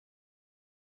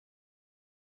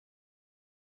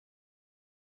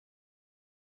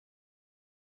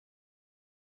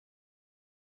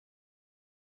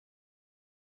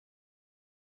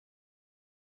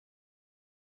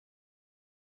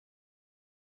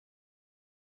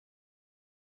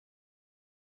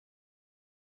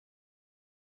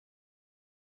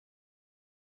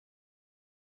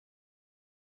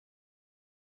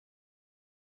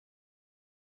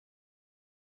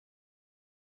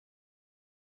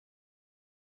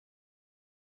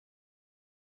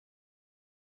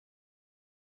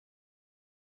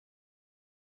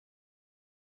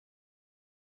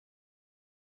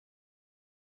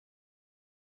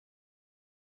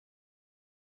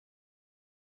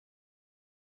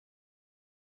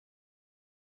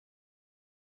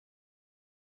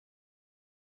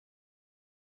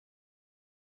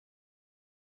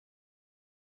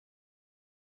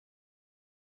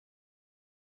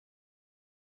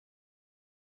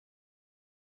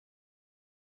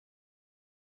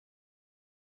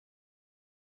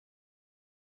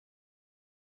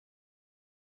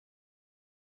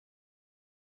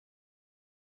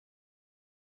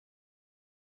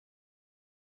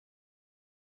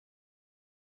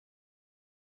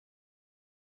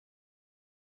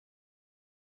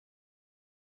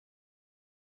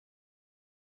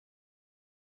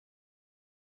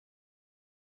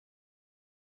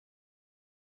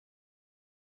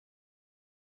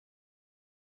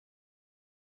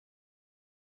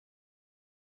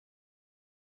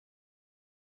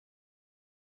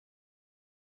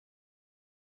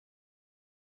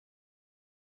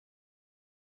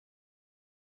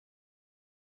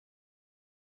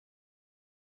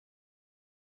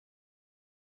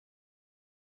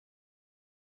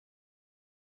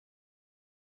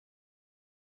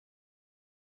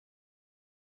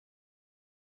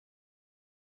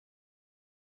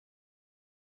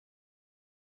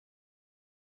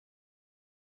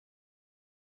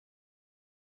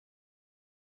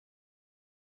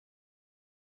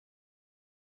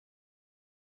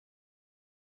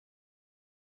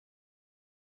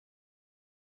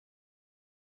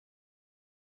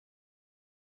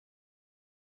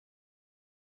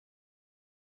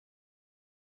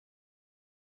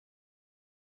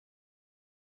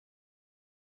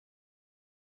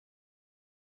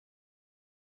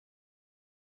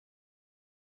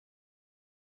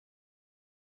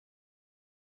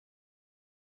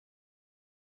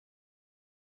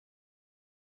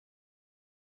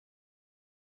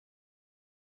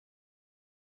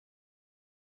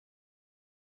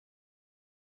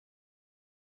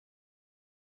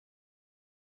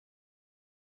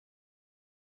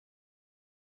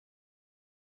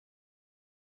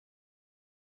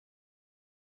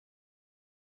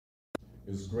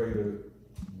is greater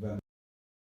than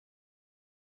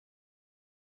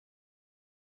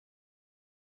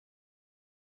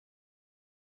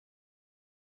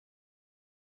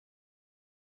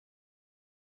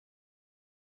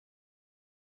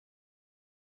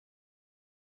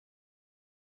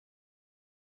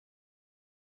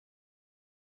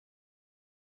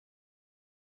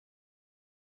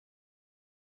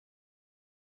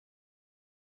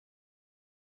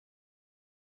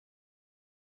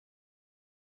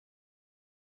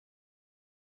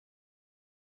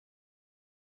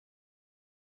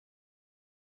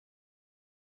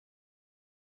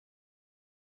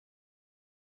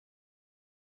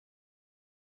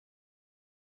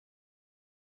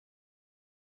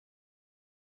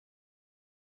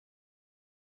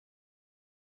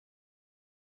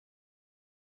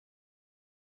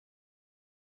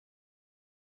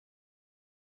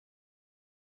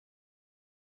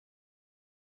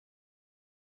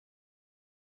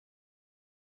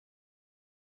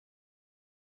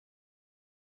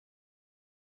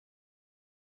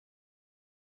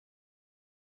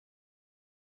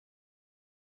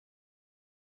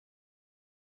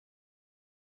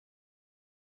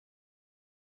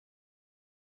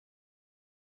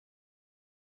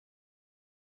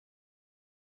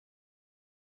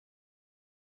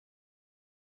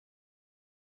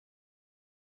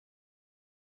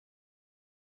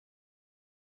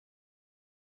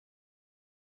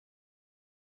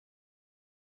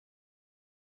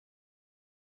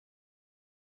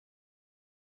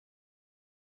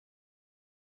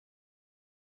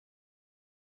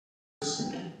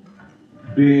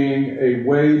being a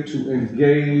way to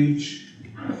engage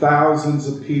thousands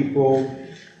of people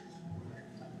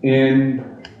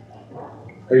in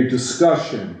a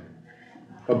discussion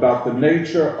about the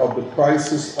nature of the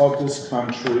crisis of this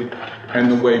country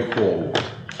and the way forward.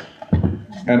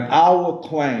 And our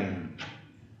claim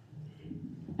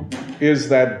is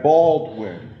that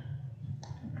Baldwin,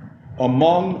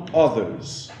 among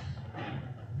others,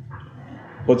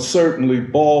 but certainly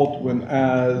Baldwin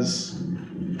as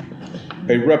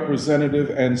a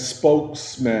representative and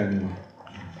spokesman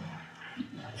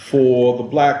for the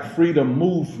Black freedom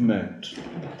movement,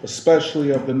 especially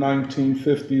of the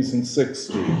 1950s and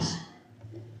 60s,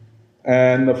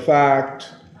 and the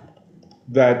fact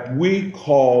that we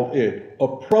call it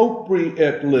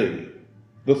appropriately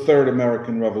the Third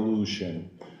American Revolution,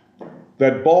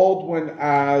 that Baldwin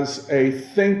as a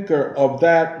thinker of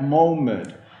that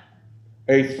moment,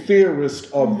 a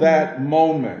theorist of that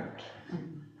moment,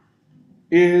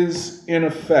 is in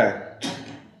effect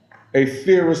a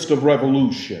theorist of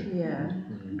revolution. Yeah.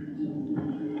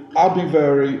 I'll be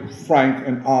very frank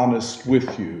and honest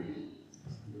with you.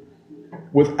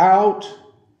 Without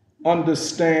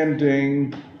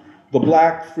understanding the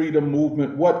Black freedom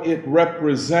movement, what it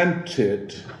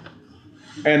represented,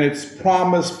 and its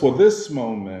promise for this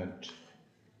moment,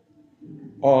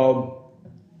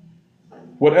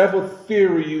 whatever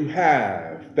theory you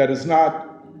have that is not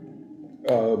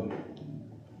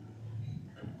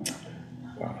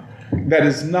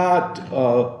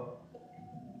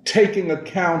taking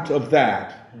account of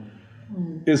that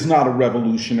is not a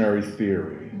revolutionary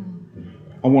theory.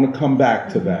 I want to come back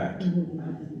to that.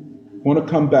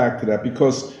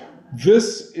 Because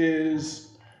this is,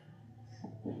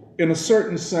 in a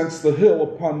certain sense, the hill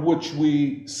upon which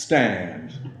we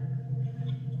stand.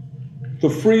 The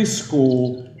Free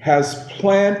School has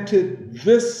planted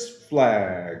this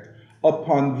flag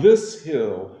upon this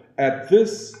hill at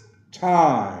this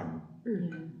time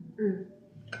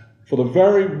for the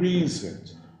very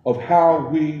reasons of how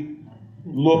we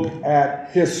look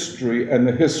at history and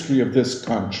the history of this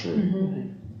country.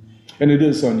 And it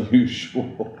is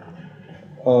unusual.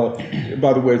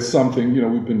 By the way, it's something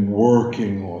we've been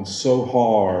working on so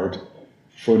hard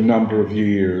for a number of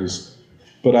years.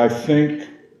 But I think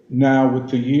now with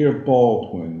the Year of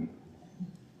Baldwin,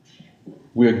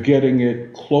 we're getting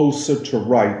it closer to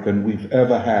right than we've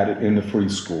ever had it in the Free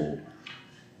School.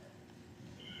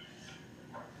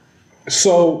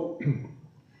 So,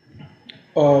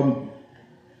 what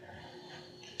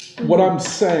I'm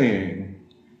saying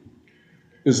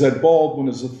is that Baldwin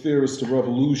is a theorist of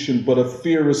revolution, but a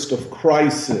theorist of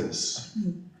crisis.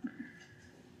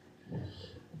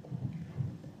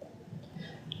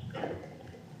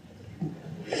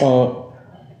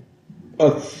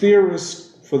 A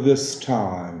theorist for this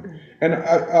time. And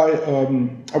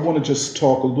I want to just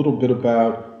talk a little bit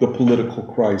about the political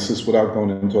crisis without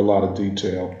going into a lot of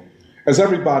detail. As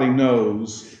everybody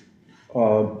knows,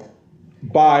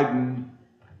 Biden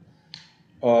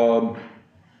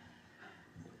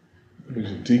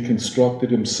deconstructed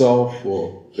himself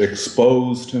or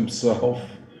exposed himself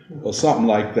or something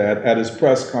like that, at his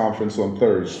press conference on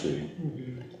Thursday.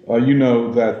 You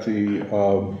know that the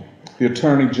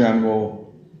Attorney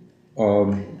General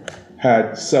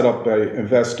had set up an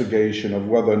investigation of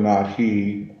whether or not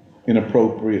he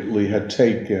inappropriately had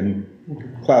taken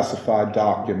classified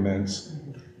documents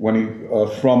when he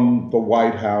from the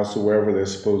White House or wherever they're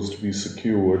supposed to be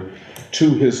secured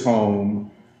to his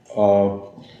home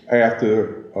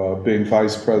after being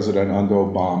vice president under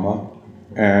Obama.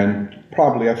 And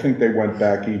probably, I think they went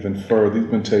back even further. He's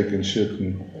been taking shit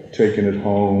and taking it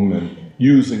home and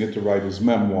using it to write his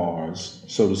memoirs,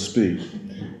 so to speak.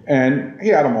 And he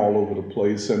had them all over the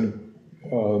place and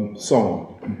so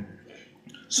on.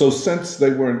 So since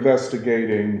they were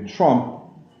investigating Trump,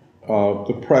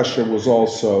 the pressure was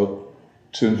also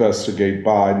to investigate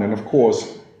Biden. And of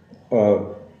course,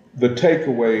 the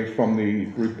takeaway from the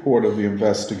report of the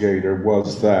investigator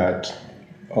was that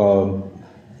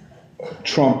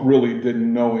Trump really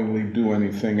didn't knowingly do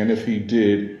anything, and if he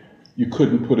did, you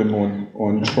couldn't put him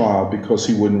on trial because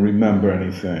he wouldn't remember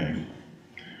anything.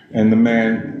 And the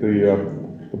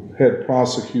head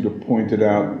prosecutor pointed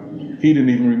out he didn't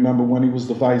even remember when he was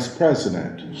the vice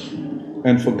president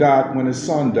and forgot when his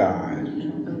son died.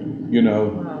 You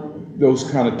know, those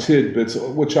kind of tidbits,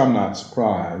 which I'm not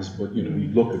surprised, but you know, you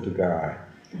look at the guy.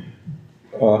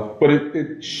 But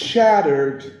it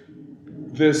shattered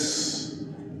this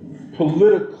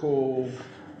political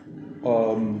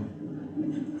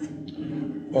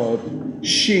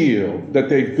shield that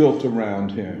they've built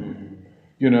around him,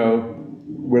 you know,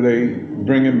 where they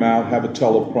bring him out, have a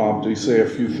teleprompter, say a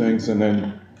few things, and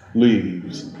then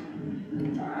leaves.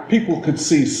 People could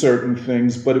see certain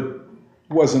things, but it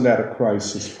wasn't at a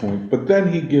crisis point. But then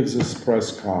he gives this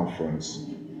press conference,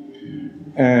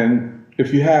 and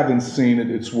if you haven't seen it,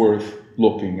 it's worth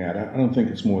looking at. I don't think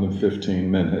it's more than 15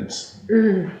 minutes.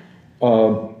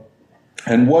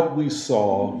 And what we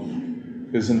saw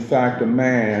is in fact a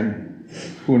man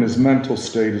who in his mental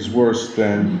state is worse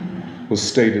than was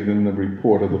stated in the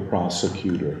report of the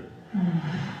prosecutor.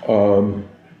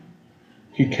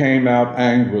 He came out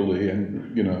angrily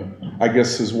and, you know, I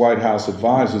guess his White House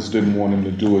advisors didn't want him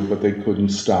to do it, but they couldn't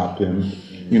stop him.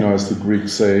 You know, as the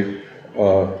Greeks say,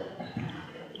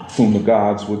 whom the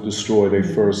gods would destroy, they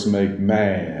first make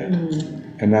mad.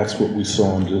 And that's what we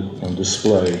saw on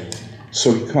display.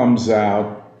 So he comes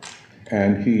out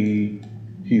and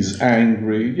he's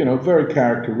angry, you know, very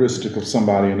characteristic of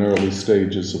somebody in early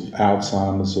stages of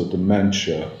Alzheimer's or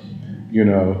dementia. You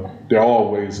know, they're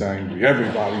always angry.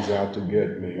 Everybody's out to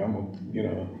get me. You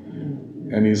know,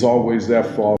 and he's always that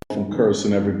far from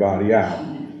cursing everybody out.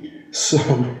 So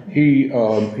he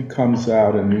comes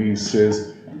out and he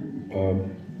says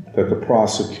that the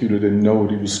prosecutor didn't know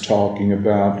what he was talking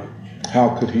about. How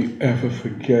could he ever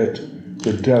forget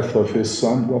the death of his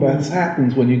son? Well, that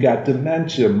happens when you got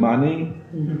dementia, money.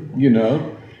 You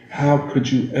know, how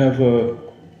could you ever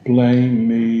blame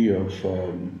me of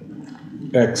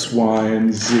X, Y,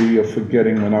 and Z, of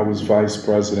forgetting when I was vice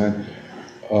president,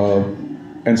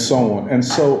 and so on. And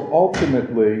so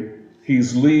ultimately,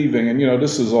 he's leaving, and you know,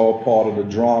 this is all part of the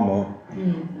drama,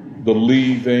 the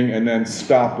leaving and then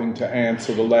stopping to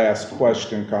answer the last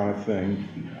question kind of thing.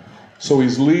 So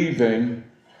he's leaving,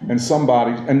 and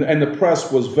somebody, and the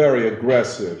press was very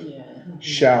aggressive,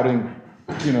 shouting,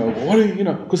 you know, what are you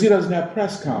know, because he doesn't have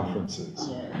press conferences.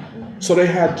 So they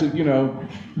had to, you know,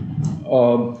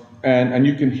 and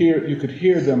you could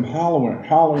hear them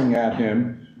hollering at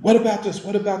him, what about this,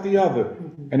 what about the other?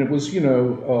 And it was, you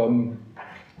know,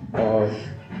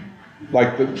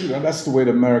 like you know, that's the way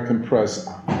the American press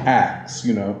acts,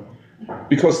 you know,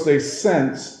 because they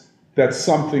sense that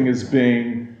something is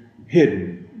being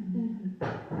hidden.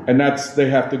 And that's, they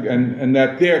have to, and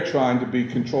that they're trying to be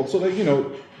controlled. So they, you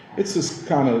know, it's this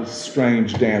kind of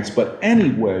strange dance. But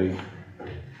anyway,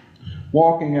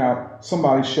 walking out,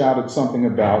 somebody shouted something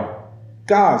about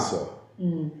Gaza.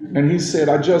 And he said,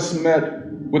 I just met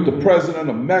with the president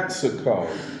of Mexico,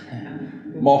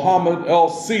 Mohammed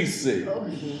el-Sisi,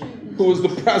 who was the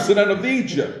president of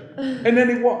Egypt. And then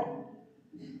he walked.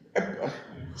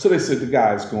 So they said, the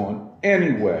guy's gone.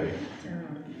 Anyway,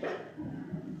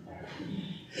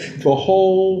 the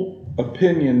whole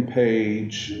opinion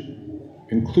page,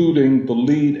 including the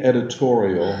lead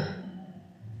editorial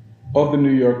of the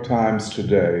New York Times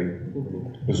today,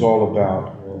 is all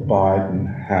about Biden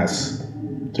has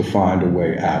to find a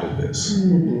way out of this,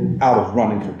 out of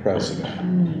running for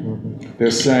president.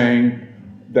 They're saying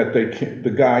that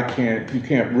you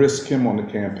can't risk him on the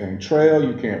campaign trail,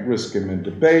 you can't risk him in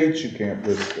debates, you can't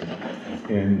risk him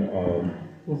in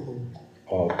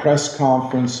press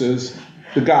conferences.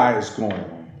 The guy is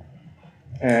gone.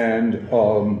 And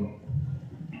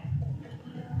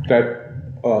that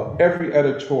every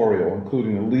editorial,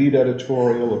 including the lead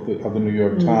editorial of the New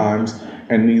York Times,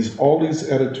 and all these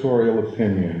editorial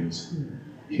opinions,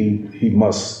 he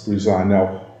must resign.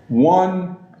 Now,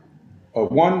 one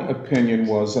opinion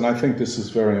was, and I think this is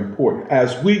very important,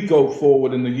 as we go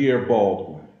forward in the year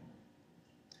Baldwin,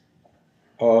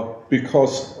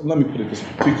 because, let me put it this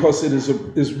way, because it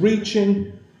is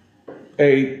reaching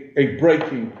a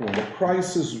breaking point. A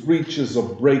crisis reaches a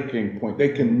breaking point. They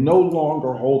can no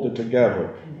longer hold it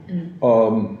together.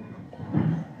 What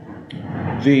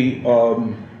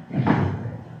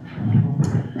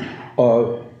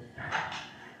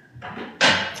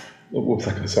was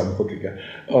I going to say? I'm looking again.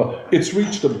 It's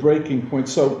reached a breaking point.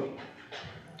 So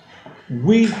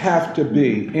we have to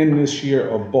be, in this year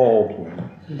of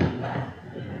Baldwin,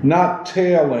 not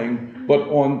tailing, but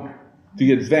on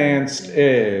the advanced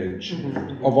edge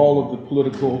of all of the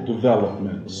political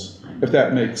developments, if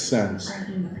that makes sense.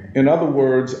 In other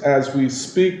words, as we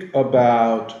speak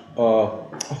about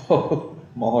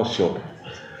Marshall.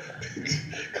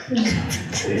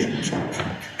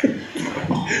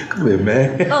 Come here,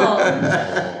 man. Oh.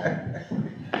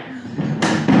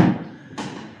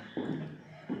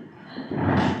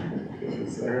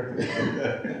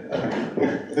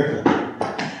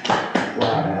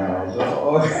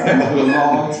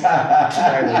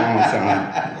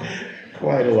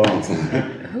 Quite a long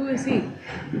time. Who is he?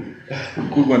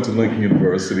 We went to Lincoln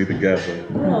University together.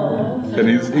 Oh. And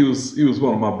he was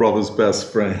one of my brother's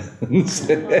best friends.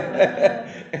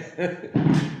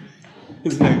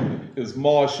 His name is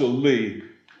Marshall Lee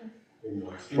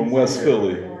from West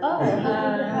Philly. Oh,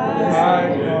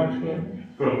 Hi, Marshall.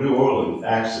 From New Orleans,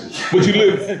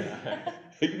 actually.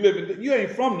 But you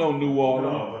ain't from no New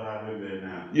Orleans. No, but I live there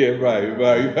now. Yeah,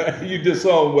 right. You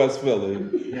disown West Philly.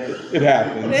 It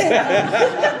happens.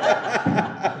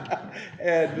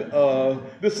 And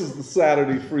this is the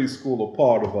Saturday Free School, a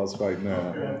part of us right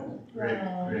now. Great.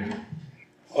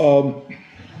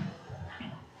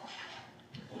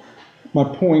 My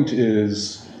point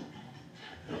is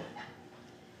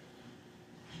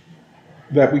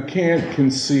that we can't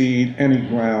concede any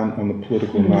ground on the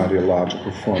political and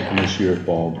ideological front in this year of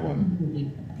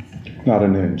Baldwin. Not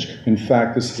an inch. In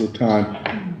fact, this is a time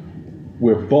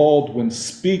where Baldwin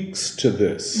speaks to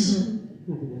this.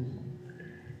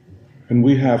 And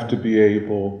we have to be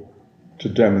able to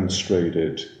demonstrate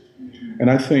it. And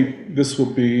I think this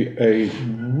will be a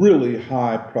really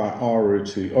high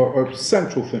priority or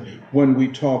central thing when we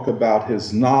talk about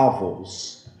his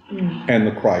novels and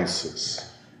the crisis.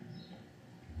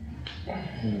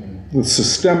 The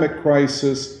systemic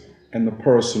crisis and the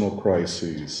personal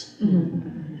crises.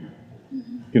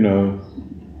 You know,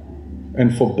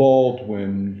 and for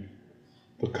Baldwin,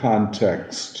 the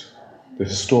context, the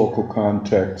historical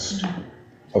context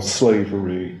of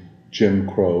slavery, Jim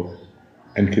Crow,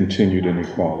 and continued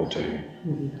inequality.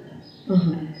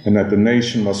 And that the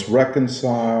nation must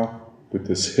reconcile with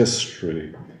this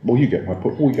history. Well, you get my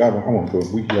point. I won't go,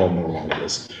 we all know all of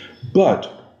this. But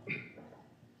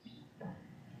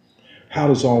how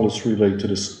does all this relate to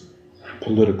this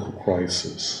political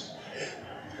crisis?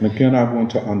 And again, I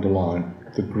want to underline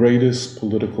the greatest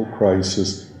political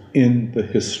crisis in the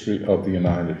history of the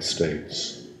United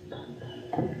States.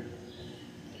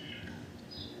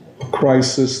 A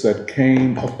crisis that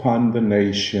came upon the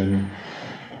nation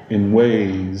in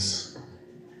ways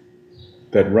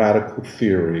that radical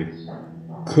theory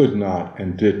could not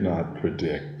and did not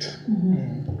predict.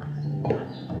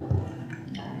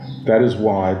 That is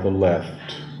why the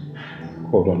left,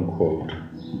 quote unquote,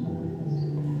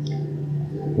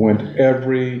 went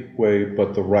every way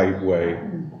but the right way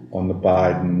on the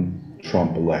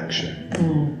Biden-Trump election.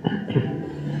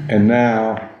 And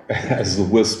now, as the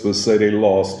whispers say, they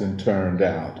lost and turned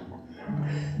out.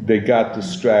 They got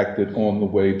distracted on the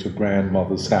way to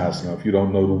grandmother's house. Now, if you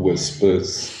don't know the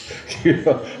whispers, you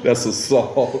know, that's a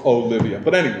song, Olivia.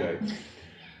 But anyway,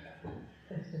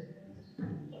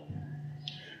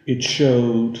 it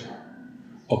showed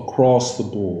across the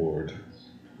board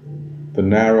the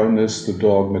narrowness, the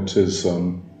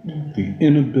dogmatism, the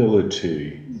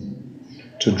inability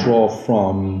to draw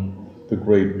from the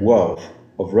great wealth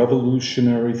of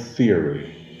revolutionary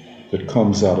theory that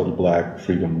comes out of the Black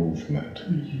freedom movement.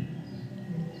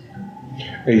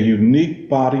 A unique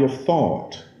body of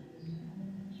thought,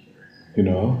 you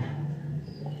know.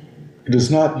 It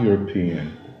is not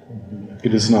European,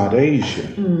 it is not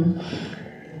Asian,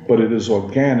 but it is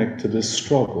organic to this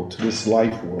struggle, to this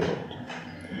life world.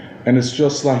 And it's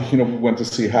just like, you know, we went to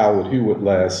see Howard Hewitt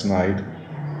last night,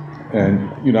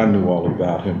 and, you know, I knew all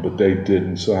about him, but they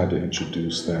didn't, so I had to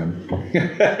introduce them.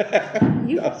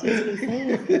 You just be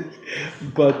saying.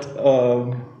 But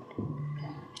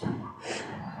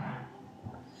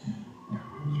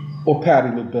or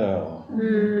Patti LaBelle?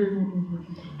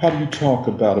 How do you talk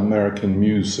about American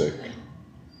music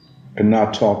and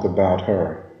not talk about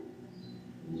her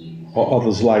or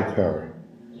others like her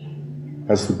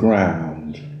as the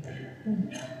ground?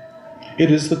 It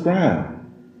is the ground.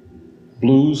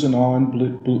 Blues and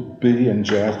R&B and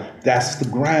jazz, that's the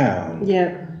ground.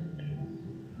 Yeah.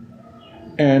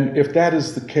 And if that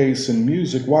is the case in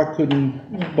music, why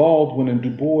couldn't Baldwin and Du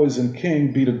Bois and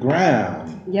King be the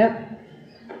ground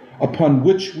upon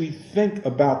which we think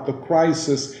about the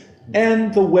crisis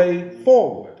and the way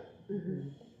forward?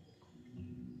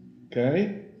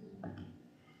 Okay?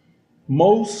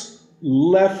 Most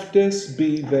leftists,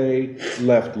 be they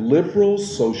left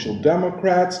liberals, social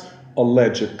democrats,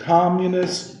 alleged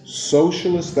communists,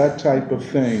 socialists, that type of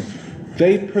thing,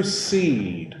 they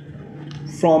proceed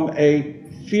from a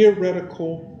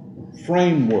theoretical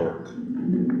framework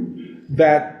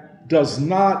that does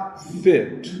not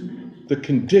fit the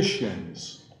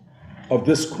conditions of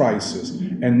this crisis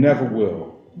and never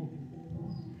will.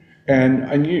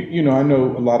 And you know, I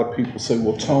know a lot of people say,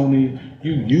 well, Tony,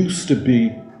 you used to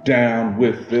be down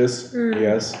with this.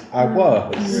 Yes, I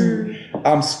was.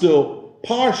 I'm still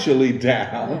partially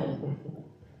down,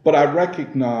 but I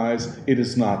recognize it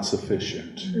is not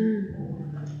sufficient.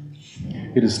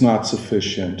 It is not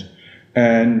sufficient.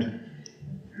 And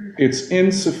its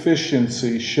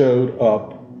insufficiency showed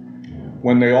up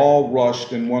when they all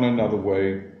rushed in one another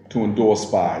way to endorse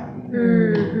Biden.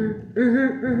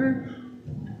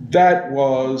 That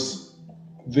was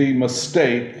the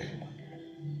mistake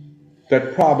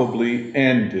that probably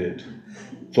ended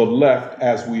the left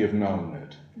as we have known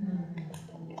it.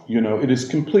 You know, it is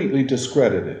completely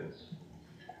discredited.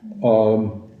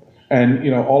 And,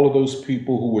 you know, all of those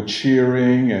people who were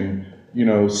cheering and, you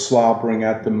know, slobbering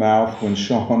at the mouth when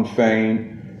Sean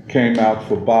Fain came out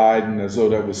for Biden as though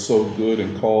that was so good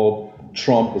and called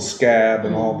Trump a scab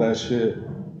and all that shit.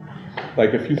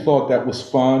 Like, if you thought that was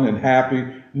fun and happy,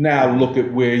 now look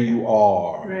at where you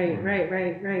are.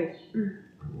 Right.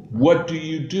 What do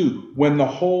you do when the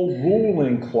whole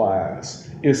ruling class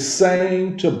is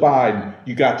saying to Biden,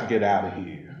 you got to get out of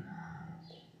here?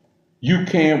 You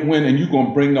can't win and you're going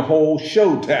to bring the whole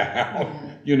show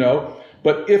down, you know?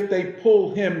 But if they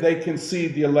pull him, they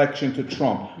concede the election to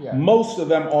Trump. Yeah. Most of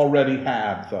them already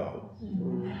have, though.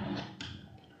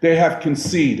 They have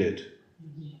conceded.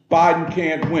 Biden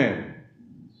can't win.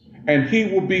 And he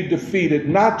will be defeated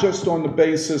not just on the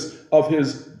basis of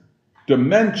his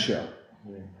dementia,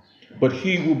 but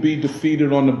he will be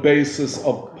defeated on the basis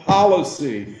of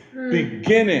policy,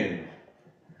 beginning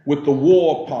with the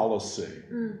war policy.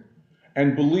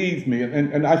 And believe me,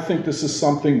 and I think this is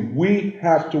something we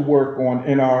have to work on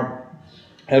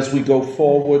as we go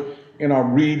forward in our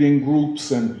reading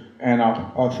groups and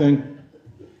our thing.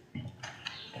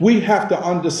 We have to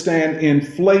understand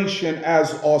inflation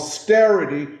as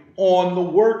austerity on the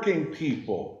working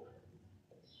people.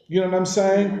 You know what I'm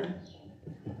saying?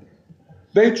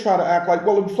 They try to act like,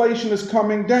 well, inflation is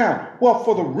coming down. Well,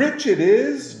 for the rich it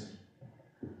is,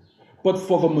 but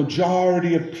for the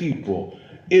majority of people,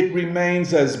 it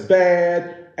remains as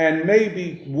bad and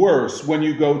maybe worse when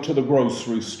you go to the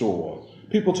grocery store.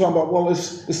 People talking about, well,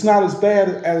 it's not as bad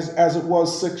as it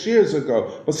was 6 years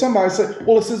ago. But somebody said,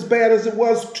 well, it's as bad as it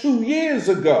was 2 years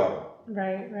ago.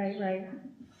 Right.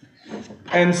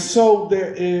 And so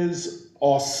there is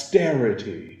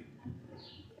austerity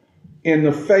in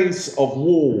the face of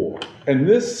war. And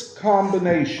this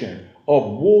combination of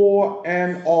war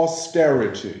and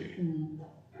austerity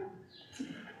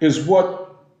is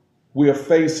what we are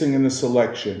facing in this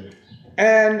election,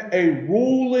 and a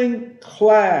ruling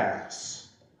class.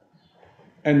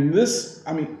 And this,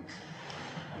 I mean,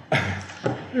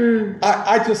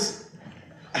 I just,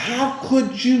 how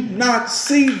could you not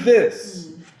see this?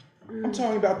 I'm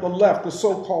talking about the left, the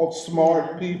so-called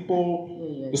smart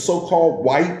people, the so-called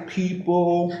white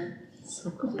people.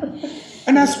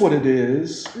 And that's what it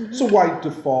is. It's a white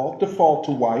default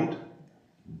to white.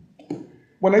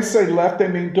 When they say left, they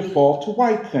mean default to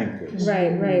white thinkers.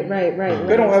 Right.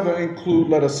 They don't ever include,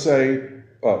 let us say,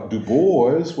 Du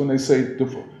Bois. When they say,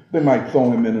 they might throw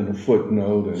him in a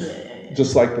footnote, and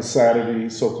just like the Saturday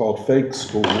so-called fake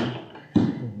school,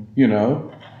 you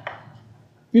know.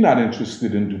 You're not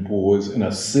interested in Du Bois in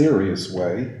a serious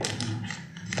way.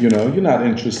 You know, you're not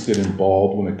interested in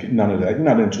Baldwin, none of that. You're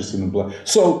not interested in black.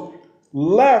 So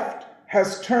left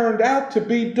has turned out to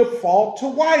be default to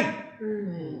white.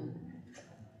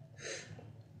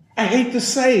 I hate to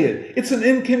say it. It's an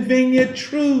inconvenient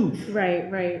truth.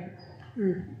 Right.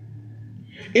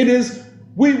 It is,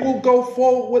 we will go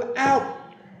forward without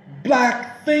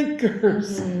black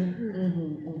thinkers.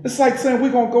 It's like saying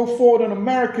we're gonna go forward in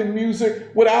American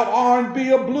music without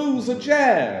R&B or blues or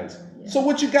jazz. So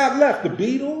what you got left? The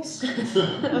Beatles?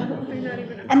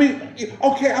 I mean,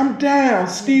 okay, I'm down.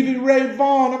 Stevie Ray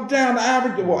Vaughan, I'm down. The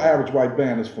average white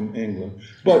band is from England,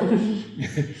 but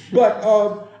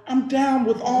I'm down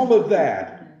with all of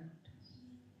that.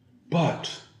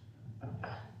 But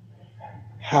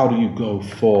how do you go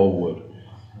forward?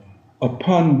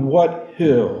 Upon what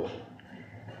hill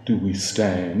do we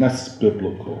stand? That's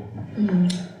biblical.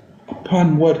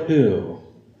 Upon what hill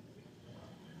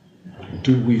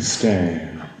do we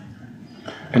stand?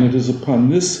 And it is upon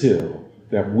this hill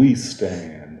that we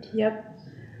stand. Yep.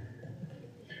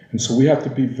 And so we have to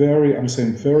be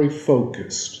very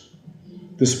focused.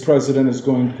 This president is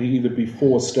going to either be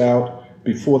forced out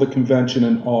before the convention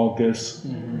in August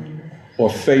or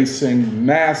facing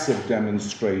massive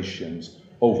demonstrations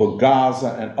over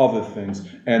Gaza and other things.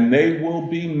 And they will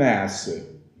be massive.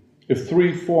 If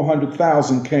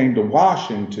 400,000 came to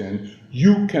Washington,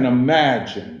 you can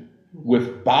imagine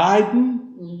with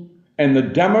Biden and the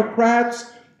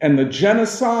Democrats and the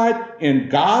genocide in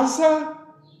Gaza,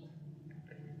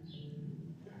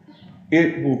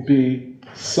 it will be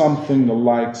something the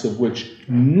likes of which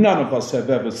none of us have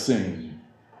ever seen.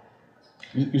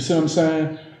 You see what I'm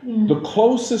saying? The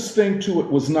closest thing to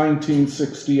it was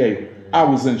 1968. I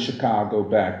was in Chicago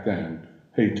back then.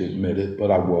 Hate to admit it,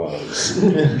 but I was.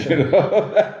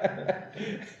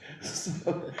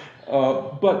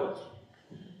 But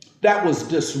that was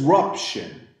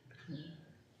disruption.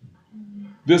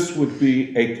 This would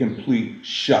be a complete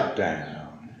shutdown.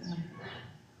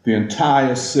 The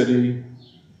entire city,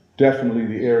 definitely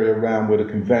the area around where the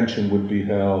convention would be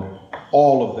held,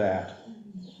 all of that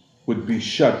would be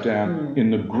shut down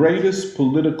in the greatest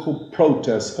political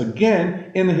protest,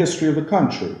 again, in the history of the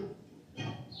country.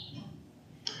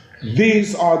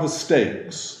 These are the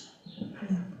stakes.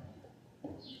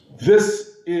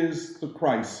 This is the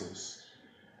crisis.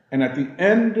 And at the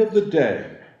end of the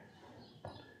day,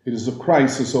 it is a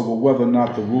crisis over whether or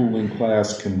not the ruling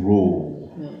class can rule.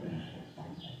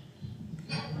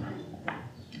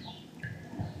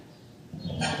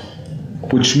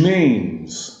 Which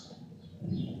means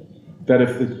that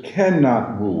if it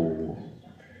cannot rule,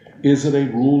 is it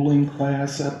a ruling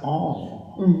class at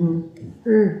all?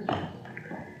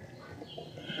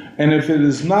 And if it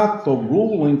is not the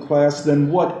ruling class,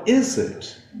 then what is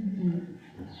it?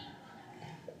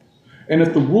 And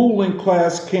if the ruling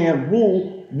class can't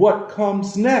rule, what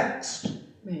comes next?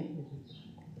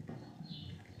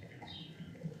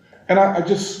 And I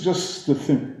just to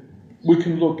think, we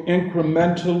can look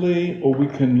incrementally or we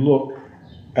can look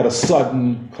at a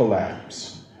sudden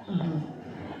collapse.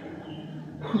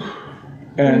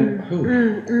 And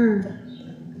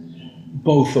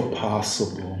both are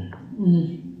possible.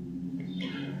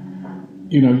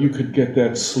 You know, you could get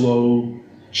that slow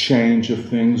change of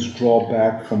things, draw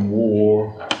back from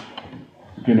war,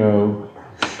 you know,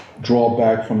 draw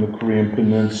back from the Korean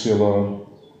Peninsula,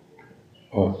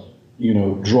 you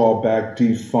know, draw back,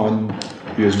 defund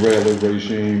the Israeli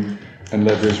regime and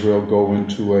let Israel go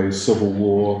into a civil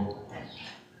war.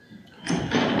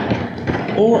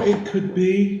 Or it could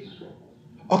be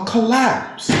a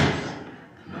collapse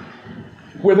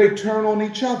where they turn on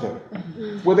each other,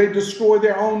 where they destroy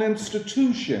their own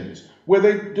institutions, where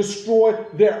they destroy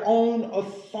their own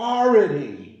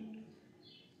authority.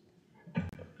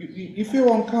 You feel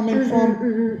where I'm coming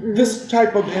from? This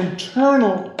type of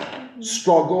internal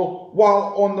struggle,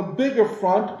 while on the bigger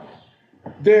front,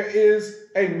 there is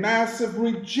a massive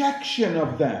rejection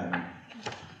of them.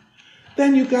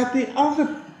 Then you got the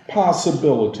other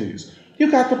possibilities. You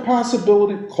got the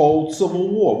possibility of cold civil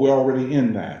war. We're already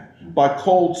in that. By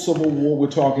cold civil war,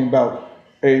 we're talking about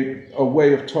a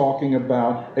way of talking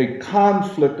about a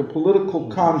conflict, a political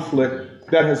conflict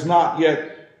that has not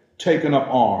yet taken up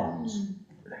arms.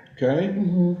 Okay?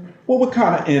 Well, we're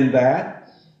kind of in that.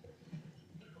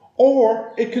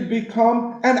 Or it could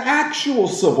become an actual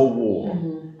civil war.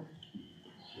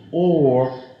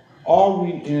 Or are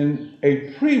we in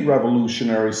a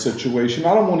pre-revolutionary situation?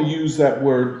 I don't want to use that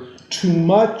word too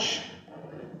much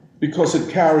because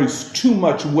it carries too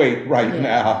much weight right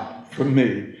now for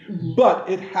me. But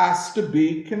it has to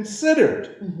be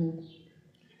considered.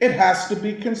 It has to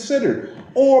be considered.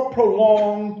 Or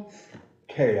prolonged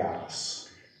chaos,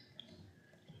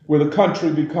 where the country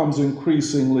becomes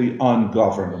increasingly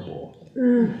ungovernable.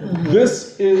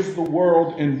 This is the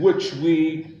world in which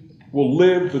we will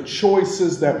live, the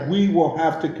choices that we will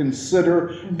have to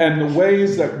consider, and the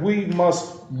ways that we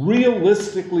must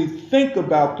realistically think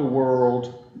about the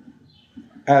world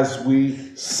as we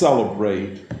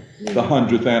celebrate the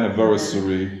 100th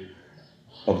anniversary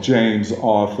of James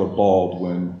Arthur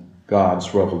Baldwin,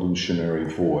 God's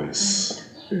Revolutionary Voice.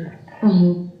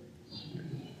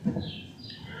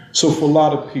 So for a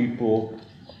lot of people,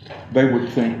 they would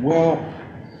think, well,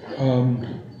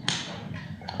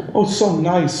 oh, it's so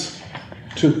nice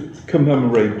to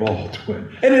commemorate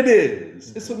Baldwin. And it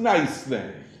is. It's a nice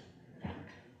thing.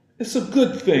 It's a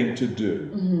good thing to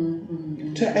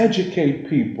do. To educate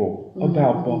people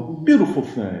about Baldwin. Beautiful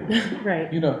thing.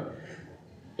 Right. You know,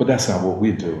 but that's not what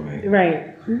we're doing.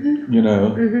 Right. You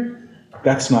know,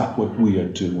 that's not what we are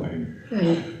doing.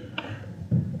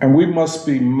 And we must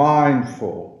be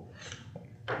mindful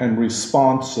and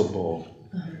responsible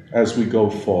as we go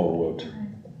forward.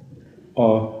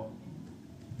 I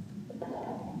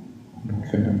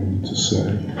think I need to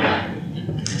say.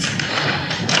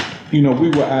 You know, we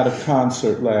were at a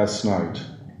concert last night,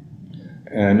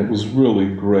 and it was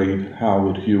really great.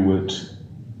 Howard Hewitt,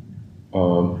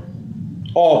 all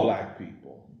black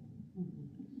people.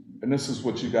 And this is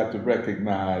what you got to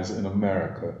recognize in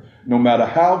America. No matter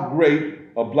how great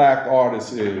a black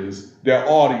artist is, their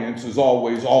audience is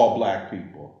always all black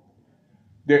people.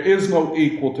 There is no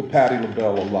equal to Patti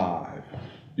LaBelle alive.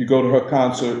 You go to her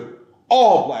concert,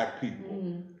 all black people.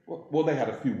 Well, they had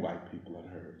a few white people at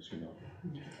hers, you know.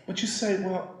 But you say,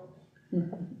 well,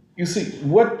 you see,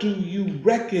 what do you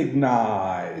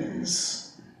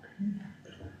recognize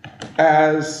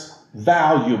as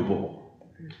valuable?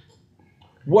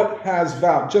 What has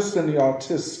value, just in the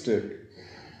artistic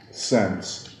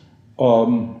sense?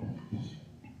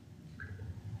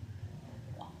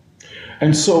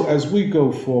 And so as we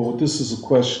go forward, this is a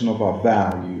question of our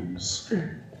values,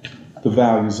 the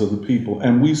values of the people.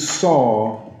 And we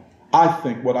saw, I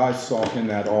think what I saw in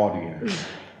that audience,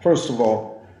 first of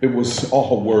all, it was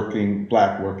all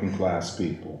black working class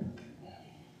people.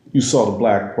 You saw the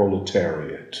black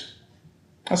proletariat.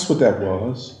 That's what that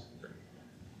was.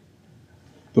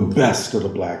 The best of the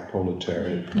black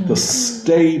proletariat, the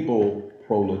stable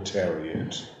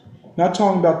proletariat. Not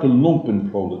talking about the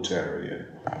lumpen proletariat.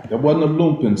 There wasn't a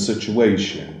lumpen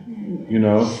situation, you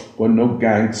know, wasn't no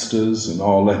gangsters and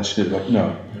all that shit.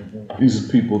 No, these are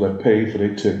people that pay for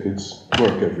their tickets,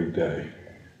 work every day.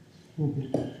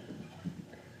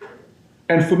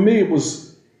 And for me, it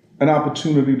was an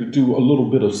opportunity to do a little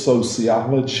bit of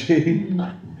sociology.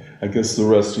 I guess the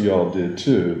rest of y'all did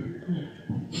too.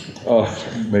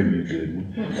 Maybe you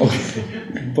didn't. Okay.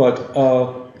 But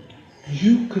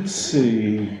you could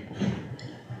see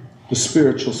the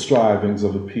spiritual strivings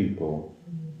of a people.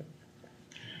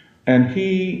 And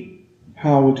he,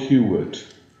 Howard Hewitt,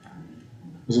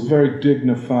 was a very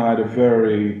dignified,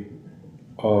 an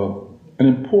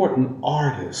important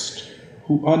artist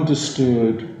who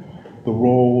understood the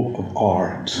role of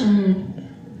art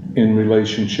in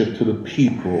relationship to the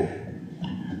people.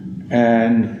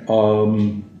 And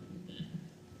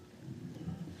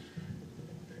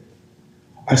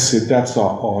I said, that's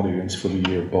our audience for the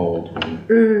Year Baldwin.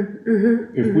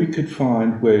 If we could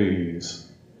find ways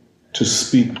to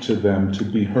speak to them, to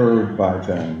be heard by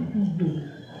them,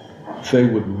 they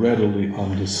would readily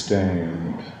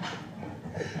understand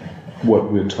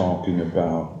what we're talking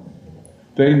about.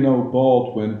 They know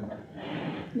Baldwin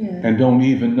and don't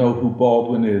even know who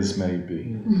Baldwin is,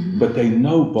 maybe. But they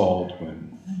know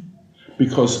Baldwin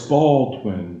because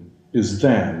Baldwin is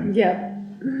them.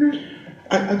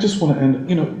 I just want to end,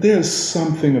 you know, there's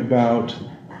something about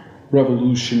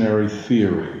revolutionary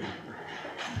theory.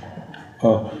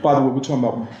 By the way, we're talking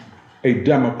about a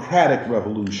democratic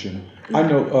revolution. I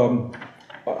know,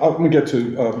 I'm going to get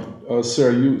to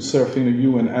Serafina,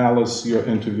 you and Alice, your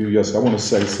interview yesterday. I want to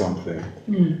say something.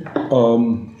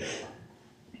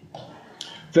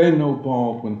 They know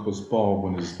Baldwin because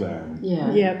Baldwin is them.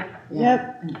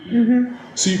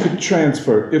 So you could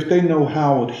transfer, if they know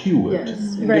Howard Hewitt,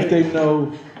 if they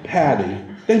know Patty,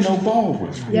 they know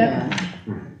Baldwin.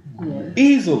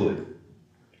 Easily.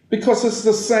 Because it's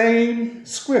the same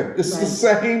script, it's the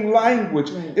same language,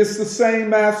 it's the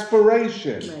same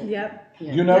aspiration.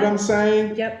 You know what I'm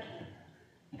saying?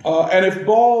 And if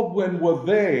Baldwin were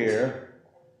there,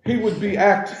 he would be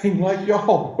acting like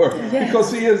y'all were.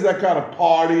 Because he is that kind of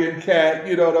partying cat,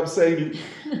 you know what I'm saying?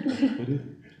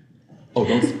 Oh,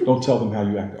 don't tell them how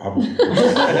you act.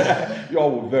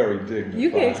 Y'all were very dignified. You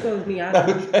can expose me.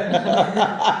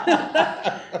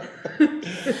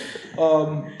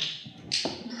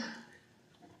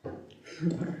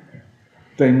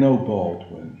 They know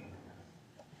Baldwin.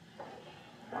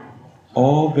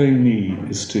 All they need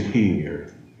is to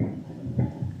hear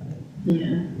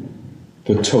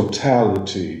the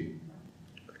totality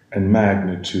and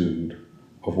magnitude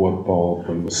of what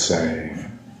Baldwin was saying.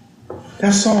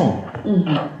 That's all.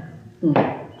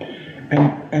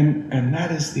 And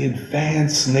that is the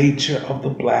advanced nature of the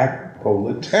black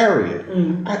proletariat.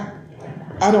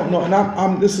 I don't know,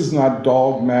 and this is not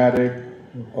dogmatic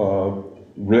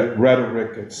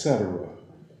rhetoric, etc.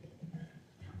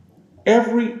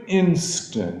 Every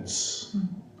instance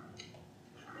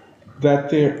that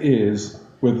there is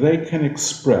where they can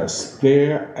express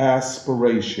their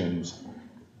aspirations,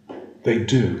 they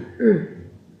do.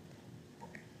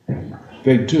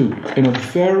 They do, in a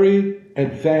very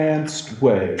advanced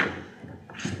way.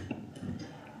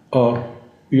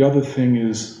 The other thing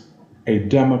is a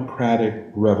democratic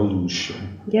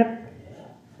revolution. Yep.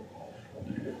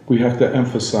 We have to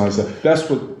emphasize that. That's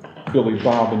what Billy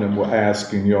Bob and them were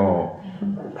asking y'all.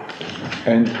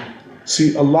 And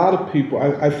see, a lot of people,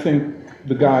 I think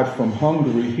the guy from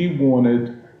Hungary, he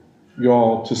wanted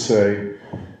y'all to say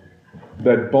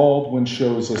that Baldwin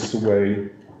shows us the way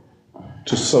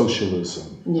to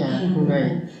socialism. Yeah,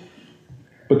 right.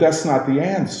 But that's not the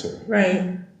answer.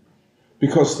 Right.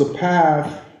 Because the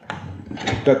path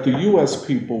that the US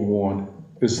people want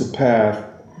is the path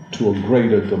to a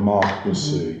greater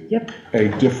democracy, Yep. a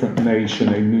different nation,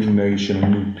 a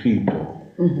new people.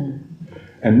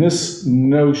 And this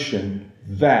notion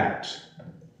that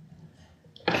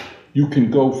you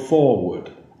can go forward,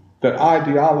 that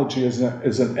ideology is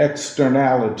an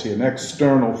externality, an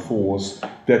external force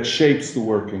that shapes the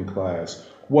working class.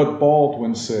 What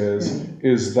Baldwin says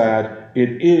is that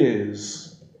it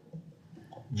is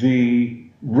the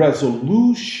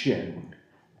resolution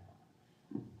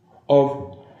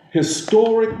of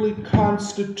historically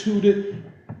constituted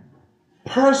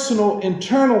personal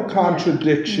internal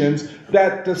contradictions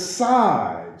that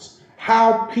decides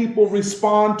how people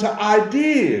respond to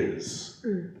ideas.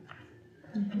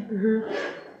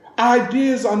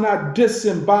 Ideas are not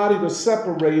disembodied or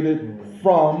separated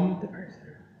from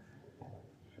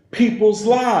people's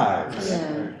lives.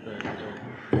 Yeah.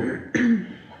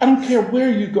 I don't care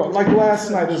where you go. Like last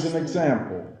night as an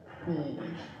example. Right.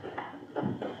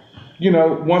 You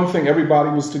know, one thing, everybody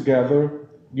was together,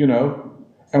 you know,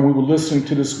 and we were listening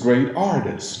to this great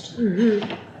artist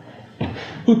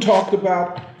who talked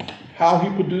about how he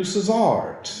produces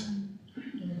art,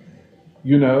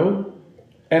 you know,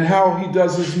 and how he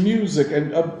does his music,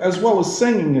 and as well as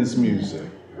singing his music,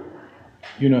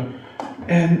 you know.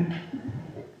 And,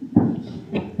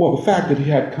 well, the fact that he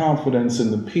had confidence in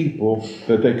the people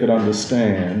that they could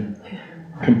understand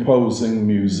composing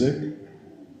music.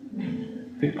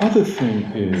 The other thing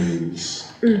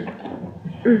is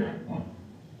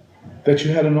that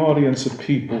you had an audience of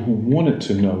people who wanted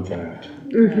to know that.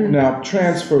 Now,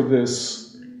 transfer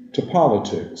this to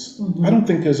politics. I don't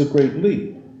think there's a great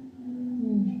leap.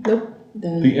 Nope.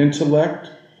 The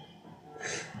intellect,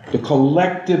 the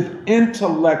collective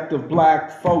intellect of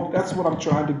black folk, that's what I'm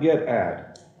trying to get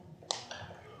at,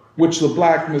 which the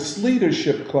blackness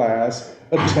leadership class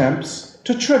attempts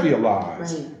to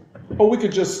trivialize. Right. Or we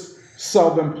could just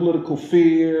sell them political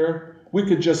fear. We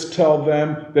could just tell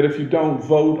them that if you don't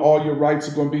vote, all your rights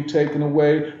are going to be taken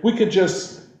away. We could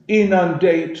just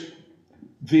inundate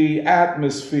the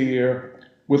atmosphere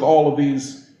with all of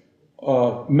these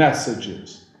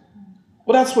messages.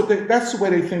 Well, that's the way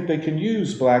they think they can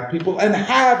use black people and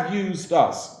have used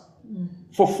us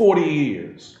for 40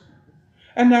 years.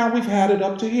 And now we've had it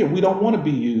up to here. We don't want to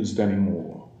be used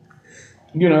anymore.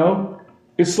 You know,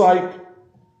 it's like,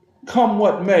 come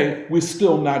what may, we're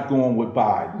still not going with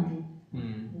Biden.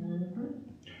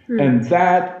 And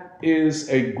that is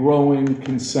a growing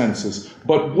consensus.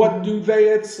 But what do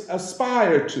they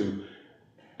aspire to?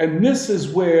 And this is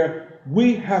where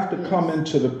we have to come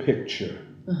into the picture.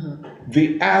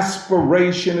 The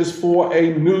aspiration is for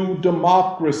a new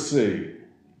democracy.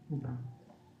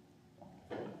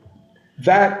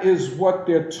 That is what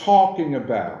they're talking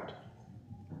about.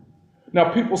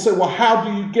 Now, people say, well, how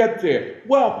do you get there?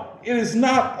 Well, it is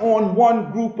not on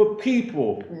one group of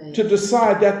people to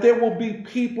decide that. There will be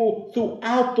people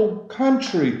throughout the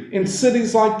country, in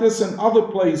cities like this and other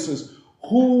places,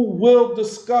 who will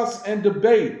discuss and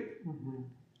debate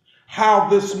how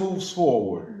this moves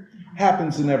forward.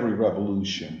 Happens in every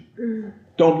revolution.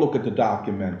 Don't look at the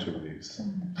documentaries.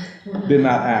 They're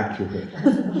not accurate.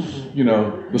 You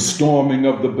know, the storming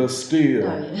of the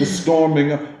Bastille, the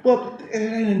storming of, well, they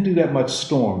didn't do that much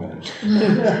storming.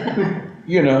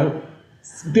 You know,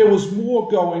 there was more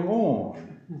going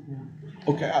on.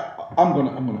 Okay, I'm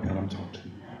gonna end. I'm talking to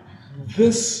you.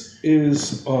 This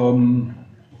is,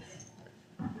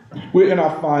 we're in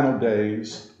our final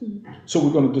days, so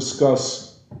we're going to discuss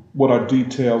what our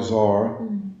details are.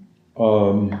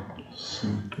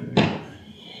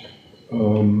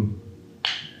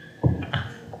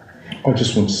 I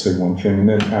just want to say one thing, and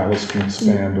then Alice can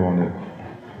expand on it.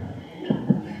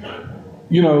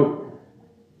 You know,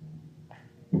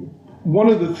 one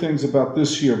of the things about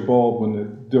this year Baldwin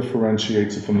that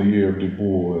differentiates it from the year of Du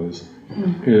Bois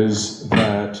is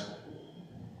that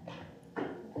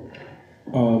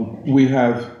we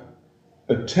have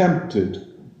attempted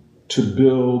to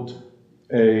build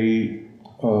a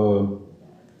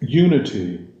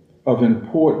unity of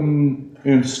important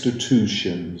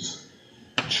institutions,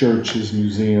 churches,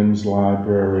 museums,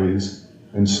 libraries,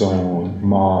 and so on,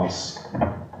 mosques.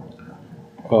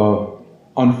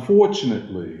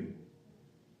 Unfortunately,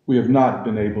 we have not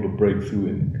been able to break through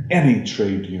in any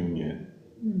trade union,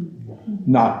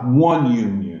 not one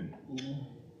union.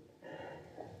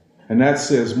 And that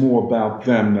says more about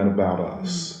them than about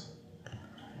us.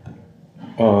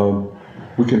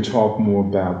 We can talk more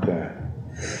about that.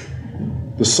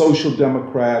 The social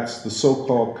democrats, the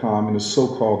so-called communists,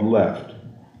 so-called left,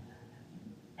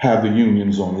 have the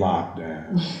unions on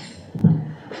lockdown.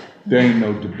 There ain't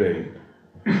no debate.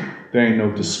 There ain't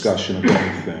no discussion of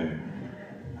anything.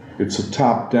 It's a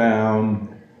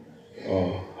top-down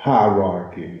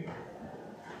hierarchy.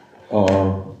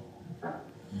 But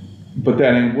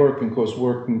that ain't working because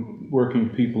working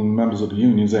people and members of the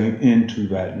unions ain't into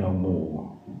that no more.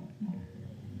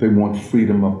 They want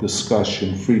freedom of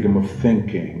discussion, freedom of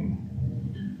thinking.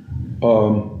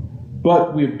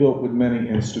 But we've built with many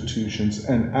institutions,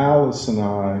 and Alice and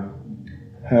I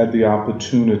had the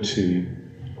opportunity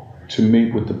to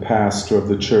meet with the pastor of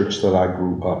the church that I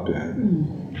grew up in.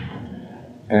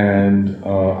 And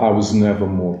I was never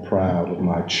more proud of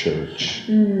my church,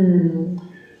 even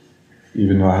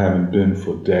though I haven't been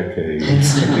for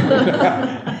decades.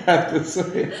 I have to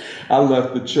say, I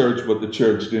left the church, but the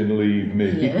church didn't leave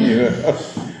me. Yeah. You know?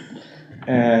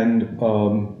 And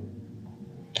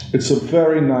it's a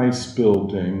very nice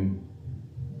building,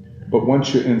 but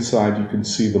once you're inside, you can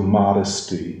see the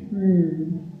modesty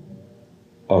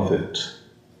of it.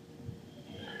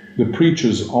 The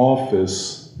preacher's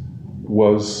office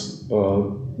was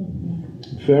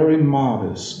very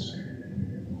modest.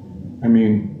 I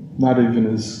mean, not even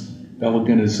as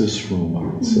elegant as this room, I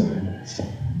would say.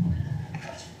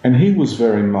 And he was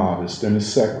very modest, and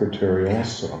his secretary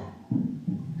also.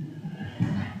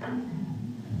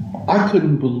 I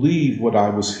couldn't believe what I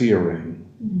was hearing.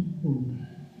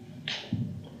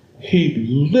 He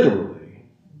literally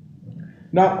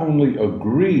not only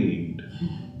agreed,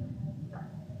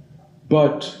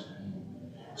 but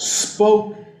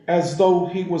spoke as though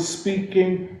he was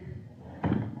speaking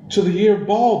to the Year of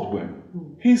Baldwin.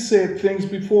 He said things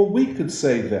before we could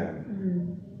say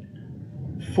them.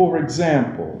 For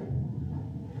example,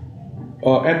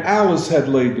 and Alice had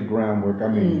laid the groundwork. I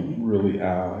mean, really,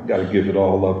 Al, I got to give it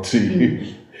all up to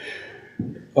you.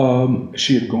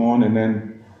 She had gone and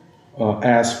then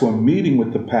asked for a meeting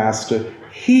with the pastor.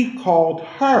 He called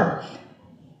her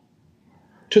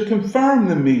to confirm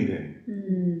the meeting.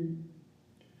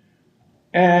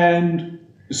 And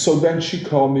so then she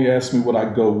called me, asked me would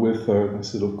I go with her. And I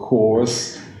said, of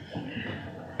course.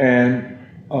 And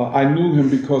I knew him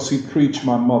because he preached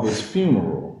my mother's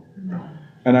funeral.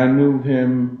 And I knew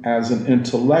him as an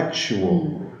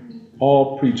intellectual.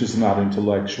 All preachers are not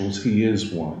intellectuals. He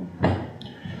is one.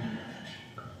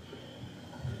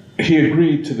 He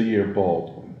agreed to the Year of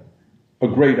Baldwin. A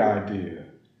great idea.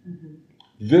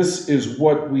 This is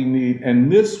what we need.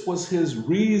 And this was his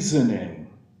reasoning.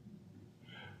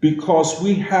 Because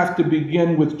we have to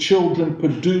begin with children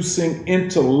producing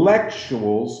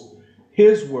intellectuals,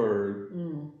 his word,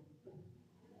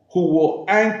 who will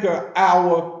anchor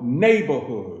our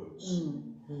neighborhoods.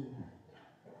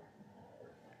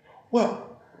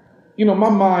 Well, you know, my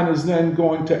mind is then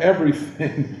going to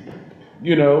everything,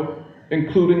 you know,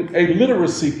 including a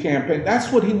literacy campaign.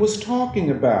 That's what he was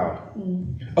talking about.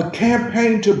 A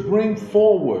campaign to bring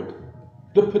forward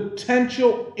the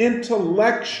potential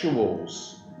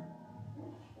intellectuals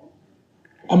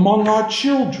among our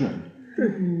children.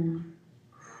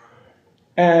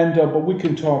 And, but we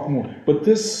can talk more. But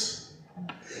this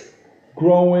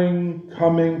growing,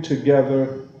 coming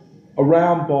together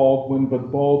around Baldwin,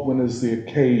 but Baldwin is the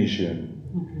occasion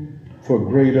for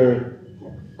greater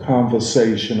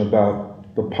conversation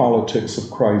about the politics of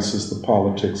crisis, the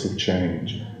politics of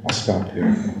change. I'll stop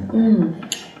here.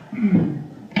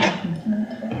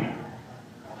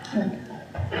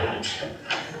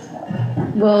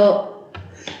 Well,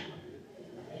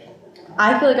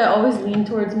 I feel like I always lean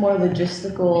towards more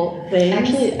logistical things.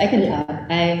 Actually, I can talk.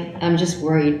 I'm just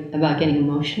worried about getting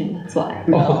emotional. That's why.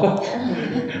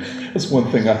 That's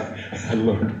one thing I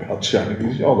learned about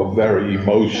Chinese. Y'all are very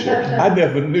emotional. I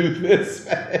never knew this.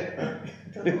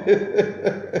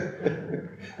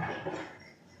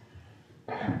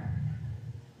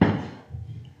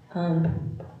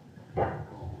 Um,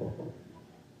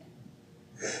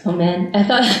 oh man, I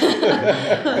thought.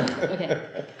 Okay.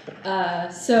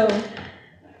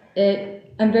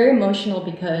 I'm very emotional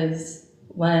because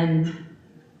when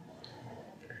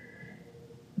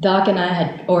Doc and I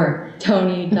had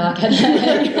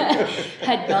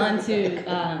gone to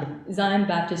Zion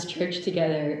Baptist Church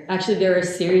together. Actually, there were a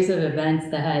series of events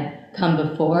that had come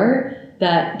before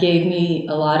that gave me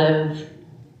a lot of.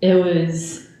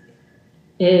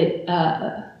 It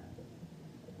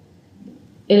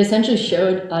essentially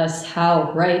showed us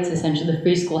how right, essentially, the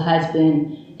free school has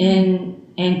been in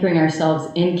anchoring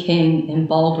ourselves in King, in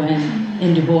Baldwin,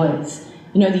 in Du Bois.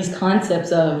 These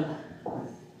concepts of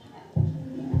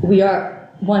we are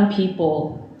one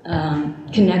people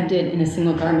connected in a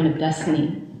single garment of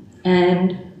destiny.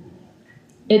 And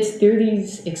it's through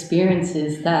these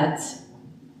experiences that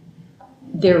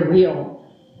they're real.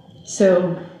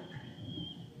 So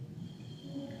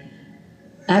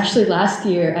actually last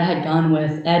year I had gone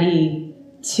with Eddie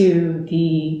to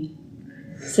the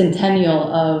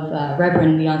centennial of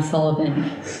Reverend Leon Sullivan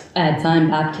at Zion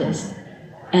Baptist.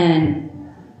 And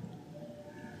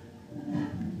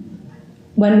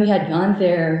when we had gone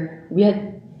there, we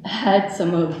had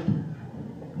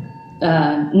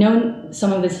known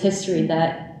some of his history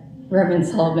that Reverend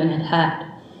Sullivan had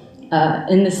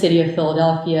in the city of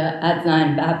Philadelphia at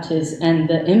Zion Baptist and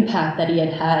the impact that he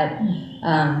had had.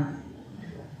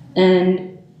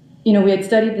 We had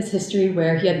studied this history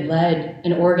where he had led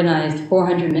and organized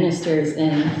 400 ministers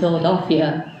in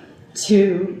Philadelphia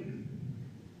to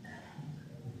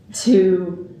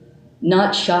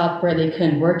not shop where they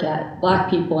couldn't work at, Black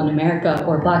people in America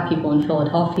or Black people in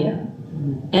Philadelphia.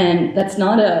 And that's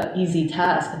not an easy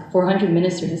task. 400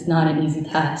 ministers is not an easy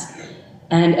task.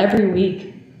 And every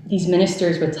week, these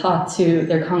ministers would talk to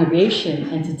their congregation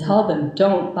and to tell them,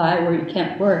 don't buy where you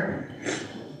can't work.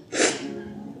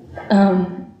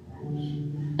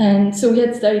 And so we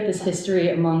had studied this history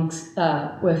amongst,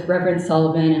 with Reverend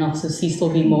Sullivan and also Cecil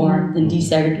B. Moore in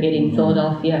desegregating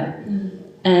Philadelphia.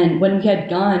 And when we had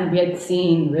gone, we had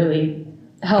seen really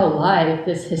how alive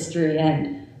this history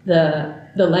and the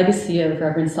legacy of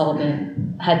Reverend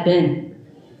Sullivan had been.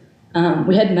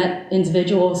 We had met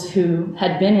individuals who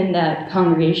had been in that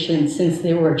congregation since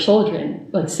they were children,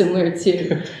 like similar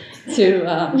to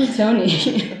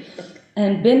Tony,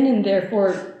 and been in there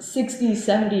for 60,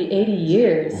 70, 80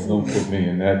 years. Well, don't put me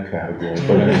in that category.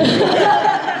 But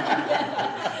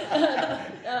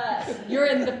You're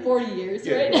in the 40 years,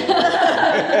 right?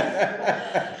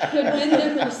 Who had been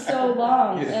there for so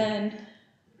long, and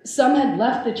some had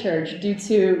left the church due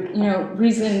to,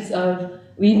 reasons of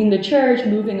leaving the church,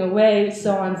 moving away,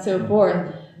 so on and so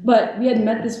forth. But we had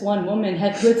met this one woman who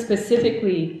had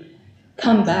specifically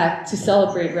come back to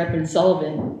celebrate Reverend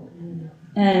Sullivan.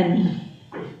 And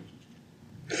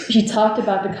she talked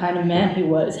about the kind of man he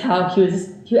was, how I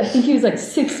think he was like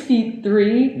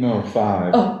 6'3". No,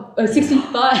 5. Oh,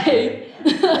 65.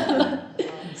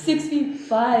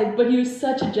 65, but he was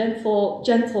such a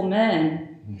gentle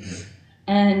man.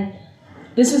 And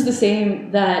this was the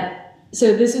same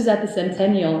so this was at the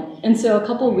centennial. And so a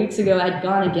couple of weeks ago, I'd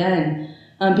gone again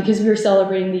because we were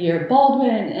celebrating the Year of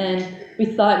Baldwin, and we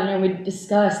thought, we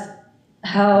discussed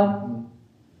how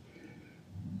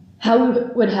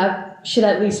we should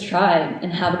at least try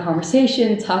and have a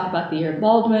conversation, talk about the Year of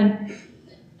Baldwin.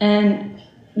 And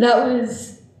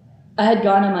I had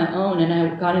gone on my own, and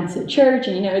I got into church,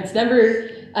 and it's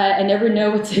I never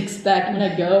know what to expect when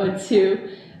I go into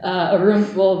a room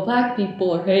full of Black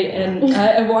people, right? And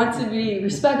I want to be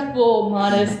respectful,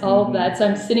 modest, all of that. So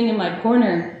I'm sitting in my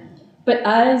corner. But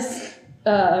as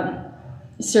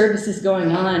service is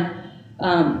going on,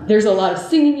 there's a lot of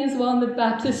singing as well in the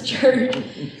Baptist church.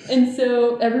 And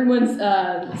so everyone's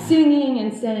singing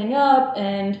and standing up,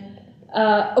 and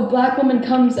a Black woman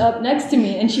comes up next to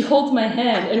me, and she holds my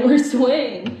hand, and we're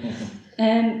swaying.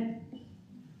 And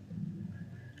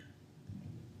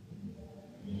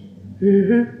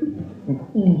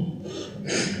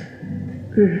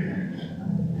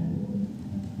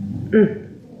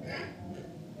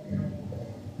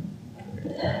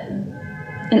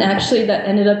and actually that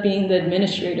ended up being the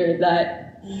administrator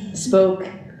that spoke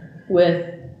with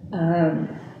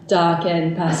Doc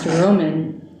and Pastor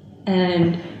Roman.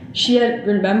 And she had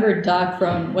remembered Doc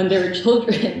from when they were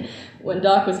children, when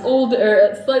Doc was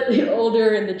older, slightly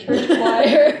older, in the church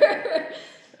choir,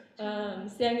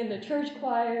 sang in the church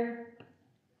choir.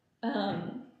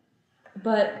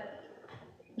 But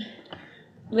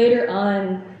later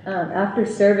on, after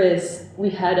service, we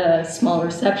had a small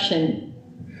reception,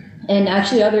 And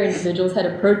actually other individuals had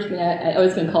approached me. I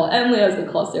was going to call Emily, I was going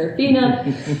to call Serafina,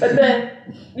 but then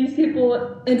these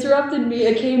people interrupted me.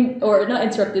 It came, or not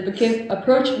interrupted, but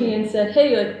approached me and said,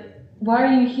 hey, like, why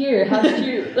are you here? How did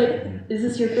you, like, is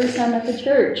this your first time at the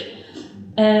church?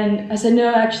 And I said,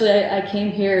 no, actually, I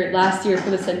came here last year for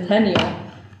the centennial.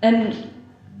 And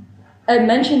I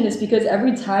mentioned this because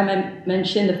every time I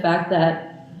mentioned the fact that,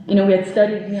 we had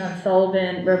studied Leon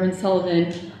Sullivan, Reverend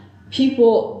Sullivan,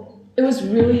 people, it was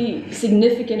really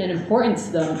significant and important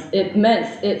to them.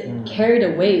 It carried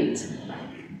a weight.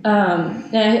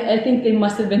 And I think they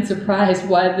must have been surprised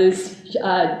why this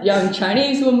young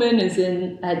Chinese woman is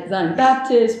at Zion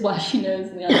Baptist, why she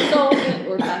knows Leon Sullivan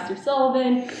or Pastor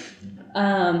Sullivan.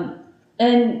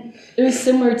 And it was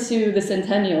similar to the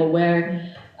Centennial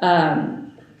where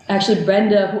actually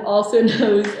Brenda, who also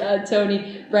knows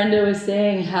Tony, Brenda was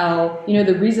saying how,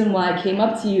 the reason why I came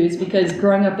up to you is because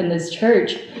growing up in this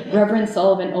church, Reverend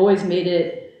Sullivan always made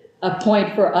it a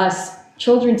point for us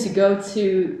children to go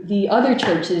to the other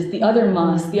churches, the other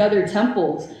mosques, the other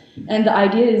temples. And the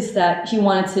idea is that he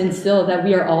wanted to instill that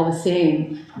we are all the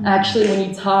same. Actually, when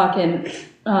you talk and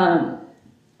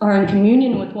are in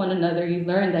communion with one another, you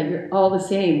learn that you're all the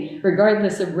same,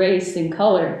 regardless of race and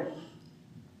color.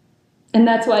 And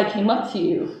that's why I came up to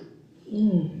you.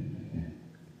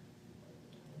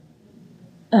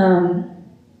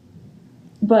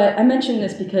 But I mention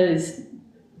this because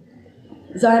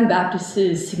Zion Baptist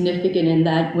is significant in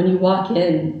that when you walk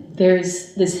in,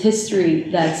 there's this history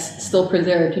that's still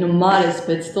preserved, modest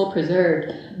but still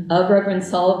preserved, of Reverend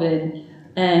Sullivan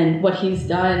and what he's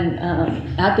done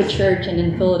at the church and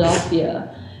in Philadelphia.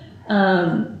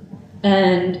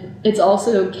 And it's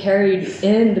also carried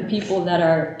in the people that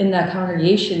are in that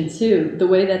congregation too, the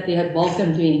way that they had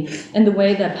welcomed me, and the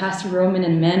way that Pastor Roman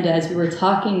and Amanda, as we were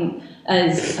talking,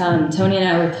 as Tony and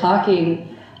I were talking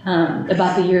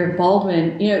about the Year of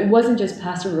Baldwin, it wasn't just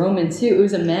Pastor Roman too, it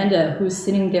was Amanda who was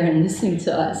sitting there and listening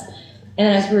to us. And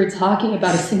as we were talking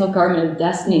about a single garment of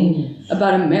destiny,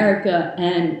 about America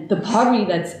and the poverty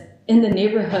that's in the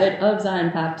neighborhood of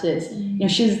Zion Baptist,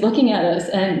 she was looking at us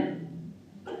and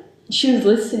she was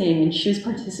listening and she was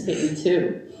participating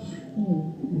too.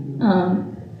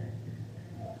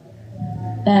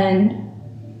 And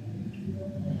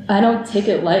I don't take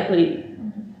it lightly,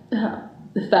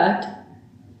 the fact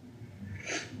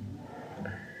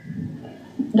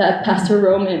that Pastor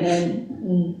Roman and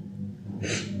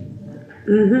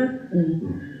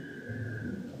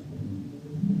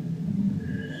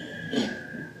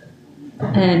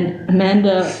and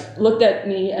Amanda looked at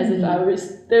me as if I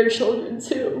was their children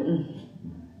too.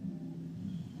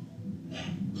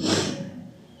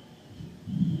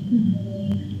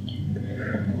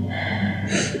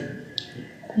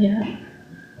 Yeah.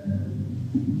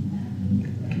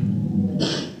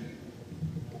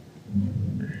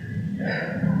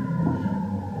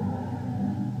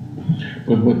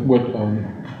 But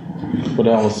what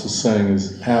Alice is saying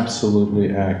is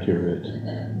absolutely accurate.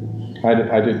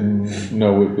 I didn't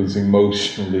know it was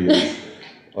emotionally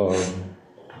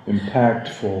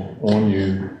impactful on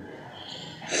you,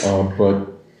 but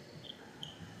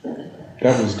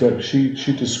that was good.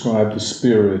 She described the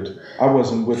spirit. I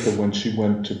wasn't with her when she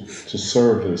went to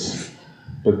service,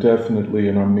 but definitely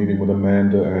in our meeting with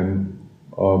Amanda and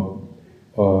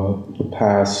the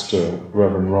pastor,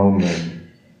 Reverend Roman,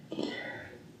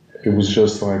 it was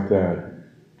just like that.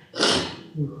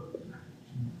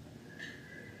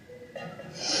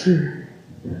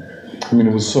 I mean,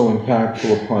 it was so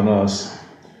impactful upon us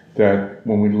that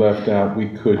when we left out, we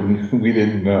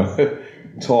didn't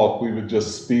talk. We were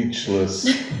just speechless.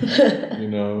 It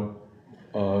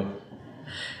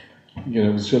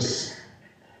was just.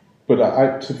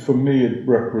 But for me, it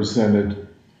represented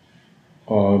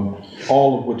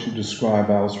all of what you described,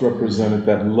 Alice. Represented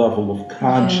that level of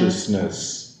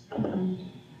consciousness.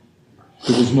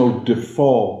 There was no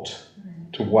default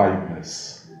to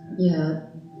whiteness. Yeah.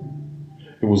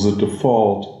 It was a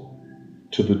default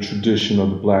to the tradition of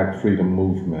the Black Freedom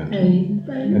Movement.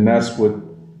 Right. And that's what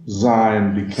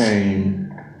Zion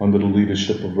became under the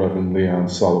leadership of Reverend Leon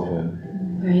Sullivan.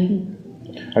 Right.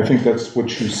 I think that's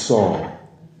what you saw,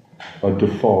 a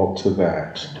default to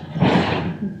that.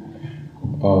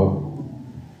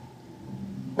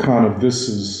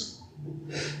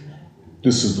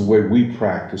 This is the way we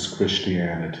practice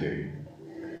Christianity.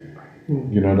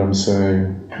 You know what I'm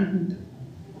saying?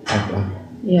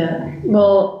 Yeah,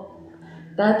 well,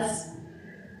 that's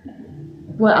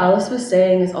what Alice was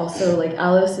saying is also like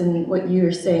Alice and what you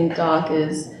were saying, Doc,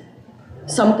 is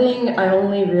something I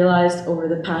only realized over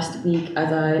the past week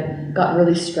as I got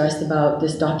really stressed about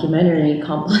this documentary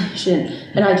compilation,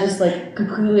 and I just like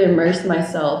completely immersed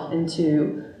myself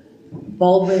into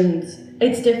Baldwin's.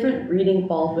 It's different reading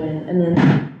Baldwin and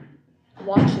then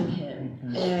watching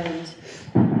him, and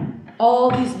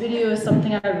all these videos,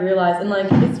 something I realized, and like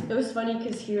it was funny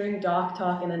because hearing Doc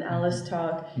talk and then Alice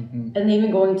talk, and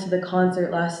even going to the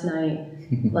concert last night,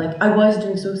 like I was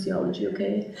doing sociology,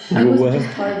 okay? I wasn't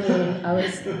just partying, I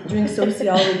was doing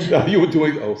sociology. No, you were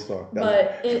doing, oh, sorry.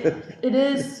 But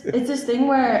it's this thing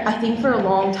where I think for a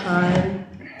long time,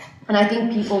 and I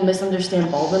think people misunderstand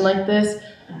Baldwin like this,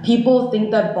 people think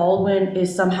that Baldwin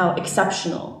is somehow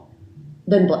exceptional,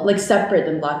 like separate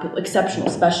than Black people, exceptional,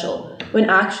 special. When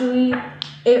actually,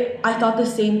 I thought the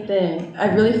same thing.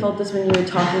 I really felt this when you were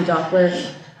talking, Doc, where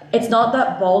it's not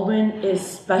that Baldwin is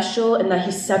special and that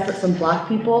he's separate from Black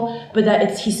people, but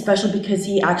that he's special because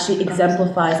he actually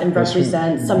exemplifies and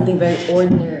represents something very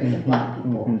ordinary in Black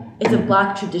people. It's a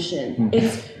Black tradition.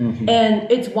 And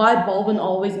it's why Baldwin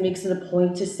always makes it a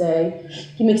point to say,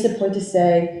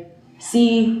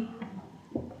 see,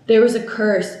 there was a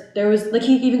curse. There was, like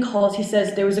he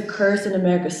says, there was a curse in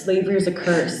America. Slavery is a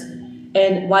curse.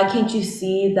 And why can't you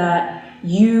see that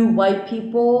you, white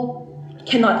people,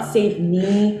 cannot save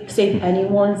me, save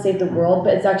anyone, save the world,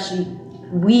 but it's actually,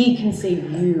 we can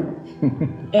save you.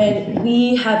 And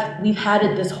we've had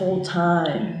it this whole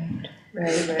time.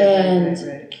 Right.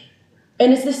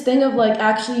 And it's this thing of like,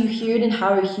 actually you hear it in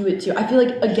Howard Hewitt too. I feel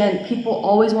like, again, people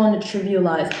always want to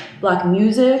trivialize Black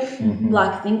music,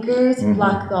 Black thinkers,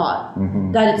 Black thought.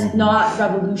 That it's not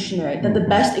revolutionary, that the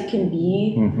best it can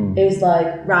be is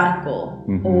like radical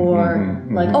or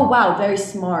like, oh wow, very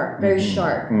smart, very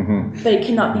sharp, but it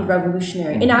cannot be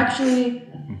revolutionary. And actually,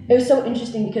 it was so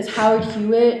interesting because Howard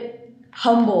Hewitt,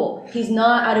 humble. He's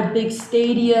not at a big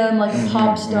stadium like a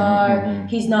pop star.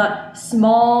 He's not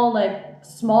small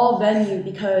venue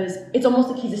because it's almost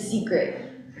like he's a secret.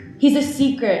 He's a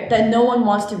secret that no one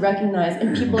wants to recognize,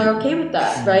 and people are okay with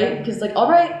that, right? Because like, all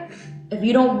right, if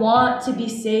you don't want to be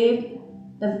saved,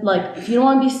 then like, if you don't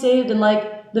want to be saved, then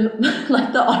like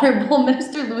the Honorable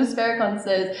Minister Louis Farrakhan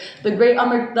says, the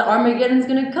Armageddon's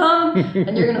gonna come,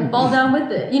 and you're gonna fall down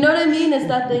with it. You know what I mean? It's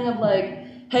that thing of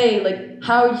like, hey, like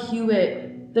Howard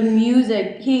Hewitt, the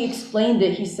music, he explained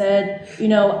it. He said, you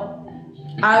know,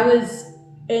 I was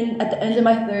at the end of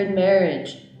my third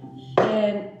marriage,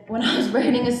 and when I was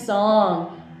writing a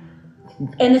song,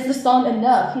 and it's the song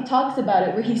Enough, he talks about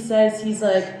it where he says, he's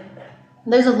like,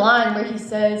 there's a line where he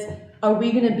says, are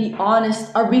we gonna be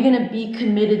honest, are we gonna be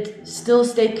committed, still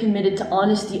stay committed to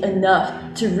honesty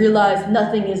enough to realize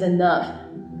nothing is enough,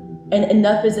 and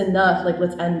enough is enough, like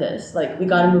let's end this, like we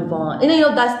gotta move on. And you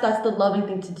know, that's the loving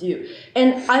thing to do.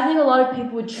 And I think a lot of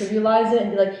people would trivialize it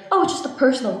and be like, oh, it's just a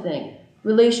personal thing.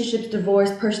 Relationships,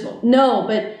 divorce, personal. No,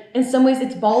 but in some ways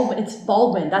it's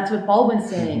Baldwin. That's what Baldwin's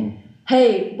saying.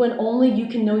 Hey, when only you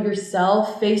can know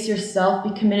yourself, face yourself,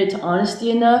 be committed to honesty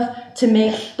enough to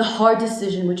make the hard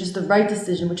decision, which is the right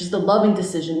decision, which is the loving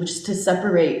decision, which is to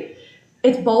separate.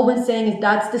 It's Baldwin saying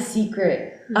that's the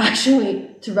secret,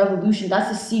 actually, to revolution. That's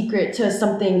the secret to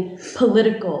something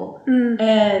political.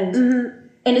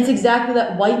 And it's exactly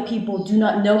that white people do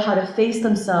not know how to face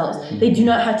themselves. They do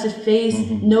not have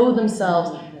to know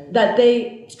themselves. That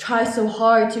they try so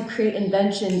hard to create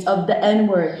inventions of the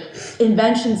N-word,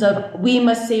 inventions of we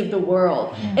must save the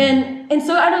world. And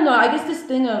so I don't know, I guess this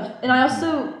thing of, and I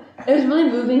also, it was really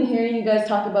moving hearing you guys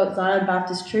talk about Zion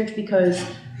Baptist Church because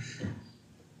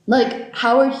like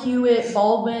Howard Hewitt,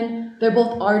 Baldwin, they're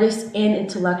both artists and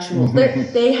intellectuals.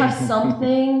 They have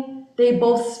something. They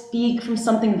both speak from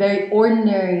something very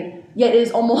ordinary, yet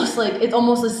it's almost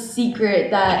a secret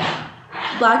that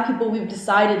Black people, we've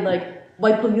decided, like,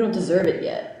 white people, you don't deserve it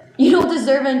yet. You don't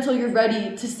deserve it until you're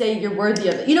ready to say you're worthy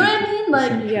of it. You know what I mean?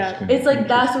 Like, yeah. It's like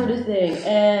that sort of thing.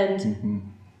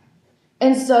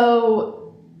 And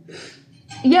so,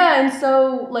 yeah, and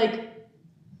so, like,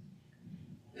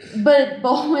 but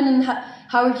Baldwin and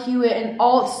Howard Hewitt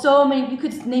and you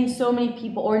could name so many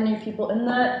people, ordinary people in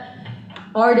that,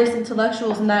 artists,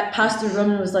 intellectuals, and that Pastor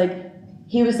Roman was like,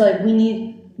 we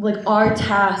need, like, our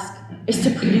task is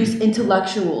to produce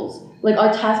intellectuals. Like,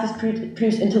 our task is to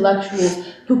produce intellectuals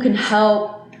who can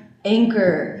help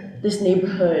anchor this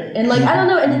neighborhood. And, like, I don't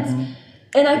know,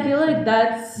 and I feel like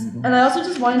that's, and I also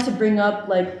just wanted to bring up,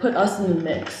 like, put us in the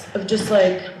mix of just,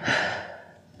 like,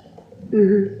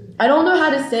 I don't know how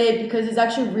to say it because it's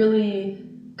actually really,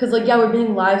 because, like, yeah, we're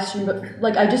being live streamed, but,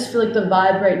 like, I just feel like the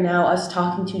vibe right now, us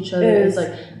talking to each other is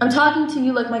like, I'm talking to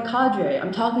you like my cadre.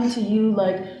 I'm talking to you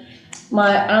like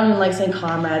I don't even like saying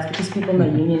comrades because people in my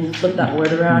union flip that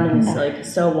word around and it's like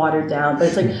so watered down. But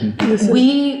it's like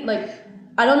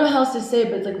I don't know how else to say it,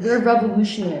 but it's like we're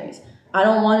revolutionaries. I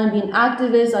don't want to be an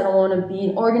activist. I don't want to be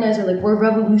an organizer. Like we're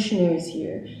revolutionaries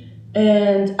here,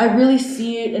 and I really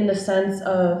see it in the sense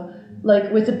of like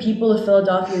with the people of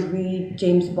Philadelphia read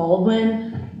James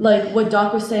Baldwin, like what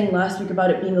Doc was saying last week about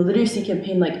it being a literacy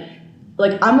campaign.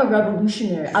 Like I'm a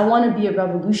revolutionary. I want to be a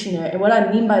revolutionary, and what I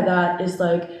mean by that is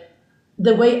like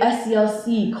the way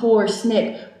SCLC, CORE,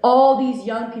 SNCC, all these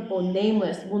young people,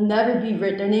 nameless, will never be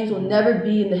written. Their names will never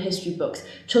be in the history books.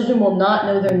 Children will not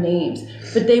know their names,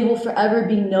 but they will forever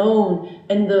be known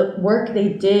in the work they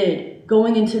did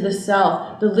going into the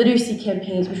South, the literacy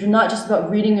campaigns, which were not just about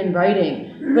reading and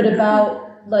writing, but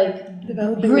about like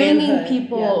bringing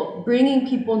people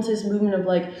into this movement of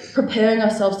like preparing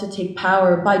ourselves to take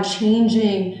power by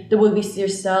changing the way we see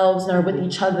ourselves and are with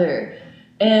each other.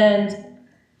 And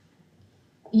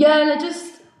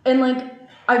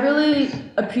I really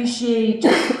appreciate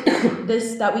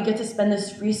this, that we get to spend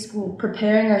this free school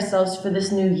preparing ourselves for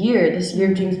this new year, this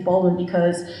year of James Baldwin,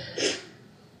 because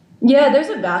there's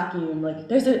a vacuum.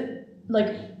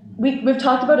 We've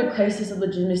talked about a crisis of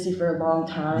legitimacy for a long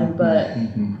time, but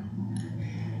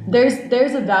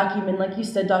there's a vacuum, and like you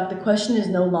said, Doc, the question is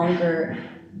no longer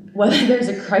whether there's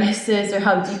a crisis or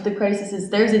how deep the crisis is.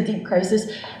 There's a deep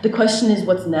crisis. The question is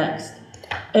what's next.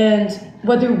 And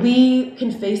whether we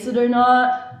can face it or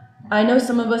not, I know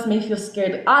some of us may feel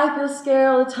scared. Like, I feel scared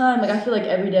all the time. Like, I feel like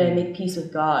every day I make peace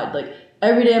with God. Like,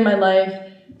 every day of my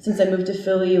life, since I moved to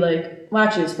Philly,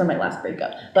 actually, it was from my last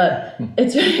breakup. But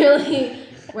it's really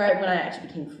when I actually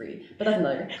became free. But that's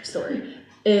another story.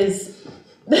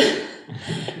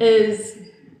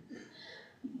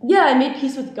 I made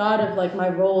peace with God of, my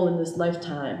role in this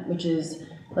lifetime, which is,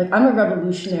 I'm a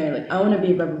revolutionary. I want to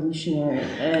be a revolutionary.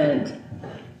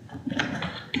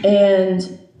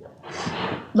 And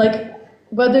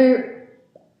whether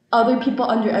other people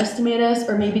underestimate us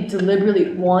or maybe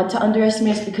deliberately want to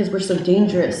underestimate us because we're so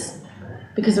dangerous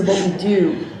because of what we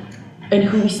do and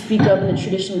who we speak of and the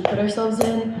tradition we put ourselves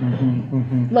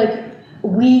in,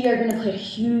 we are going to play a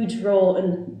huge role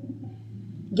in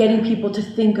getting people to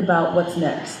think about what's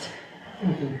next.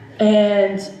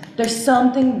 And there's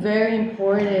something very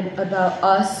important about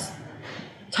us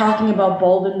talking about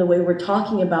Baldwin the way we're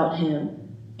talking about him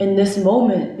in this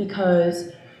moment,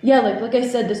 because like I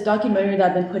said, this documentary that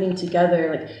I've been putting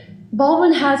together,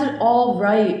 Baldwin has it all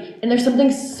right, and there's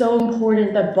something so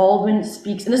important that Baldwin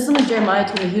speaks, and this is something Jeremiah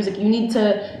told me. He was like, you need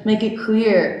to make it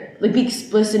clear, be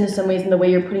explicit in some ways in the way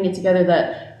you're putting it together,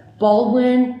 that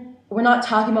Baldwin, we're not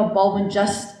talking about Baldwin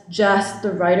just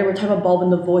the writer, we're talking about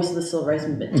Baldwin, the voice of the civil rights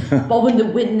movement, Baldwin, the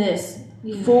witness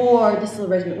for the civil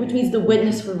rights movement, which means the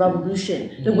witness for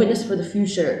revolution, the witness for the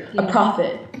future, a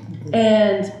prophet.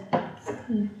 And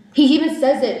he even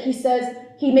says it.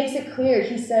 He makes it clear.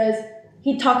 He says,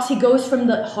 he goes from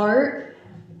the heart,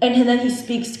 and then he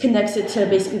connects it to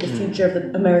basically the future of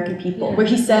the American people, where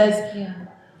he says,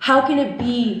 how can it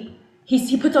be,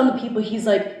 he puts on the people, he's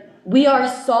like, we are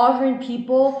sovereign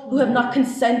people who have not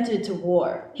consented to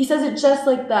war. He says it just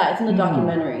like that. It's in the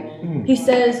documentary. He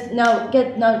says, now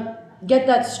get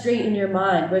that straight in your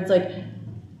mind, where it's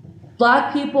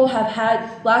Black people are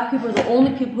the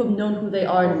only people who have known who they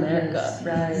are in America.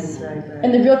 Right.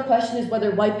 And the real question is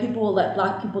whether white people will let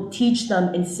Black people teach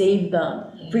them and save them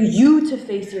for you to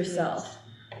face yourself.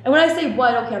 And when I say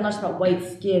white, okay, I'm not just about white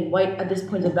skin. White at this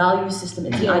point is a value system.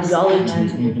 It's an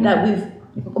ideology that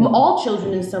all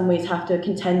children in some ways have to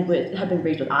contend with, have been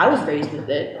raised with. I was raised with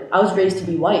it. I was raised to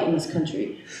be white in this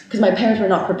country because my parents were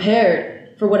not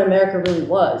prepared for what America really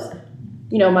was.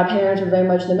 My parents were very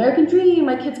much the American dream.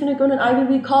 My kid's gonna go to an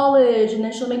Ivy League college, and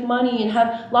then she'll make money and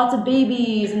have lots of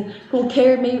babies, and who'll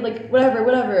care, maybe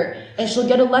whatever. And she'll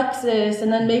get a Lexus,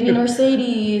 and then maybe a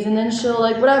Mercedes, and then she'll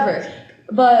whatever.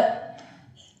 But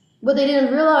what they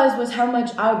didn't realize was how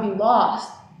much I would be lost,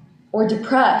 or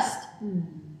depressed,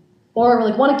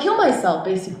 or want to kill myself,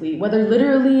 basically, whether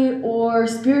literally or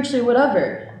spiritually,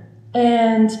 whatever.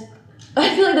 And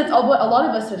I feel like that's what a lot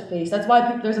of us have faced. That's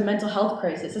why there's a mental health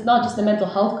crisis. It's not just a mental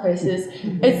health crisis.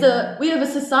 We have a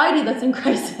society that's in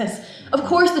crisis. Of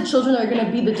course, the children are going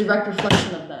to be the direct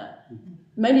reflection of that,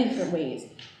 many different ways.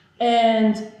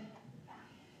 And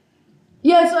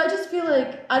so I just feel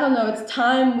I don't know. It's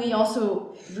time we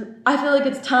also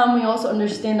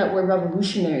understand that we're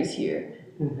revolutionaries here.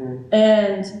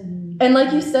 And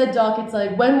like you said, Doc, it's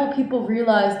when will people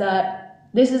realize that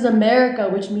this is America,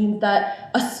 which means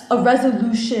that a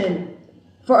resolution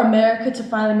for America to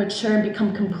finally mature and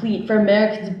become complete, for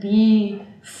America to be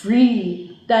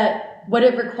free, that what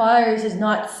it requires is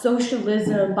not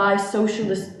socialism by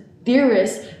socialist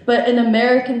theorists, but an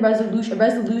American resolution, a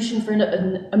resolution for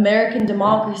an American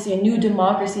democracy, a new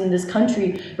democracy in this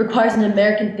country requires an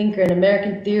American thinker, an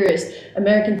American theorist,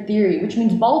 American theory, which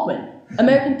means Baldwin.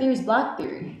 American theory is black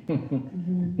theory.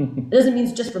 It doesn't mean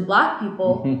it's just for black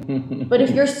people, but if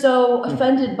you're so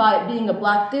offended by it being a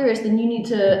black theorist, then you need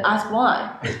to ask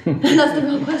why. And that's the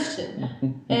real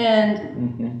question.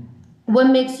 And what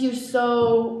makes you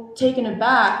so taken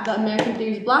aback that American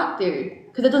theory is black theory?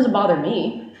 Because it doesn't bother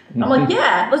me. I'm like,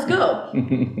 yeah, let's go.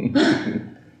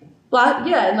 Black,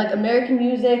 yeah, and like American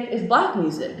music is black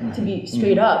music, to be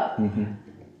straight up.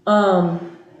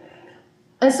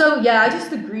 And so, yeah, I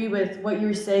just agree with what you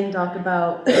were saying, Doc,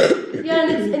 about, yeah,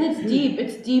 and it's deep.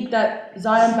 It's deep that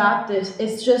Zion Baptist,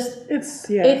 it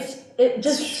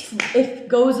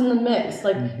goes in the mix.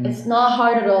 Like, it's not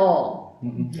hard at all.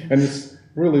 And it's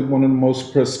really one of the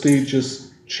most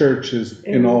prestigious churches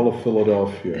in all of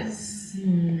Philadelphia.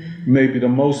 Maybe the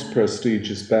most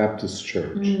prestigious Baptist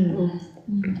church.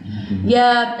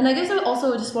 Yeah, and I guess I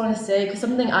also just want to say, because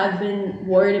something I've been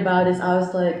worried about is I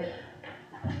was like,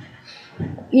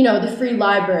 you know, the Free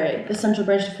Library, the Central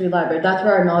Branch of the Free Library, that's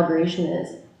where our inauguration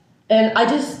is. And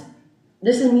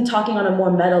this is me talking on a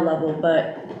more meta level,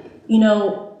 but, you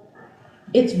know,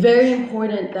 it's very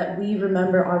important that we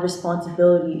remember our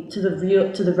responsibility to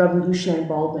the revolutionary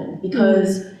Baldwin,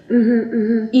 because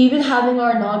even having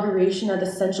our inauguration at the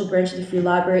Central Branch of the Free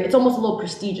Library, it's almost a little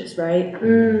prestigious, right?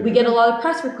 We get a lot of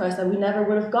press requests that we never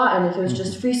would have gotten if it was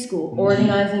just free school,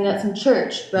 organizing at some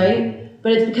church, right?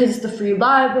 But it's because it's the Free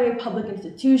Library, public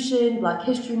institution, Black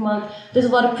History Month. There's a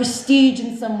lot of prestige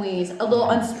in some ways, a little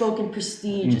unspoken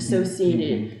prestige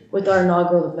associated with our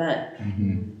inaugural event.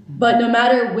 But no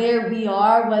matter where we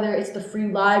are, whether it's the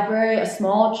Free Library, a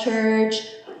small church,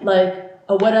 like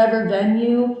a whatever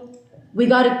venue, we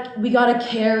gotta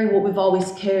carry what we've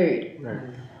always carried,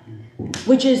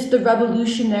 which is the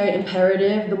revolutionary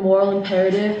imperative, the moral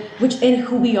imperative, and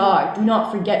who we are. Do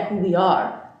not forget who we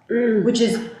are. Which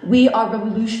is, we are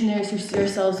revolutionaries who see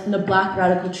ourselves in the Black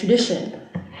radical tradition.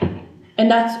 And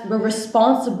we're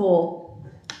responsible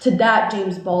to that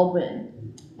James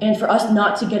Baldwin. And for us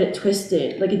not to get it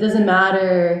twisted. Like, it doesn't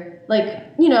matter, like,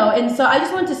 you know, and so I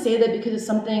just wanted to say that because it's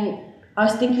something I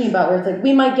was thinking about, where it's like,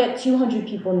 we might get 200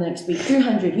 people next week,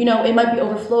 300, you know, it might be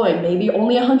overflowing, maybe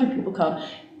only 100 people come.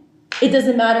 It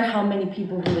doesn't matter how many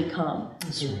people really come.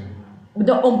 That's right.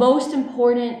 The most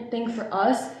important thing for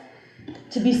us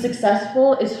to be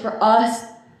successful is for us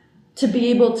to be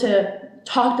able to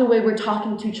talk the way we're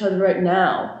talking to each other right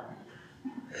now.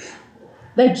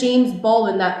 That James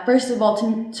Baldwin, that first of all,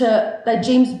 that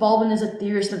James Baldwin is a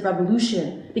theorist of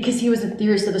revolution, because he was a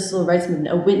theorist of the civil rights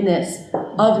movement, a witness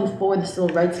of and for the civil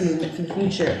rights movement for the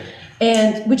future.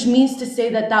 And which means to say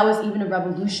that that was even a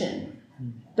revolution.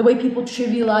 The way people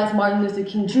trivialize Martin Luther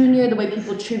King Jr., the way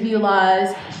people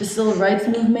trivialize the civil rights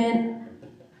movement,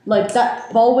 like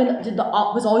that, Baldwin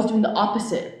was always doing the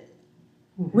opposite,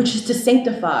 which is to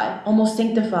almost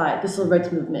sanctify the civil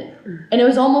rights movement. And it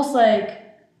was almost like,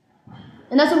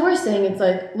 and that's what we're saying, it's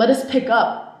like, let us pick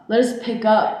up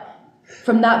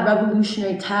from that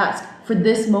revolutionary task for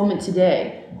this moment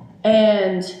today.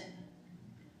 And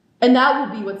that will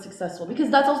be what's successful,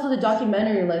 because that's also the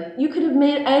documentary. Like, you could have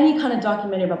made any kind of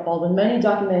documentary about Baldwin. Many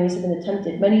documentaries have been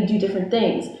attempted, many do different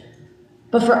things.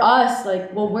 But for us,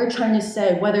 like, what we're trying to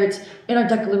say, whether it's in our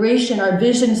declaration, our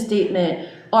vision statement,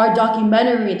 our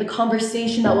documentary, the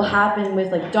conversation that will happen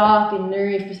with like Doc and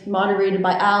Nuri, if it's moderated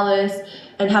by Alice,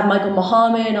 and have Michael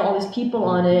Muhammad and all these people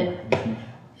on it.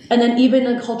 And then even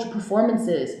in cultural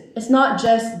performances, it's not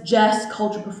just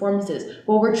cultural performances.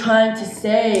 What we're trying to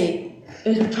say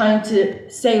is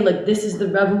like, this is the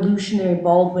revolutionary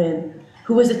Baldwin,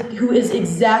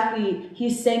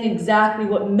 he's saying exactly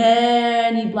what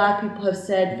many Black people have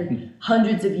said for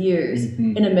hundreds of years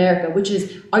in America, which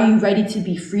is, are you ready to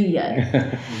be free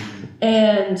yet?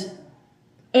 And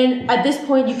at this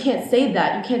point, you can't say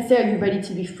that. You can't say, are you ready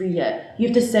to be free yet? You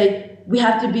have to say, we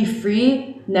have to be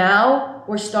free now,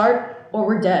 or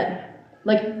we're dead.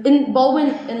 Like, in Baldwin,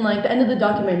 in like the end of the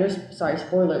documentary, sorry,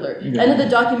 spoiler alert, the end of the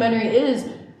documentary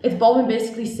it's Baldwin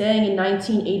basically saying in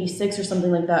 1986 or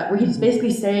something like that, where he's basically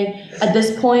saying, at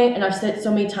this point, and I've said it so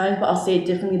many times, but I'll say it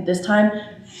differently this time,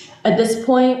 at this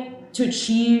point, to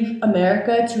achieve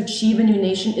America, to achieve a new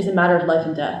nation is a matter of life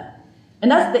and death. And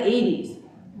that's the 80s.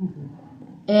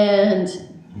 And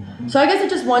so I guess I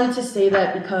just wanted to say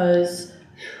that because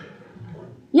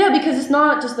it's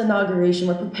not just the inauguration,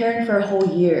 we're preparing for a whole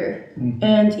year.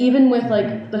 And even with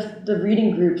like the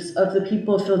reading groups of the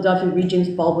people of Philadelphia read James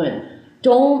Baldwin,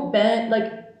 don't bend,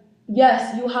 like,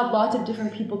 yes, you'll have lots of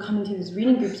different people coming to these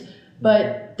reading groups,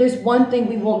 but there's one thing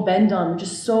we won't bend on, which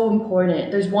is so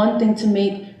important. There's one thing to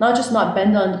make, not just not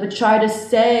bend on, but try to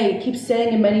keep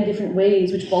saying in many different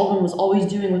ways, which Baldwin was always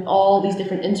doing with all these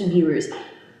different interviewers,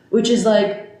 which is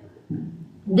like,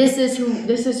 this is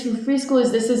who free school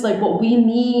is, this is like what we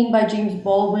mean by James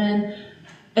Baldwin,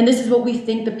 and this is what we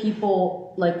think the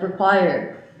people like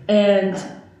require. And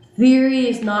theory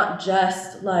is not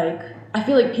just like, I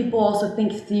feel like people also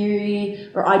think theory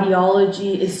or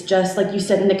ideology is just, like you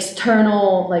said, an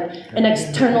external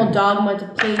dogma to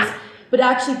place, but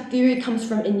actually theory comes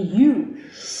from in you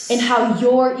and how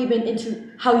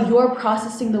you're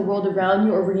processing the world around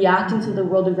you or reacting to the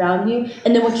world around you,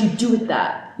 and then what you do with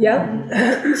that. Yep.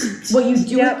 What you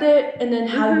do with it, and then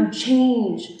how you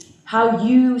change, how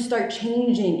you start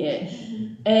changing it.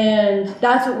 And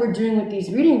that's what we're doing with these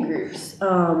reading groups.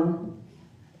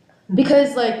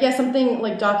 Because something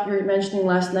like Doc, you were mentioning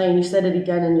last night, and you said it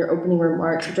again in your opening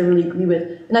remarks, which I really agree with.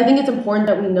 And I think it's important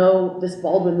that we know this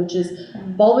Baldwin, which is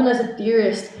Baldwin as a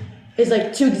theorist is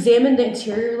like to examine the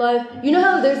interior life. You know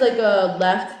how there's like a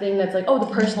left thing that's like, oh,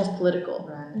 the personal is political.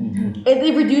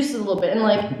 It reduces a little bit and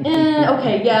like,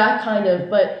 okay, yeah, kind of,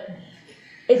 but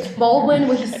it's Baldwin,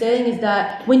 what he's saying is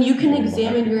that when you can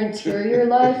examine your interior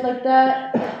life like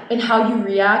that and how you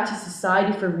react to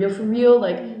society for real,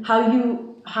 like how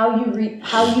you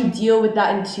deal with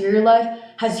that interior life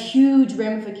has huge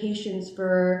ramifications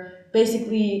for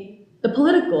basically the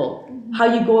political, how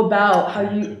you go about,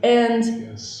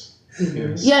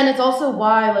 yeah, and it's also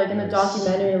why, like in the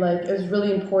documentary, like it was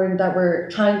really important that we're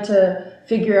trying to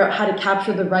figure out how to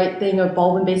capture the right thing of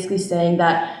Baldwin basically saying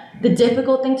that the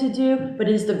difficult thing to do, but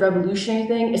it is the revolutionary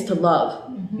thing, is to love.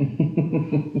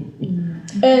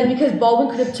 And because Baldwin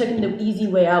could have taken the easy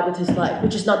way out with his life,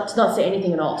 which is not to not say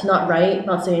anything at all, to not write,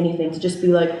 not say anything, to just be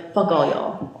like, fuck all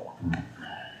y'all.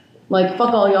 Like,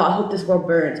 fuck all y'all, I hope this world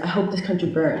burns. I hope this country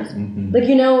burns. Like,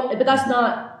 you know, but that's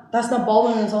not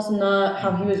Baldwin, and it's also not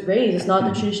how he was raised. It's not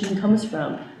the tradition he comes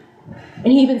from. And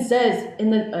he even says,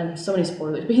 so many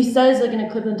spoilers, but he says like in a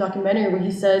clip in the documentary where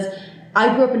he says,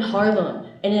 I grew up in Harlem,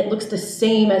 and it looks the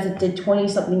same as it did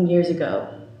 20-something years ago.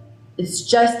 It's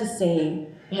just the same.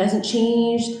 It hasn't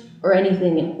changed or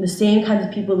anything. And the same kinds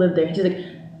of people live there. He's like,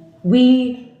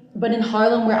 but in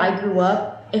Harlem where I grew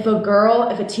up, if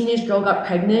a teenage girl got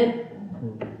pregnant,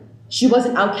 she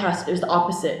wasn't outcast. It was the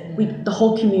opposite. The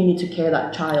whole community took care of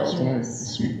that child. And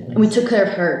we took care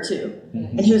of her too.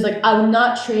 And he was like, I would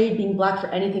not trade being black for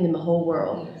anything in the whole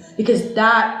world. Because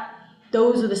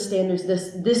those are the standards.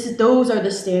 Those are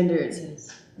the standards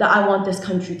that I want this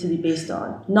country to be based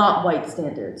on, not white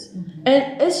standards.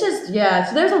 And it's just,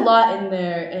 so there's a lot in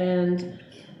there, and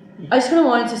I just kind of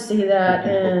wanted to say that,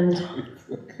 and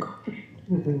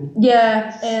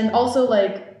and also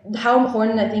like how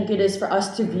important I think it is for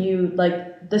us to view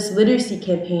like this literacy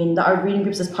campaign, that our reading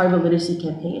groups as part of a literacy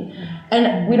campaign.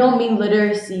 And we don't mean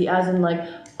literacy as in like,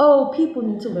 oh, people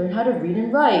need to learn how to read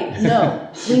and write.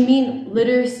 No, we mean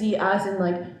literacy as in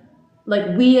like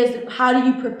how do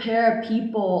you prepare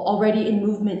people already in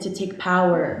movement to take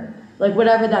power? Like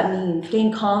whatever that means,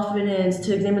 gain confidence,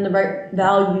 to examine the right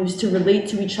values, to relate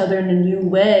to each other in a new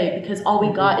way, because all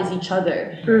we got is each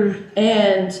other.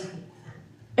 And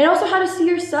also how to see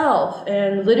yourself.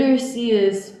 And literacy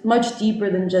is much deeper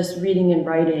than just reading and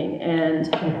writing. And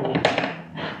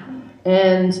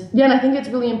I think it's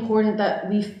really important that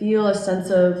we feel a sense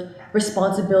of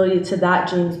responsibility to that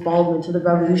James Baldwin, to the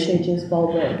revolutionary James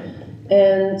Baldwin.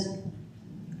 And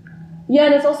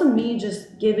it's also me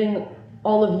just giving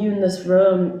all of you in this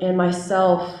room and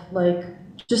myself, like,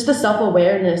 just the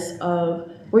self-awareness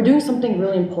of we're doing something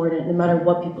really important no matter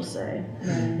what people say.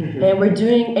 And we're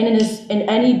doing, and in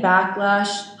any backlash,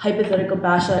 hypothetical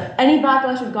backlash, any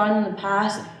backlash we've gotten in the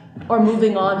past or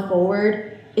moving on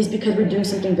forward is because we're doing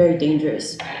something very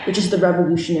dangerous, which is the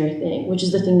revolutionary thing, which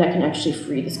is the thing that can actually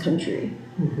free this country.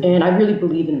 And I really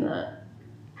believe in that.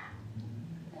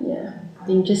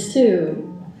 And just to,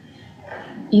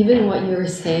 even what you were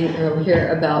saying earlier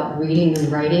about reading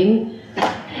and writing,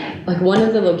 like one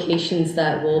of the locations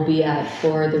that we'll be at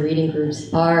for the reading groups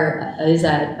is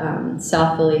at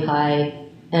South Philly High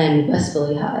and West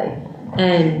Philly High.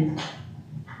 And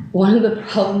one of the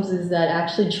problems is that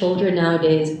actually children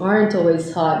nowadays aren't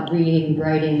always taught reading,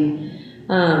 writing,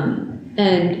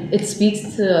 and it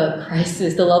speaks to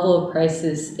crisis, the level of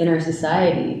crisis in our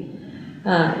society.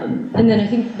 And then I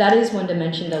think that is one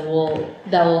dimension that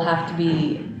will have to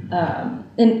be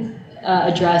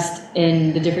addressed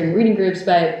in the different reading groups.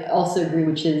 But I also agree,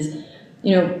 which is,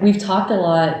 we've talked a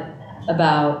lot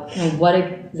about what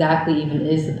exactly even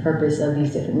is the purpose of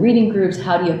these different reading groups?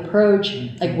 How do you approach,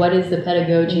 like, what is the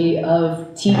pedagogy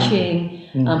of teaching?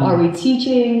 Are we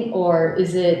teaching, or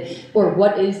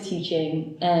what is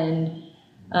teaching? And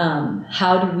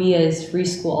how do we as free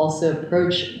school also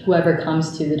approach whoever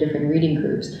comes to the different reading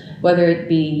groups, whether it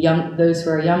be those who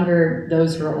are younger,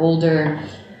 those who are older?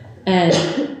 And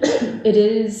it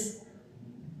is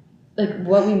like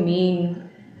what we mean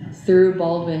through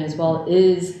Baldwin as well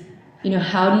is,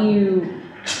 how do you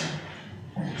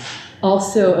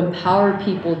also empower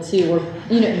people too, or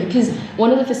because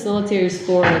one of the facilitators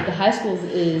for the high schools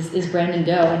is Brandon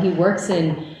Doe, and he works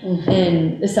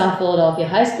in the South Philadelphia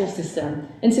high school system,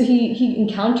 and so he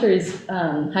encounters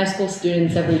high school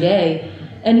students every day,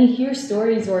 and he hears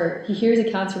stories or he hears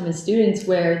accounts from his students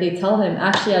where they tell him,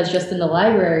 actually, I was just in the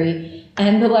library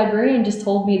and the librarian just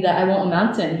told me that I won't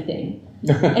amount to anything.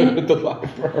 And, the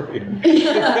librarian.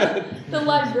 Yeah, the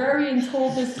librarian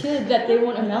told this kid that they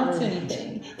won't amount to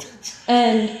anything.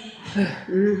 And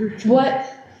what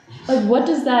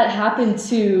does that happen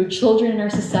to children in our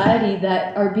society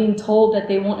that are being told that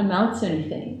they won't amount to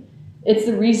anything? It's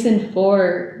the reason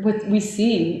for what we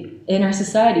see in our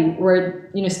society where,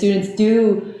 students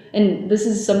do, and this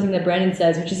is something that Brandon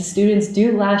says, which is the students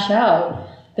do lash out.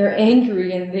 They're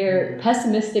angry and they're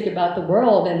pessimistic about the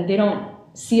world, and they don't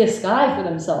see a sky for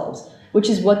themselves, which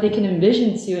is what they can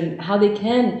envision to and how they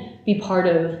can be part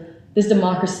of this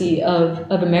democracy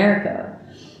of America.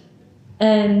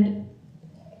 And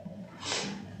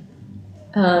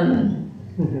I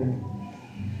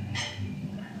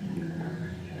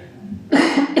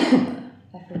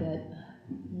forget.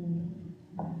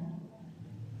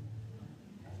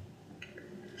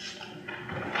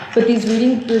 But these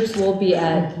reading groups will be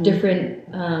at different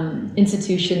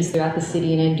institutions throughout the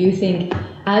city, and I do think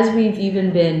as we've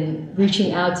even been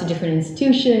reaching out to different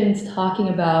institutions, talking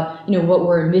about what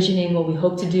we're envisioning, what we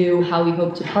hope to do, how we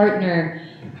hope to partner,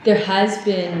 there has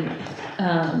been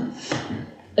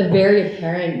a very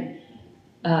apparent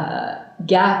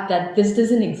gap that this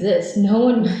doesn't exist. No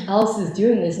one else is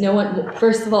doing this. No one,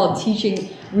 first of all, teaching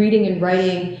reading and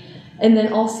writing, and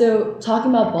then also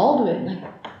talking about Baldwin.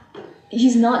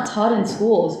 He's not taught in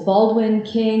schools. Baldwin,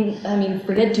 King,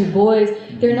 forget Du Bois,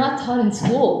 they're not taught in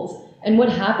schools. And what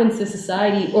happens to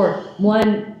society,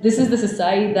 this is the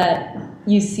society that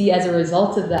you see as a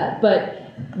result of that, but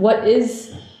what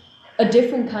is a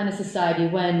different kind of society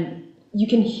when you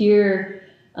can hear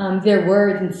their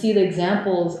words and see the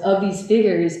examples of these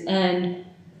figures, and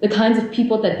the kinds of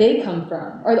people that they come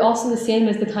from are also the same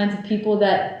as the kinds of people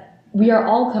that we are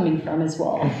all coming from as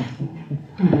well.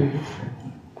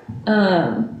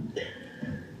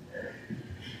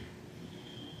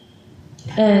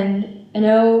 And I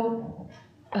know,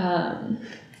 I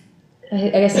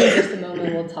guess in just a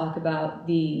moment we'll talk about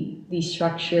the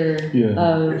structure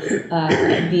of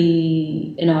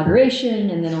the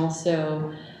inauguration, and then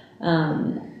also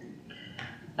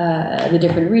the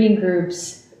different reading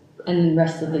groups and the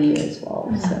rest of the year as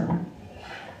well. So.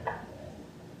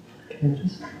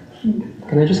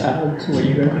 Can I just add to what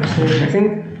you guys were saying? I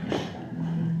think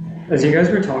as you guys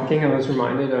were talking, I was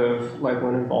reminded of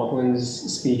one of Baldwin's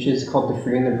speeches called "The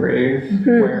Free and the Brave,"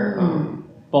 where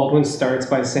Baldwin starts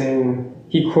by saying,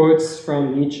 he quotes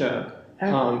from Nietzsche,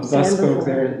 "Thus spoke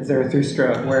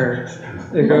Zarathustra," where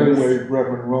it goes. By the way,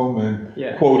 Reverend Roman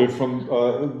quoted from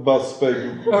 "Thus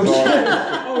Spake."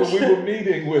 We were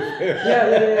meeting with him.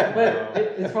 Yeah, but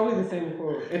it's probably the same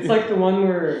quote. It's like the one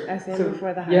where I stand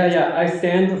before the highest mountain. I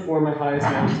stand before my highest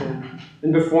mountain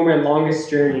and before my longest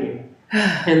journey.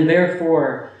 And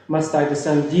therefore must I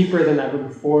descend deeper than ever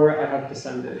before I have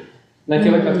descended. And I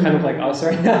feel like that's kind of like us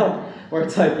right now, where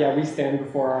it's like, we stand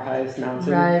before our highest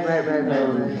mountain. Right.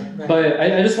 But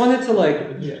I just wanted to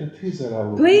You can tease that out a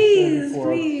little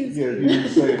Please. Yeah, you didn't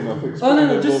say enough.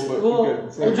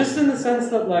 Just in the sense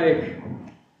that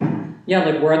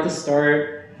we're at the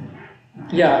start,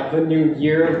 the new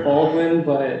year of Baldwin,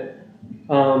 but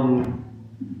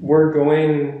we're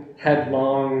going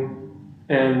headlong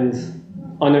and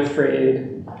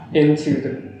unafraid into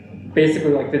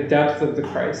the depth of the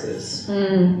crisis.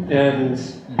 And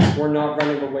we're not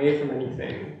running away from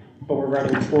anything, but we're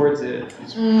running towards it.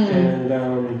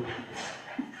 And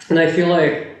I feel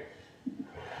like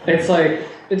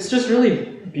it's just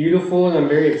really beautiful, and I'm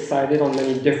very excited on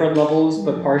many different levels,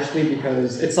 but partially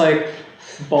because it's like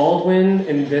Baldwin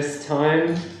in this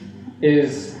time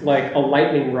is like a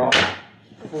lightning rod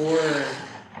for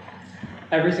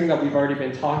everything that we've already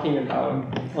been talking about,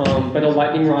 but a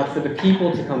lightning rod for the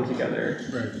people to come together.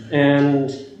 Right.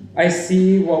 And I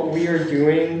see what we are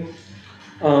doing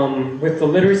with the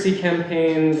literacy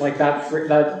campaign, like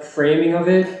that framing of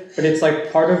it. But it's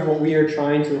like part of what we are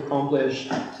trying to accomplish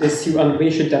is to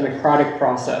unleash a democratic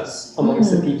process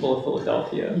amongst the people of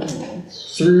Philadelphia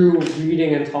through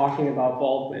reading and talking about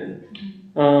Baldwin.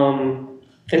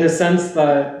 In the sense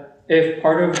that if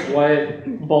part of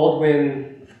what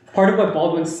Baldwin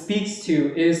speaks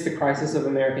to is the crisis of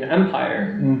American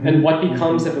empire and what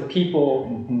becomes of a people,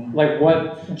 like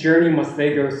what journey must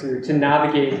they go through to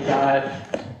navigate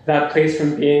that place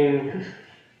from being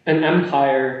an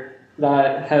empire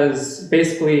that has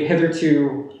basically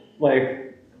hitherto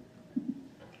like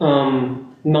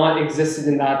not existed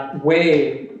in that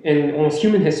way in almost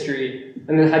human history,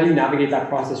 and then how do you navigate that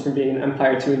process from being an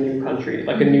empire to a new country,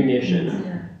 like a new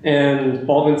nation? And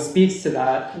Baldwin speaks to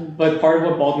that, but part of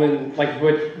what Baldwin, like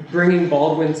what bringing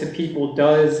Baldwin to people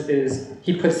does is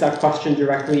he puts that question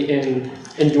directly in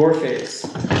your face,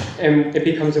 and it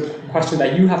becomes a question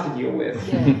that you have to deal with,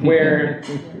 where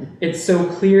it's so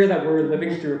clear that we're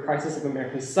living through a crisis of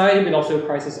American society, but also a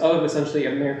crisis of essentially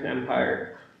American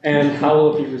empire, and how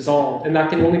will it be resolved? And that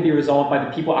can only be resolved by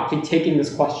the people actually taking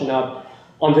this question up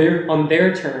on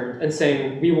their terms and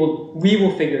saying, we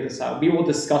will figure this out, we will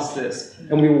discuss this,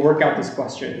 and we will work out this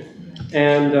question.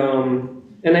 And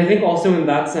I think also in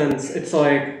that sense, it's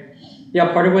like,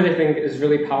 yeah, part of what I think is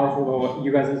really powerful about what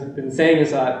you guys have been saying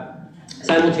is that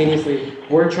simultaneously,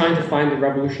 we're trying to find the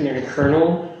revolutionary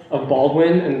kernel of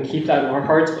Baldwin and keep that in our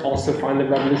hearts, but also find the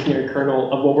revolutionary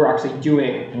kernel of what we're actually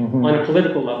doing on a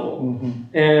political level.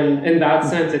 And in that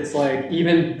sense, it's like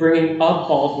even bringing up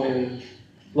Baldwin,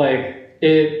 but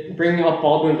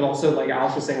also like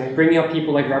Alice was saying, like bringing up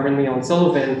people like Reverend Leon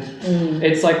Sullivan,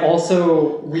 it's like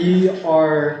also we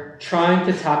are trying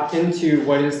to tap into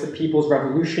what is the people's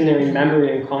revolutionary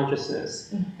memory and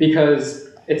consciousness,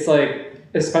 because it's like,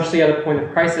 especially at a point of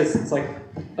crisis, it's like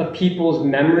a people's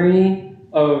memory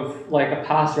of like a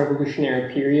past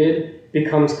revolutionary period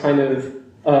becomes kind of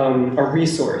a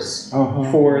resource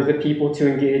for the people to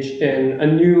engage in a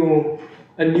new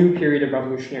period of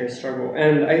revolutionary struggle.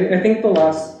 And I think the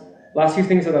last few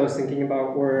things that I was thinking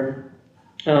about were,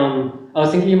 I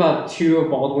was thinking about two of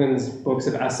Baldwin's books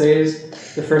of essays.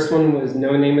 The first one was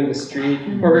No Name in the Street,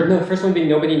 or no, the first one being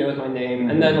Nobody Knows My Name,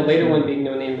 and then the later one being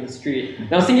No Name in the Street.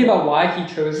 And I was thinking about why he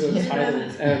chose those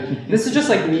titles, and this is just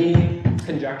like me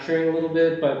conjecturing a little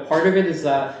bit, but part of it is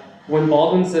that when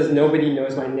Baldwin says nobody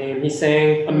knows my name, he's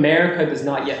saying America does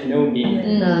not yet know me.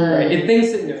 Right? It thinks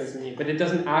it knows me, but it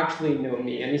doesn't actually know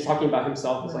me. And he's talking about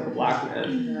himself as like a black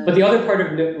man. But the other part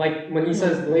of like when he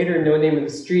says later no name in the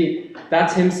street,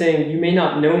 that's him saying you may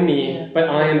not know me, but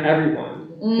I am everyone.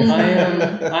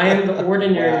 I am the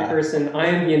ordinary person. I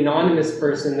am the anonymous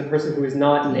person, the person who is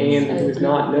not named and who is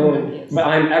not known. But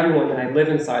I am everyone, and I live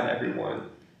inside everyone.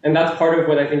 And that's part of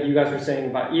what I think you guys were saying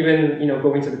about even,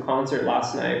 going to the concert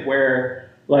last night,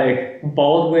 where like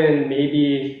Baldwin,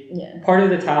 maybe part of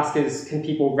the task is, can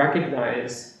people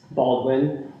recognize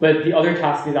Baldwin? But the other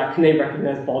task is that can they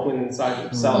recognize Baldwin inside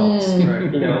themselves,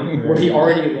 where he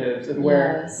already lives, and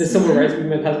where the civil rights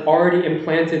movement has already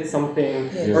implanted something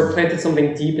or planted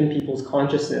something deep in people's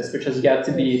consciousness, which has yet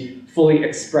to be fully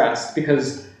expressed.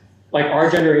 Because like our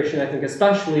generation, I think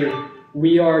especially,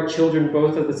 we are children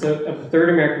both of the Third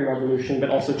American Revolution, but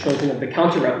also children of the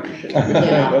Counter-Revolution.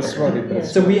 That's right.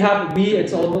 So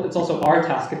it's also our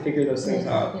task to figure those things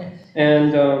out.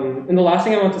 And the last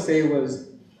thing I want to say was,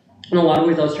 in a lot of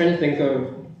ways, I was trying to think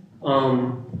of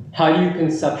how do you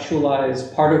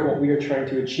conceptualize part of what we are trying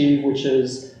to achieve, which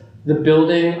is the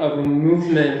building of a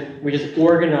movement which is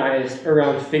organized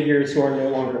around figures who are no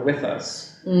longer with us.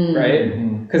 Right?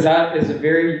 Because that is a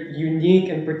very unique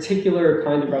and particular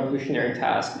kind of revolutionary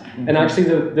task. And actually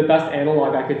the best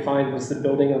analog I could find was the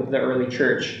building of the early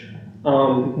church,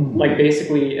 like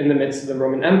basically in the midst of the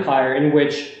Roman Empire, in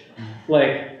which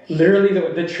like literally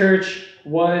the church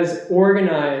was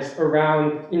organized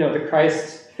around, the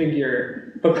Christ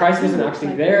figure, but Christ wasn't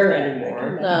actually there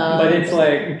anymore. But it's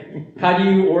like, how do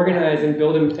you organize and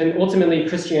build and ultimately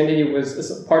Christianity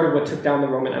was part of what took down the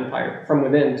Roman Empire from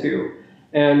within too.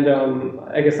 And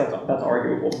I guess that's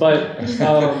arguable, but like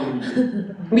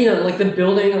the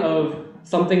building of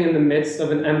something in the midst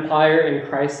of an empire in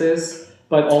crisis,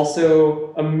 but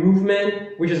also a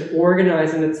movement which is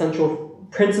organized in its central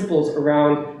principles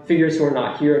around figures who are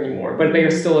not here anymore, but they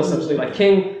are still essentially like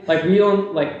king. Like we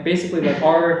don't basically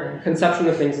our conception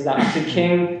of things is that actually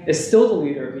king is still the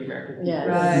leader of the American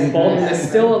people. Baldwin is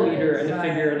still a leader and a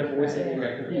figure and a voice of the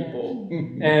American people,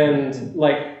 and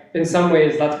like. In some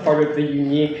ways, that's part of the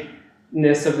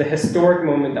uniqueness of the historic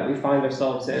moment that we find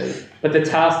ourselves in. But the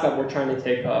task that we're trying to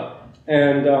take up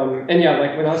And yeah,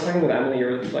 like when I was talking with Emily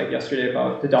or like yesterday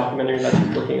about the documentary that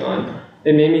she's working on,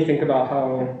 it made me think about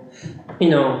how,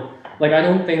 like I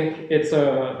don't think it's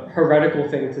a heretical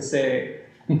thing to say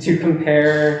to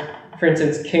compare, for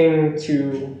instance, King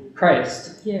to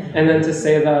Christ, and then to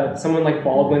say that someone like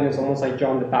Baldwin is almost like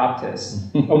John the Baptist,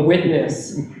 a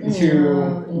witness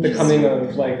to the coming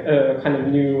of like a kind of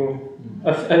new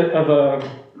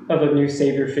of a new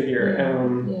savior figure,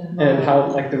 and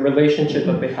how like the relationship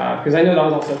that they have. Because I know that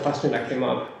was also a question that came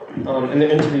up in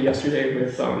the interview yesterday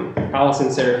with Alice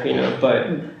and Serafina.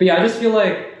 But yeah, I just feel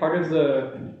like part of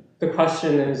the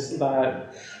question is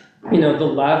that the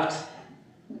left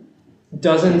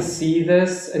doesn't see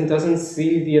this and doesn't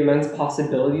see the immense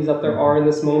possibilities that there are in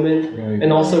this moment,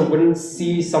 and also wouldn't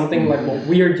see something like what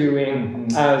we are doing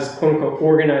as quote unquote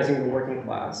organizing the working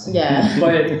class. Yeah.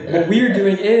 But what we are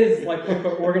doing is like quote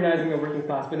unquote organizing the working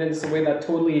class, but in just a way that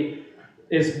totally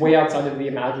is way outside of the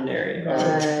imaginary.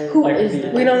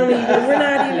 We don't even, we're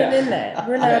not even in that.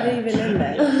 We're not even in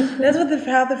that. That's what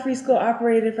how the free school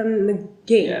operated from the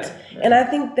gate. Yeah. And I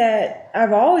think that I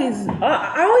always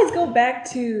go back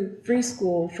to free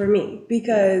school for me,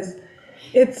 because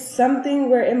it's something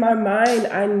where in my mind,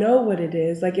 I know what it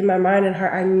is. Like in my mind and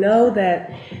heart, I know that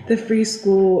the free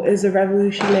school is a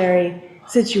revolutionary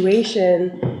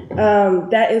situation.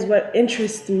 That is what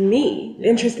interested me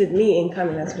in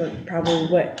coming. That's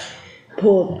what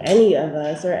pulled any of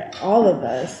us or all of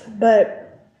us.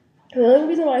 But the only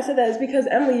reason why I said that is because,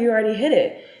 Emily, you already hit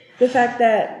it. The fact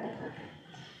that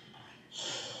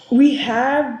we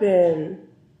have been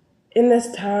in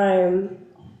this time,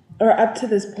 or up to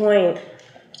this point,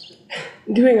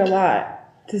 doing a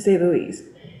lot, to say the least.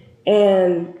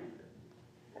 And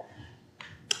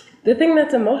the thing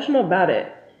that's emotional about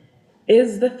it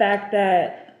is the fact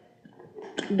that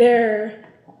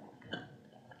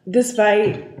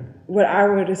despite what I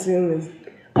would assume is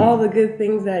all the good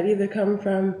things that either come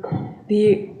from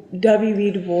the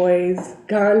W.B. Du Bois,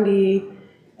 Gandhi,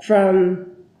 from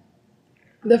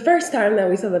the first time that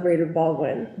we celebrated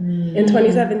Baldwin in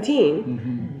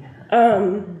 2017,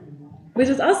 which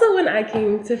is also when I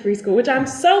came to free school, which I'm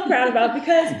so proud about,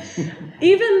 because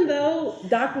even though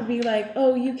Doc would be like,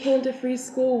 oh, you came to free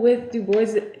school with Du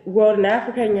Bois' World in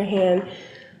Africa in your hand,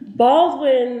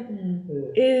 Baldwin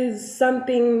is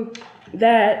something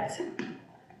that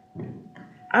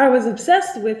I was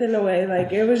obsessed with in a way.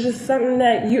 Like, it was just something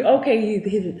that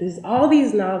there's all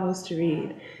these novels to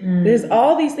read. There's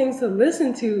all these things to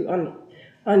listen to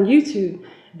on YouTube.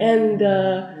 And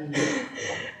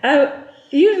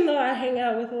even though I hang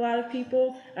out with a lot of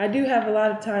people, I do have a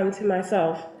lot of time to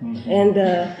myself. And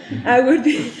I would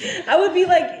be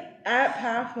like, at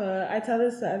PAFA, I tell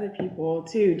this to other people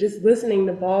too, just listening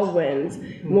to Baldwin's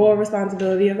moral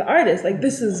responsibility of the artist. Like,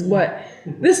 this is who I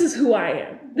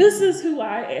am. This is who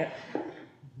I am.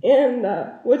 And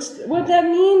what that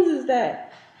means is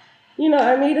that,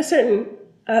 I made a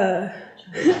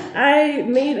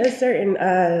certain,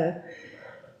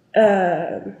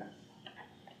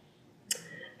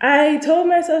 I told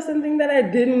myself something that I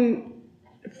didn't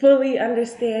fully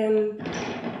understand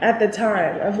at the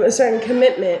time, of a certain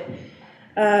commitment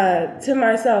to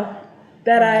myself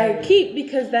that I keep,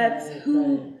 because that's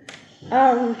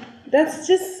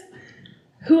just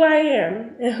who I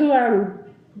am and who I'm,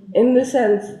 in the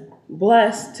sense,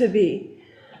 blessed to be.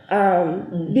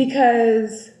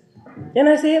 Because, and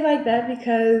I say it like that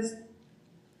because,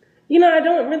 I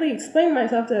don't really explain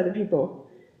myself to other people.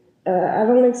 I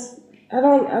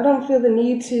don't feel the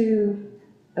need to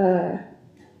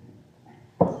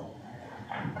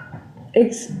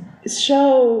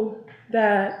show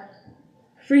that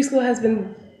free school has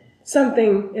been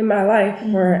something in my life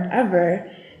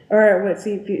forever, or what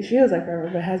feels like forever,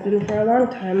 but has been for a long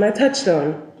time, my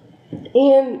touchstone.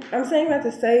 And I'm saying that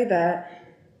to say that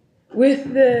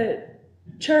with the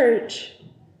church,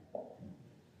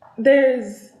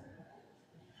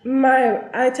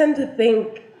 I tend to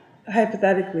think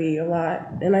hypothetically a lot,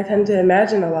 and I tend to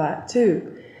imagine a lot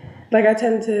too. Like, I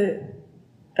tend to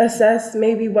assess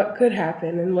maybe what could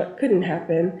happen and what couldn't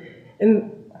happen.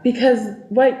 And because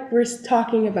what we're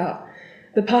talking about,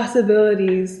 the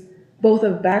possibilities both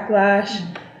of backlash,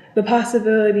 the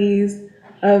possibilities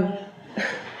of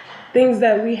things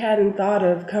that we hadn't thought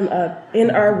of come up in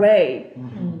our way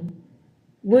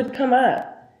would come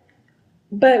up.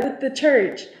 But with the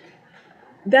church,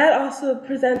 that also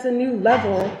presents a new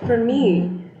level for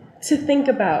me to think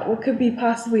about what could be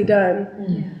possibly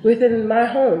done within my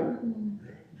home.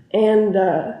 And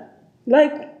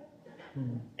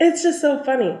it's just so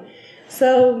funny.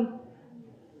 So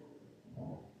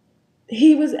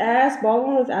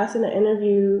Baldwin was asked in an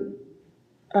interview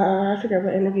I forget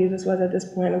what interview this was at this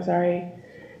point, I'm sorry.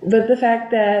 But the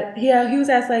fact that, he was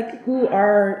asked, like, who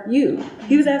are you?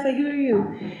 He was asked, like, who are you?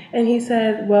 And he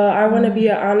said, well, I want to be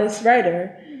an honest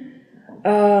writer.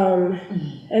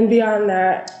 And beyond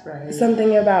that,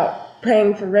 something about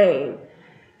praying for rain.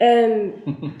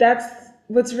 And that's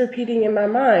what's repeating in my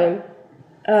mind.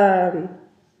 And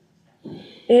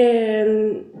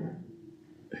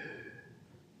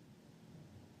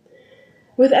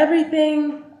with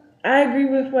everything, I agree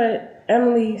with what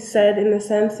Emily said in the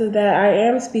sense of that I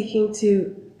am speaking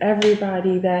to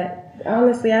everybody that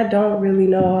honestly I don't really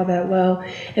know all that well,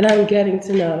 and I'm getting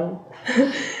to know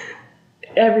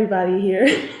everybody here.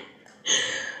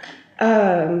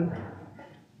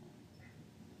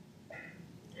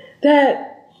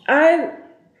 That I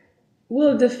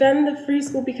will defend the free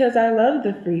school because I love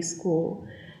the free school.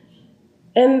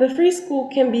 And the free school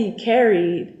can be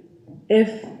carried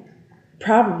if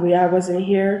probably I wasn't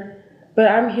here, but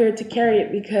I'm here to carry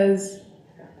it because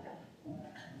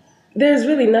there's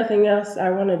really nothing else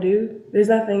I want to do. There's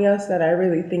nothing else that I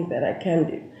really think that I can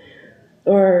do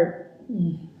or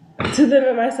to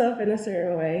limit myself in a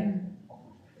certain way.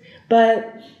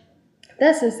 But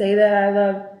that's to say that I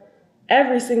love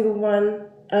every single one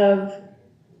of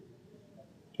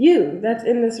you that's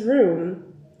in this room,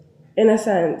 in a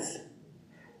sense.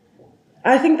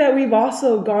 I think that we've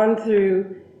also gone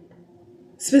through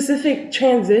specific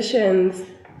transitions.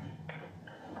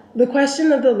 The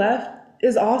question of the left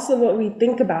is also what we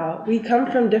think about. We come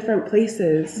from different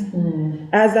places in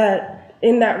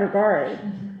that regard.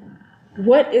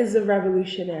 What is a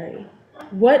revolutionary?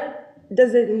 What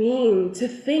does it mean to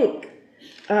think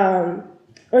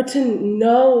or to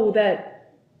know that,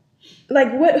 like,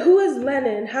 who is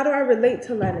Lenin? How do I relate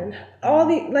to Lenin? All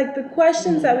the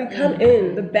questions that we come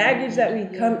in, the baggage that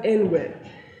we come in with.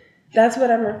 That's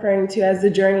what I'm referring to as the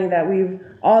journey that we've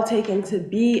all taken to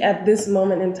be at this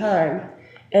moment in time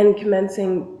and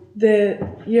commencing the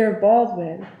Year of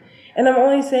Baldwin. And I'm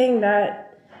only saying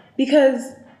that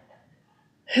because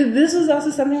this is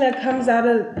also something that comes out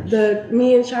of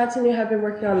me and Shantanu have been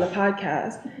working on the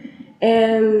podcast.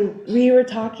 And we were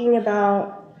talking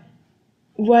about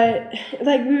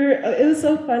it was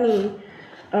so funny.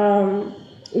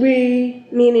 We,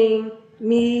 meaning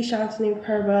me, Shantanu,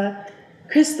 Purva,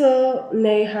 Crystal,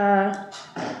 Neha,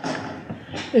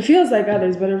 it feels like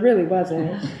others, but it really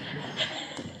wasn't.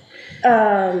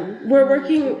 We're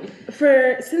working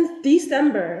since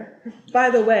December, by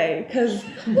the way, because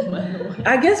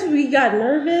I guess we got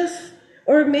nervous,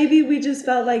 or maybe we just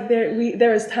felt like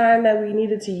there was time that we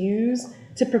needed to use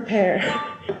to prepare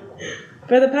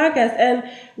for the podcast. And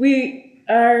we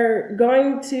are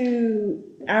going to,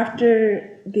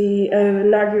 after the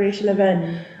inauguration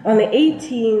event on the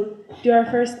 18th, do our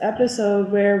first episode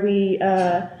where we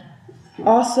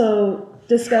also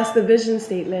discuss the vision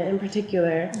statement in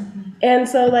particular. And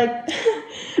so,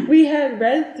 we had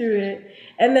read through it,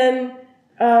 and then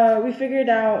we figured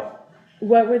out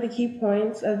what were the key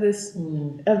points of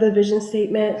the vision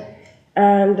statement,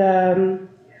 and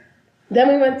then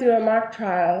we went through a mock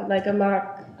trial, I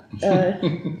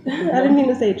didn't mean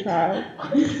to say trial,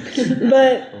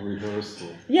 but A rehearsal.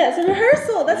 yes, a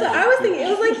rehearsal. That's what I was thinking. It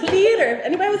was like theater. If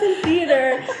anybody was in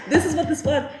theater, this is what this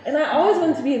was. And I always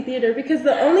wanted to be in theater because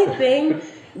the only thing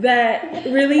that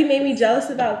really made me jealous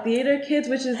about theater kids,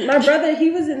 which is my brother,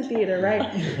 he was in theater,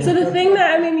 right? So the thing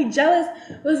that made me jealous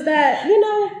was that,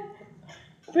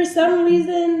 for some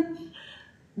reason,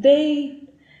 they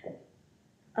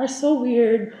are so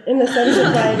weird in the sense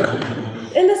of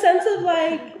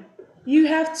you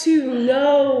have to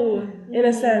know, in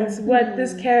a sense, what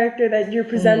this character that you're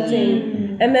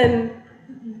presenting, and then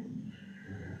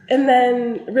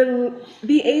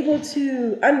be able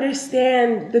to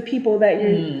understand the people that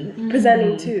you're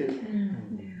presenting to.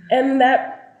 And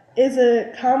that is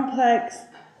a complex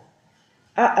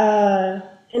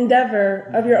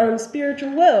endeavor of your own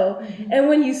spiritual will. And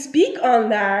when you speak on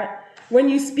that, when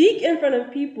you speak in front of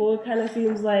people, it kind of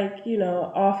seems like,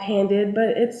 offhanded, but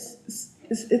it's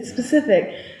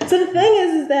specific. So the thing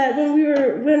is that when we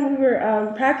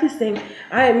were practicing,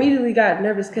 I immediately got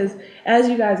nervous because, as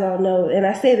you guys all know, and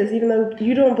I say this even though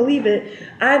you don't believe it,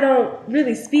 I don't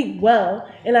really speak well,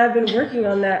 and I've been working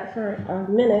on that for a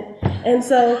minute. And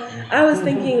so I was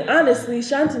thinking, honestly,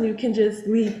 Shantanu can just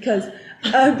leave because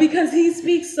he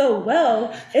speaks so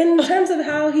well in terms of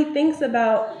how he thinks and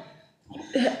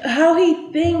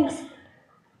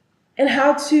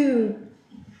how to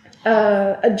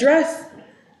address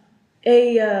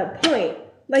a point.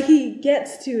 Like, he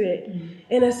gets to it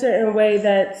in a certain way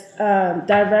that's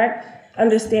direct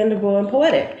understandable and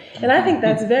poetic. And I think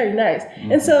that's very nice.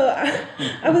 And so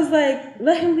I was like,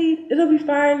 let him lead, it'll be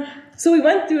fine. So we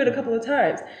went through it a couple of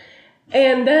times.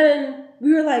 And then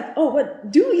we were like, oh,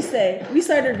 what do we say? We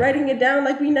started writing it down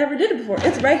like we never did it before.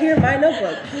 It's right here in my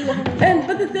notebook.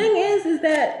 But the thing is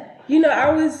that, you know,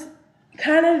 I was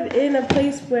kind of in a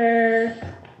place where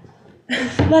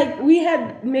like we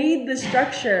had made the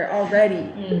structure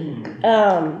already.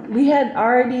 We had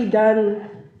already done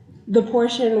the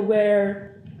portion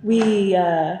where we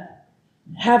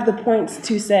have the points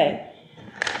to say.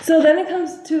 So then it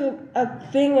comes to a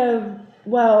thing of,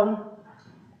 well,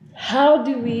 how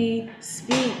do we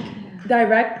speak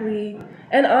directly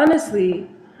and honestly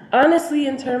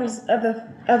in terms of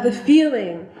the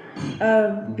feeling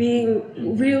of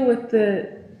being real with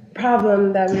the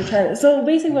problem that we're trying to. So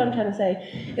basically what I'm trying to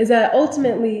say is that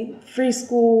ultimately free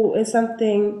school is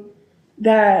something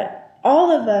that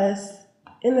all of us,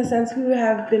 in the sense who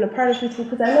have been a part of free school,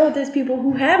 because I know there's people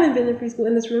who haven't been in free school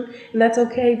in this room, and that's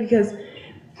okay, because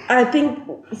I think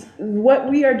what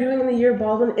we are doing in the Year of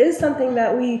Baldwin is something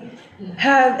that we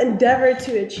have endeavored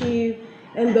to achieve,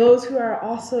 and those who are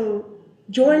also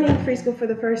joining free school for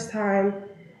the first time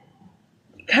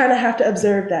kind of have to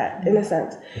observe that in a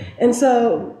sense. And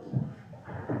so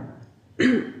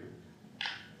it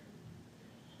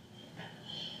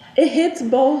hits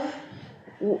both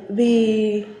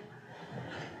the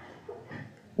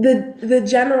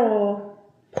general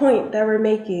point that we're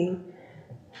making.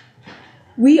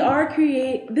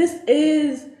 This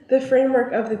is the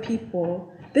framework of the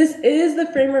people. This is the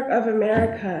framework of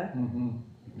America.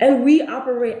 And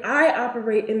I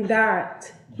operate in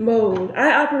that mode.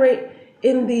 I operate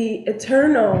in the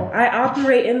eternal. I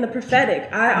operate in the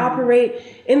prophetic. I operate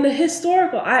in the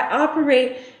historical. I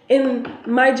operate in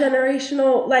my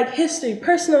generational, like, history,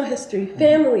 personal history,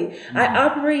 family. I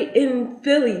operate in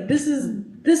Philly. This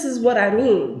is what I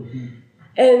mean.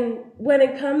 And when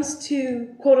it comes to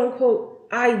quote unquote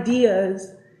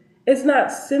ideas, it's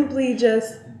not simply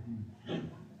just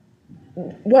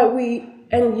what we,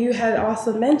 and you had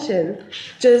also mentioned,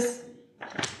 just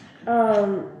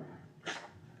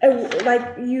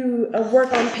like you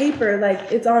work on paper, like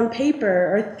it's on paper,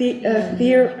 or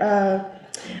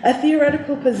a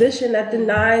theoretical position that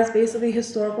denies basically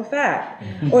historical fact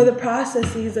or the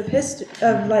processes of history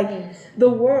of like the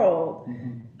world.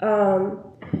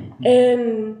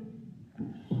 And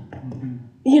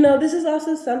you know, this is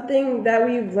also something that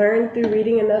we've learned through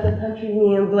reading Another Country.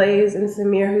 Me and Blaze and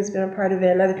Samir, who's been a part of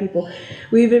it, and other people,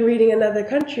 we've been reading Another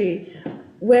Country,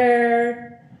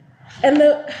 where, and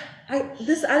I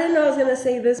didn't know I was gonna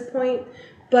say this point,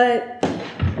 but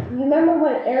remember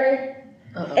when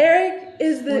Eric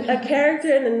is a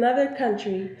character in Another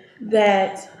Country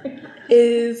that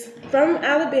is from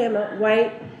Alabama,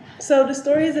 white. So the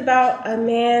story is about a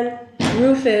man,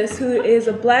 Rufus, who is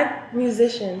a black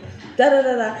musician.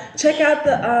 Check out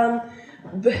the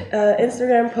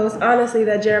Instagram post, honestly,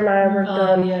 that Jeremiah worked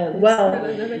on.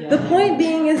 The point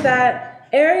being is that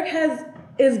Eric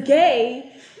is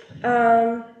gay,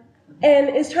 and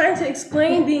is trying to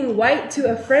explain being white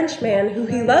to a French man who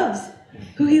he loves,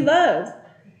 but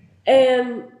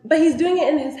he's doing it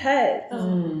in his head.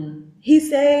 He's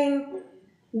saying,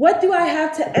 what do I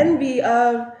have to envy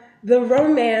of the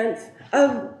romance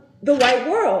of the white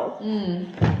world?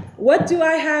 What do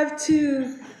I have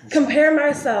to compare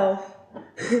myself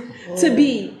to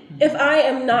be if I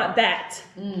am not that?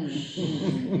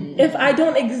 If I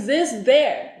don't exist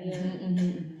there?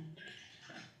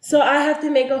 So I have to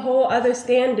make a whole other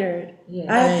standard.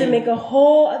 I have to make a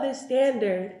whole other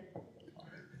standard.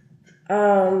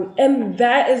 And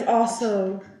that is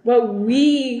also what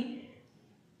we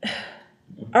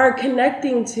are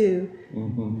connecting to,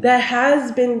 that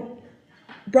has been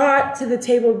brought to the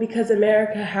table because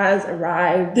America has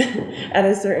arrived at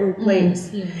a certain place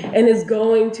and is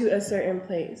going to a certain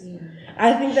place.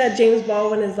 I think that James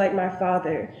Baldwin is like my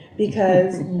father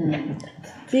because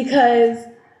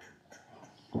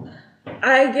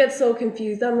I get so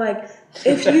confused. I'm like,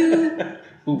 if you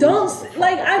don't,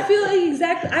 like, I feel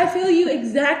you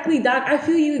exactly, Doc. I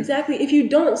feel you exactly. If you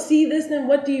don't see this, then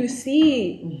what do you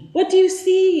see? What do you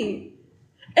see?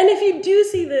 And if you do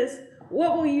see this,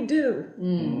 what will you do?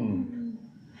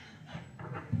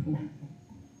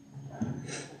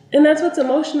 And that's what's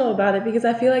emotional about it, because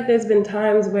I feel like there's been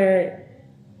times where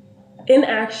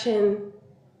inaction,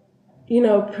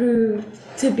 proved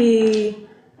to be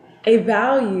a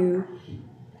value.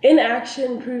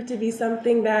 Inaction proved to be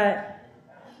something that,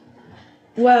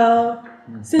 well,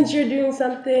 since you're doing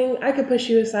something, I could push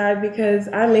you aside because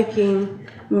I'm making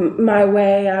my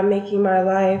way, I'm making my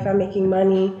life, I'm making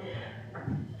money.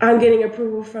 I'm getting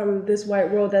approval from this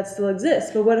white world that still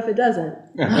exists. But what if it doesn't?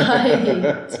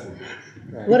 Right.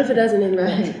 What if it doesn't anymore?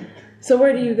 Right. So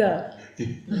where do you go?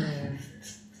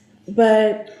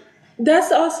 But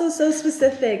that's also so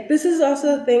specific. This is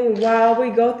also a thing while we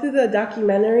go through the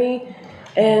documentary,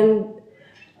 and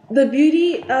the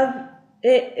beauty of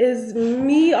it is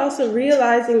me also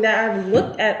realizing that I've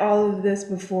looked at all of this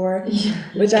before,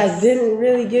 which I didn't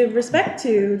really give respect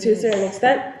to a certain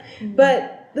extent.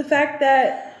 But the fact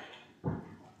that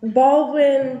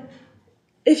Baldwin,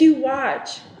 if you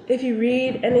watch, if you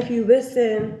read, and if you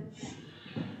listen,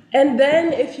 and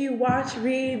then if you watch,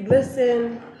 read,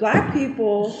 listen, Black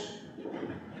people,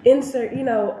 insert,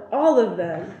 all of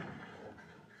them,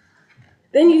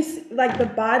 then you see, like, the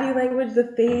body language,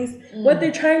 the face, what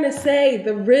they're trying to say,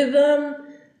 the rhythm,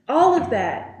 all of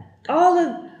that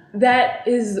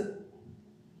is,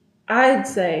 I'd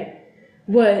say,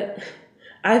 what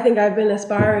I think I've been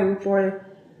aspiring for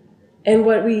and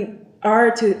what we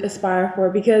are to aspire for.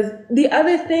 Because the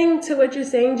other thing to what you're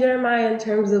saying, Jeremiah, in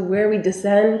terms of where we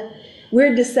descend,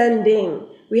 we're descending.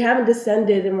 We haven't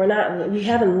descended and we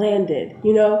haven't landed,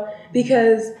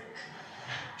 because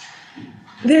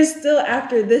there's still,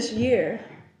 after this year,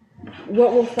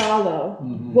 what will follow,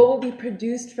 what will be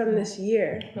produced from this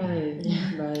year.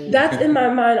 Right. That's in my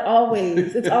mind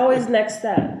always. It's always next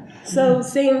step. So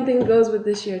same thing goes with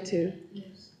this year too.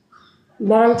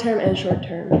 Long term and short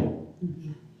term.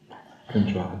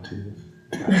 I'd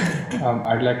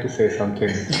like to say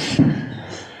something.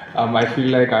 I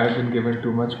feel like I've been given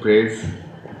too much praise.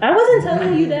 I wasn't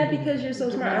telling you that because you're so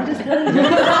smart. I'm just telling you. I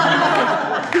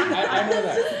know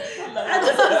that. I'm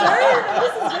just observing.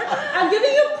 I'm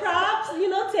giving you props.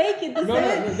 Take it. I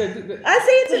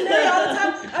say it to Nuri all the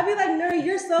time. I'll be like, Nuri,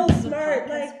 you're so smart.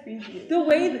 Like the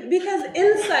way, because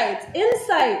insights.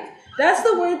 That's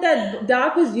the word that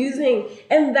Doc was using,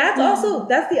 and that's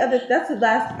the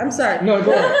last. I'm sorry. No,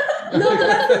 go on.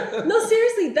 No,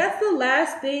 seriously, that's the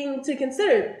last thing to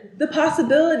consider. The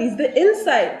possibilities, the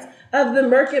insights of the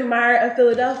Merck and Meyer of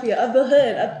Philadelphia, of the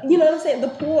hood, of, what I'm saying, the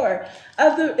poor,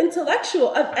 of the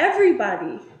intellectual, of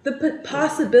everybody, the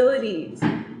possibilities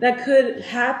that could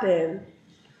happen.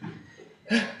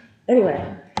 Anyway.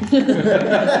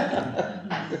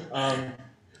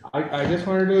 I just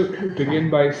wanted to begin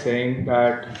by saying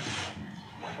that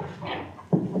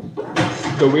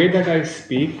the way that I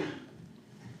speak,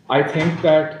 I think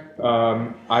that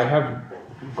I have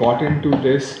got into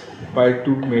this by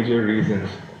two major reasons.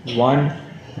 One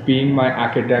being my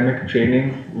academic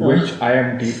training, which I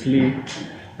am deeply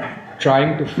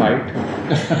trying to fight.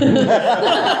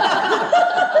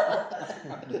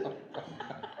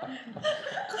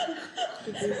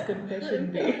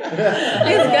 Confession day.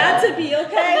 It's got to be,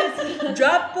 okay?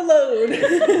 Drop the load.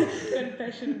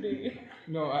 Confession day.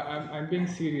 No, I'm being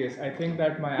serious. I think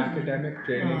that my academic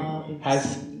training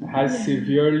has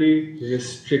severely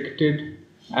restricted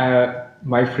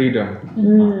my freedom.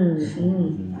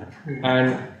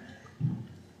 And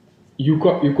you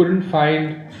couldn't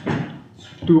find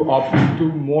two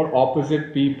more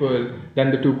opposite people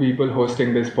than the two people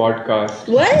hosting this podcast.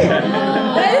 What?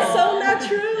 That is so not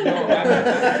true.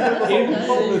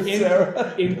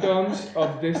 In terms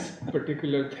of this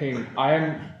particular thing, I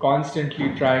am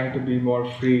constantly trying to be more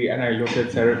free, and I look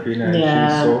at Serafina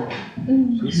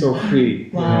and she's so free.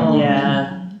 Wow.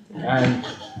 Yeah. And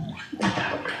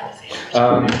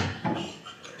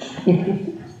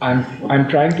I'm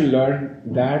trying to learn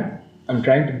that. I'm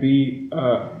trying to be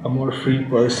a more free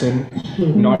person,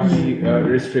 not be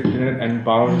restricted and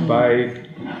bound by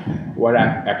what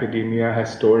academia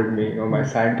has told me. My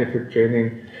scientific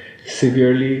training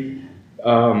severely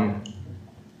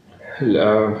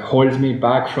holds me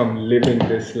back from living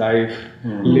this life,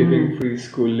 living free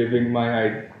school, living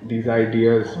these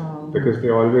ideas, because they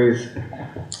always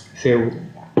say,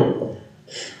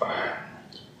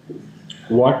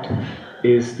 what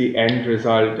is the end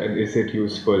result and is it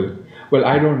useful? Well,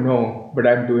 I don't know, but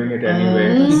I'm doing it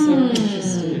anyway.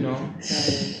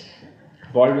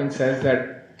 Baldwin says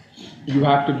that you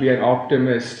have to be an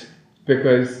optimist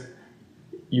because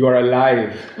you are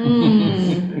alive.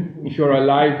 If you're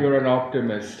alive, you're an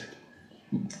optimist,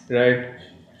 right?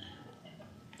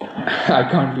 I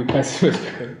can't be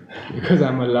pessimistic because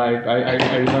I'm alive.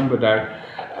 I remember that,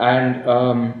 and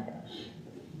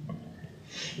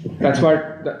that's why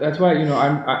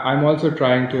I'm also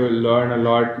trying to learn a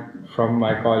lot from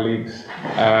my colleagues,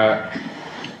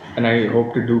 and I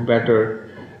hope to do better.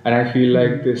 And I feel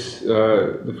like the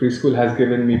free school has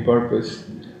given me purpose.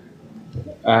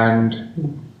 And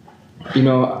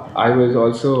I was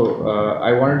also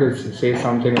I wanted to say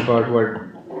something about what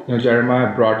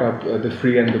Jeremiah brought up, the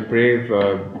free and the brave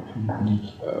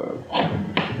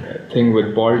thing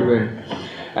with Baldwin.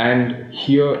 And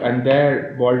here and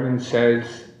there, Baldwin says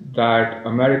that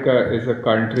America is a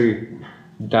country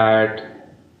that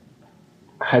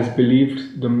has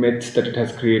believed the myths that it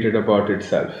has created about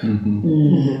itself.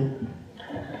 And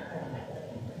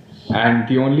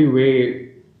the only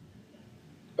way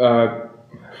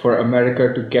for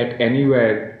America to get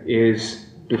anywhere is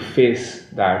to face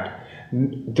that.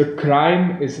 The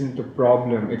crime isn't the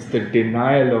problem, it's the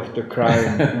denial of the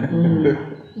crime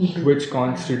which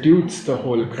constitutes the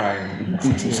whole crime.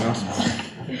 You know?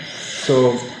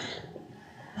 So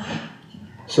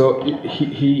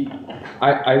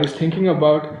I was thinking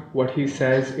about what he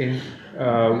says in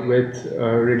with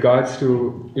regards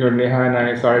to, Neha and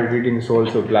I started reading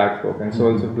Souls of Black Folk, and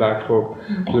Souls of Black Folk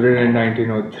was written in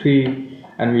 1903.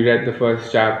 And we read the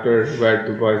first chapter where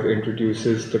Du Bois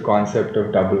introduces the concept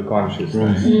of double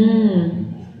consciousness.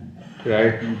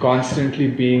 Right? Constantly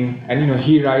being, and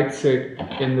he writes it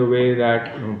in the way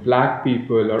that black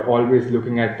people are always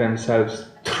looking at themselves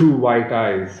through white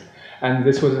eyes. And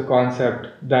this was a concept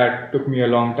that took me a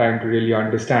long time to really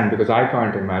understand, because I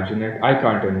can't imagine it, I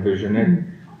can't envision it.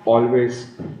 Always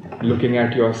looking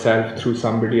at yourself through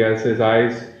somebody else's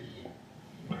eyes,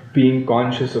 being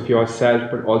conscious of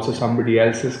yourself, but also somebody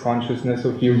else's consciousness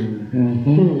of you.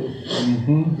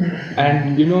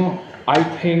 And I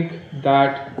think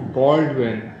that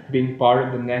Baldwin, being part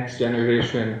of the next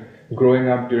generation, growing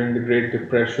up during the Great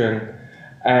Depression,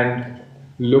 and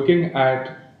looking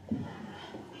at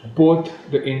both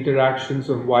the interactions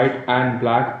of white and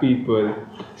black people,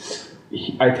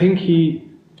 I think he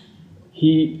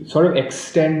sort of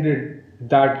extended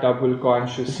that double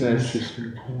consciousness,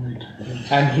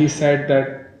 and he said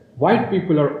that white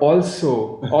people are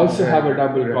also have a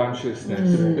double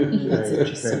consciousness. That's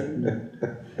interesting.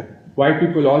 White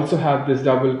people also have this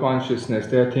double consciousness.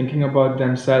 They are thinking about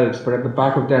themselves, but at the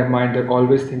back of their mind, they're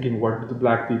always thinking, what do the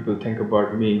black people think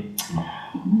about me?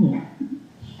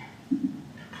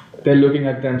 They're looking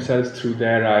at themselves through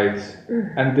their eyes.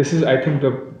 And this is, I think,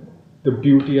 the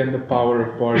beauty and the power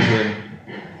of Baldwin,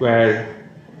 where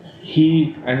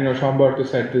he, and Shambhartu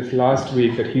said this last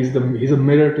week, that he's a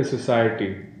mirror to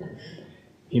society.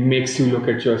 He makes you look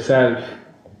at yourself,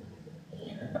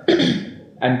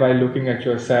 and by looking at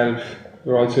yourself,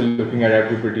 you're also looking at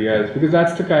everybody else, because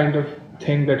that's the kind of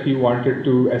thing that he wanted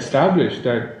to establish,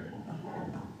 that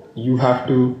you have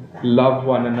to love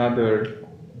one another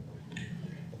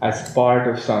as part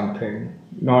of something,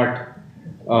 not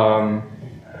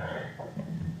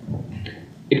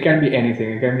it can be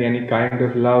anything. It can be any kind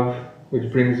of love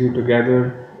which brings you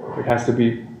together. It has to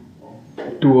be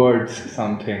towards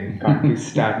something, can't be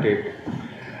static.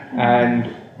 And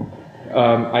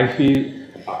I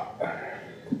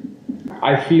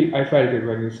felt it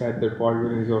when you said that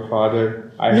Baldwin is your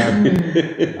father. I have. I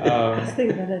was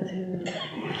thinking about that too.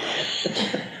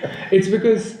 It's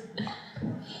because,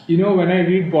 when I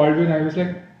read Baldwin, I was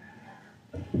like,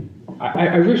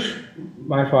 I wish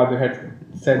my father had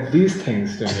said these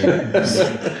things to me.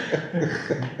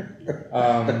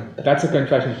 That's a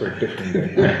confession for a different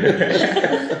day.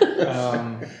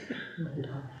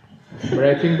 But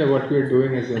I think that what we're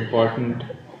doing is important.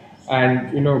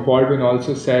 And Baldwin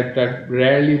also said that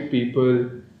rarely people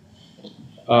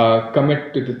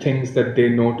commit to the things that they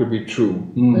know to be true,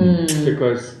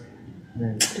 because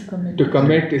to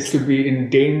commit is to be in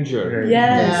danger.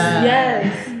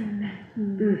 Yes.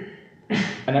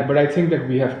 But I think that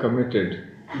we have committed.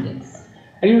 Yes.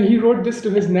 And he wrote this to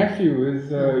his nephew,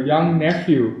 his young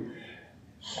nephew.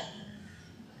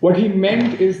 What he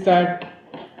meant is that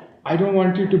I don't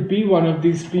want you to be one of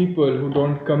these people who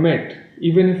don't commit,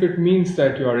 even if it means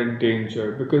that you are in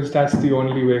danger, because that's the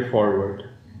only way forward.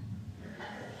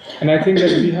 And I think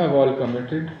that we have all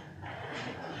committed,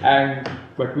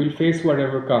 but we'll face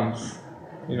whatever comes.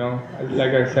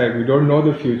 Like I said, we don't know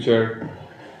the future,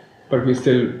 but we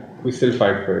still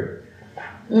fight for it.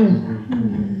 I'll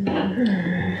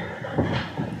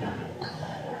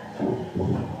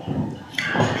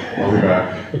be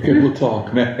back. Okay, we'll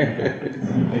talk, man.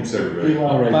 Thanks, everybody.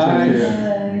 All right, Bye.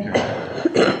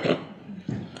 take care.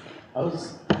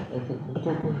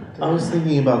 I was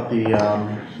thinking about the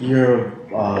Year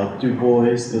of Du Bois,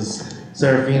 because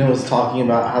Serafina was talking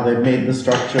about how they made the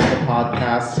structure of the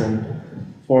podcast and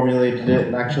formulated it,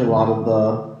 and actually a lot of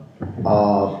the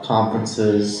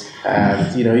conferences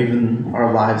and even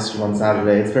our live stream on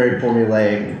Saturday, it's very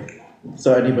formulaic,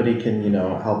 so anybody can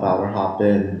help out or hop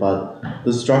in. But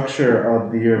the structure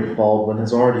of the Year of Baldwin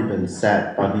has already been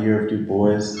set by the Year of Du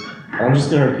Bois. And I'm just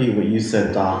going to repeat what you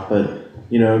said, Doc, but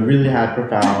it really had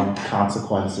profound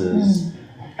consequences.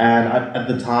 And at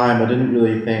the time, I didn't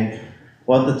really think,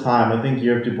 Well, at the time, I think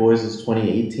Year of Du Bois was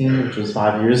 2018, which was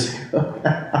 5 years ago.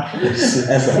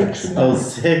 Oh,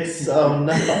 six. Oh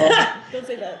no. Don't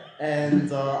say that.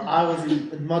 And I was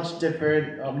a much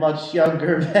different, a much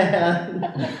younger man.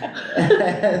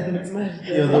 And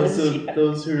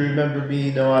those who remember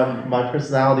me know my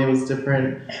personality was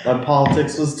different, my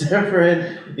politics was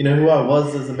different. Who I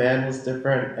was as a man was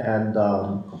different. And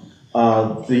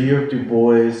the Year of Du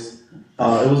Bois,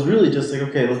 it was really just like,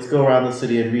 okay, let's go around the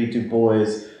city and read Du Bois.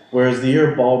 Whereas the Year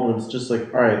of Baldwin's just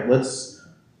like, all right, let's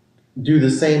do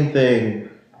the same thing,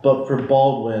 but for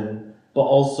Baldwin, but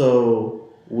also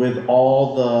with a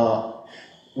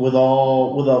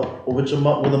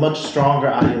much stronger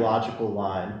ideological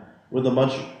line, with a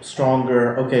much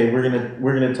stronger, okay, we're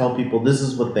gonna tell people this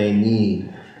is what they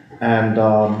need, and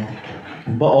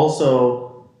but also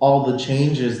all the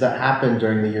changes that happened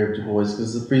during the Year of Du Bois,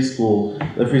 because the preschool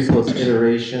has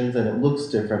iterations and it looks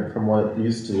different from what it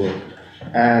used to look,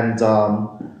 and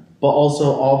but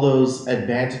also all those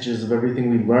advantages of everything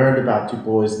we learned about Du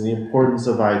Bois and the importance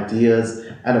of ideas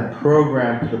and a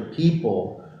program for the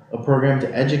people, a program to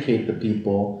educate the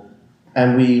people,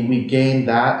 and we gained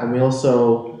that, and we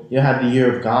also had the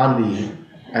Year of Gandhi,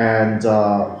 and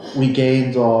we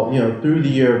gained through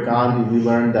the Year of Gandhi we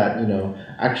learned that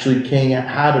actually King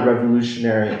had a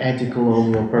revolutionary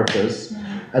anti-colonial purpose,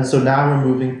 and so now we're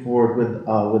moving forward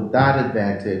with that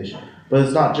advantage, but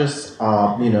it's not just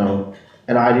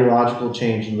an ideological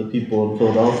change in the people in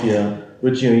Philadelphia,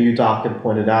 which you Doc had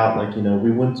pointed out,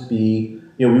 we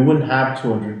wouldn't have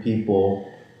 200 people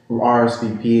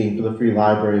RSVPing for the free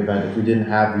library event if we didn't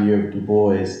have the Year of Du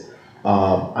Bois.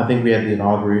 I think we had the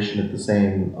inauguration at the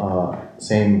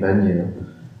same venue,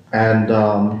 and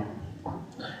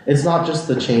it's not just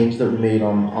the change that we made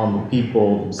on the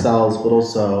people themselves, but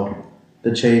also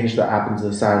the change that happens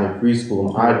inside of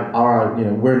preschool.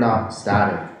 We're not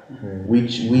static. We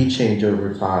change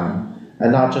over time,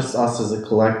 and not just us as a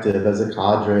collective, as a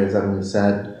cadre, as Emily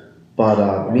said,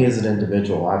 but me as an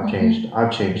individual. I've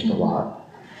changed a lot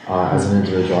as an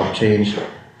individual. I've changed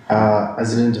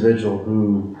as an individual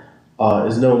who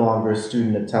is no longer a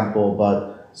student at Temple,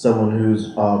 but someone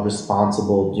who's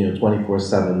responsible,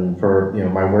 24/7 for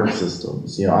my work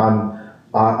systems.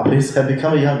 I basically have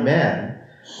become a young man,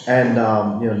 and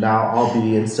now I'll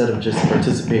be, instead of just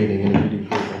participating in a reading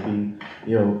group, I'll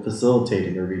be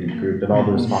facilitating a reading group and all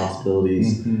the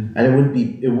responsibilities, and it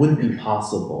wouldn't be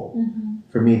possible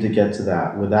for me to get to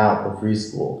that without the free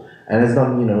school. And it's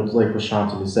nothing, like what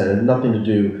Shantanu said, it had nothing to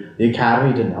do, the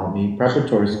academy didn't help me,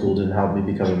 preparatory school didn't help me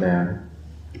become a man.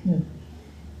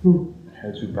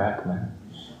 Held you back, man.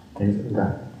 Things like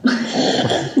that.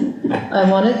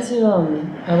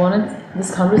 This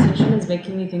conversation is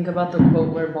making me think about the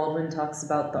quote where Baldwin talks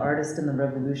about the artist and the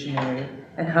revolutionary,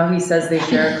 and how he says they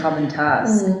share a common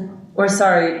task. Or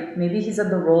sorry, maybe he said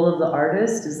the role of the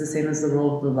artist is the same as the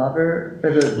role of the lover, or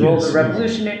the role of the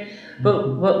revolutionary.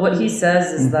 But what he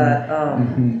says is that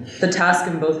the task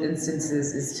in both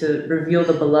instances is to reveal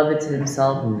the beloved to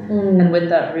himself, and with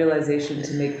that realization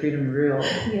to make freedom real.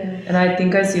 And I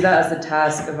think I see that as the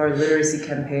task of our literacy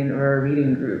campaign or our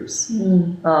reading groups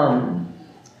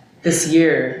this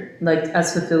year,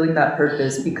 as fulfilling that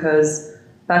purpose. Because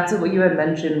back to what you had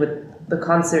mentioned with the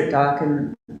concert, Doc,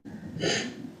 and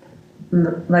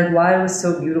why it was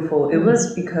so beautiful, it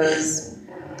was because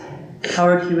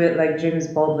Howard Hewitt, like James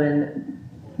Baldwin,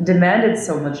 demanded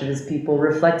so much of his people,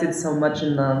 reflected so much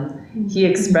in them, he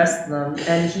expressed them,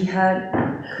 and he had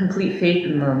complete faith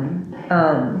in them.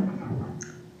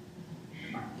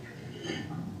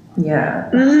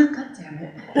 God damn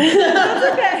it. That's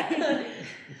okay.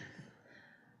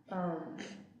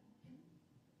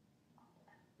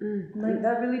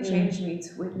 That really changed me to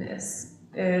witness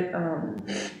it.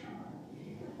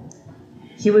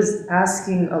 He was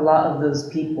asking a lot of those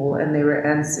people, and they were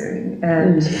answering,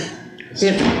 and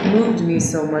it moved me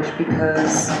so much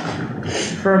because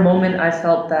for a moment I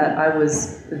felt that I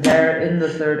was there in the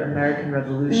Third American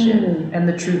Revolution, and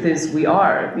the truth is we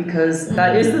are, because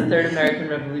that is the Third American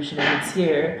Revolution, and it's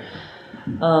here.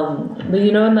 But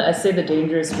in the essay The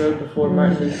Dangerous Road before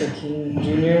Martin Luther King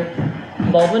Jr.,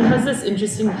 Baldwin has this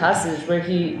interesting passage where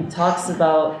he talks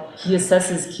about, he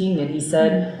assesses King, and he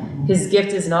said his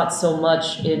gift is not so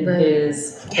much in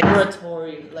his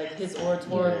oratory, his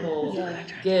oratorical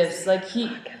gifts,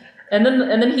 and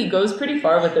then he goes pretty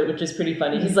far with it, which is pretty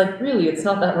funny. He's like, really, it's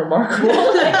not that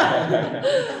remarkable.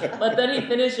 But then he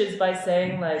finishes by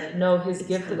saying, no, his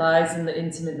gift lies in the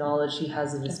intimate knowledge he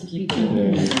has of his people,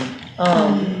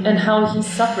 and how he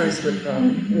suffers with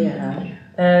them.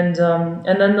 And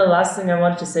then the last thing I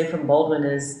wanted to say from Baldwin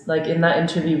is, in that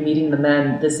interview, Meeting the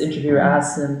Men, this interviewer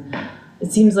asked him,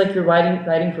 it seems like you're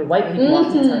writing for white people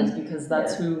oftentimes because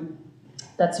that's who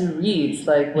reads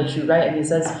like what you write. And he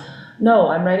says, no,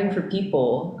 I'm writing for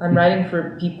people. I'm writing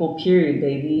for people, period,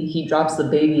 baby. He drops the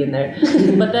baby in there.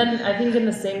 But then I think in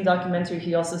the same documentary,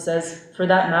 he also says, for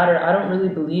that matter, I don't really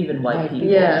believe in white people.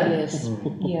 Yeah. Yes.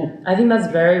 Yeah. I think that's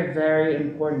very, very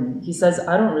important. He says,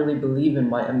 I don't really believe in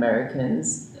white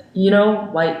Americans.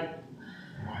 White.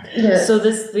 Yes. So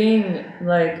this thing,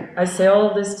 like, I say all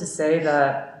of this to say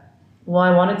that, well, I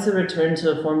wanted to return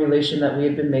to a formulation that we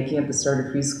had been making at the start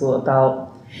of preschool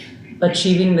about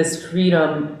achieving this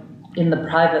freedom in the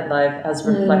private life as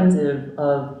reflective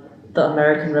of the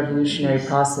American revolutionary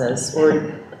process,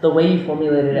 or the way you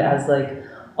formulated it as like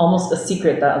almost a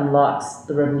secret that unlocks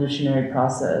the revolutionary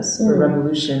process or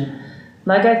revolution.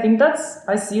 Like I think I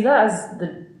see that as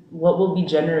what will be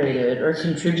generated or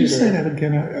contributed. Could you say that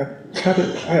again?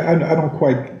 I don't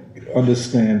quite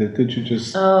understand it. Could you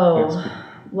just?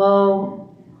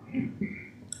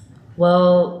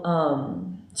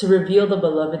 To reveal the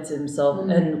beloved to himself,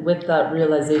 and with that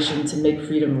realization to make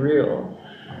freedom real.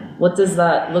 What does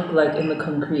that look like in the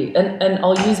concrete? And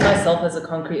I'll use myself as a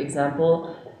concrete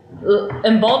example.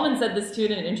 And Baldwin said this too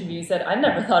in an interview. He said, I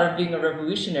never thought of being a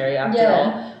revolutionary after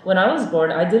all. When I was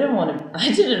born, I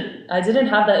didn't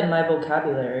have that in my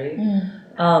vocabulary.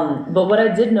 But what I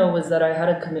did know was that I had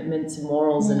a commitment to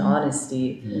morals and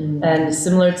honesty. And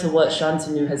similar to what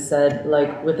Shantanu has said,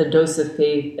 like with a dose of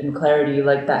faith and clarity,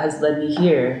 like that has led me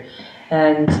here.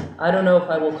 And I don't know if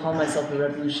I will call myself a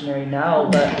revolutionary now,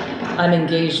 but I'm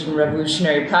engaged in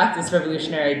revolutionary practice,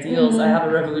 revolutionary ideals. I have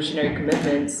a revolutionary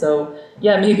commitment. So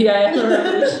yeah, maybe I am a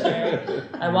revolutionary.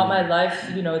 I want my life,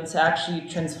 to actually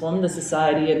transform the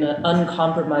society in an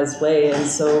uncompromised way. And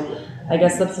so I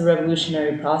guess that's a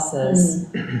revolutionary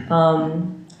process.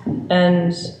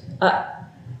 And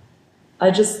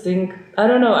I just think, I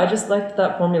don't know, I just liked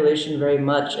that formulation very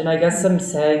much. And I guess I'm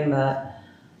saying that,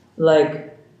 like,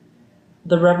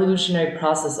 the revolutionary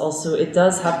process also, it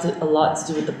does have a lot to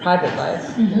do with the private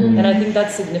life. And I think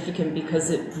that's significant because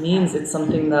it means it's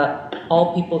something that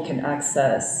all people can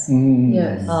access.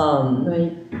 Yes.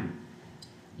 Right.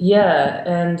 Yeah,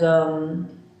 and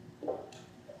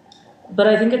but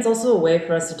I think it's also a way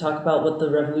for us to talk about what the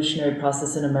revolutionary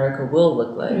process in America will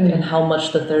look like, and how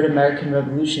much the Third American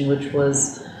Revolution, which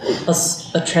was a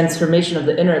transformation of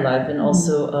the inner life and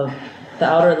also of the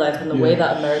outer life and the way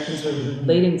that Americans were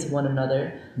relating to one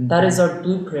another, that is our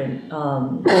blueprint.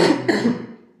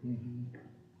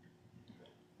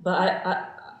 But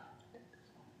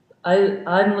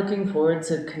I'm looking forward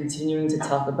to continuing to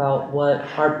talk about what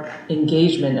our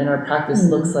engagement and our practice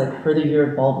looks like for the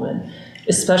Year of Baldwin,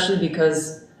 especially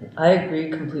because I agree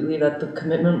completely that the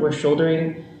commitment we're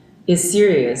shouldering is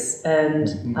serious,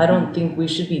 and I don't think we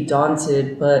should be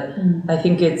daunted, but I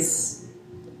think it's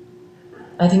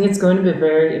going to be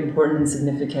very important and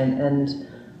significant, and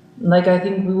like I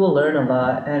think we will learn a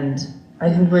lot, and I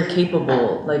think we're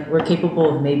capable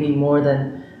of maybe more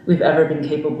than we've ever been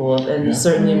capable of, and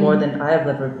certainly more than I have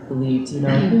ever believed,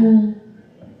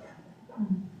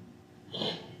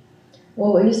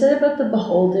 Well, what you said about the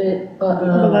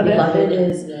beloved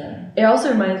is, it also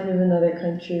reminds me of another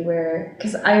country where,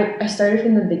 because I started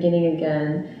from the beginning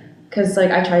again, because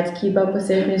like I tried to keep up with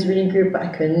Seraphina's reading group, but I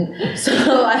couldn't,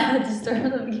 so I had to start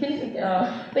from the beginning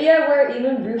again. But yeah, where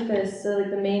even Rufus, so like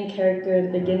the main character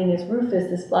at the beginning is Rufus,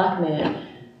 this black man,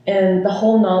 and the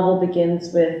whole novel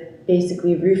begins with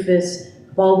basically Rufus,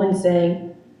 Baldwin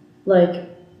saying, like,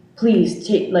 please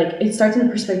take, like, it starts in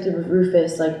the perspective of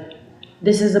Rufus, like,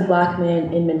 this is a black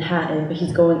man in Manhattan, but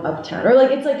he's going uptown, or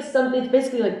like, it's like something, it's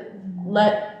basically like,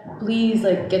 please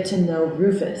like get to know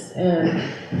Rufus. And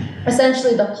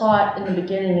essentially the plot in the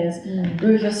beginning is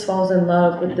Rufus falls in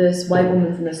love with this white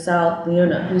woman from the South,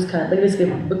 Leona, who's kind of like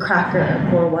basically a cracker, a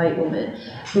poor white woman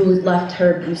who left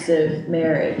her abusive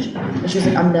marriage, and she's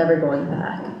like, I'm never going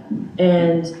back.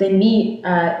 And they meet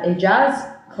at a jazz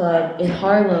club in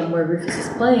Harlem where Rufus is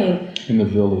playing. In the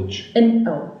Village. And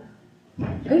are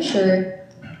you sure?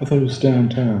 I thought it was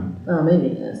downtown. Oh, maybe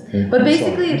it is. Okay. But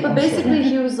basically,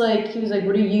 he was like,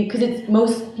 what are you? Because it's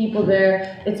most people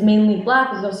there. It's mainly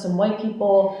black. There's also some white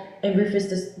people, and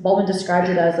Baldwin described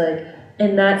it as like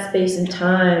in that space and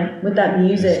time with that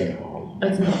music.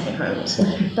 It's not in Harlem. That's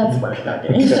what I thought.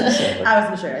 I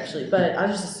wasn't sure actually, but I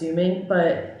was just assuming.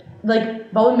 But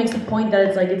like Baldwin makes the point that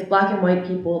it's like it's black and white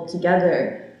people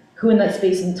together who in that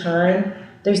space and time.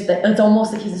 It's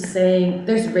almost like he's saying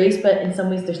there's race, but in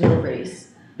some ways there's no race.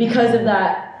 Because of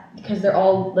that, because they're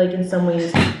all like in some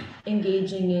ways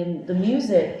engaging in the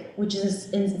music, which is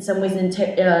in some ways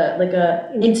like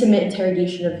a intimate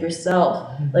interrogation of yourself.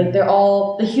 Like they're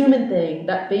all the human thing,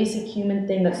 that basic human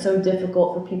thing that's so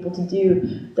difficult for people to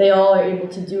do. They all are able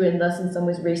to do it, and thus in some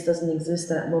ways race doesn't exist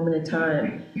at that moment in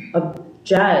time. Of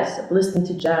jazz, of listening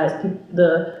to jazz,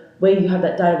 the way you have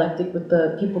that dialectic with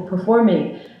the people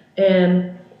performing,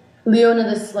 and Leona,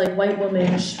 this like white woman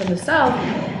from the South,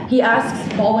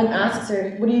 Baldwin asks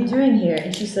her, "What are you doing here?"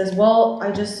 And she says, "Well,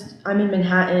 I'm in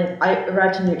Manhattan. I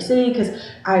arrived in New York City because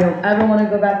I don't ever want to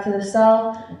go back to the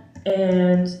South.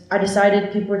 And I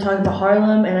decided people were talking about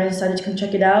Harlem, and I decided to come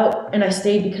check it out. And I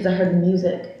stayed because I heard the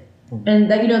music." And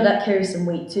that, that carries some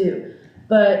weight too.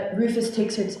 But Rufus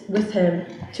takes her with him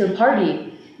to a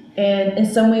party. And in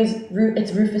some ways,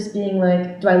 it's Rufus being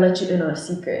like, "Do I let you in on a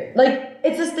secret?" Like,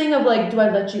 it's this thing of like, do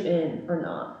I let you in or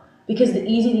not? Because the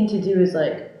easy thing to do is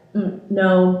like,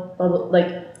 no, blah, blah,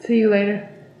 like, See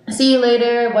you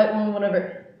later, white woman,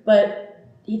 whatever. But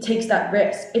he takes that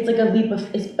risk. It's like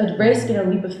it's a risk and a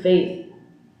leap of faith,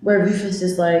 where Rufus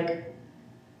is like,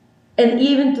 and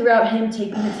even throughout him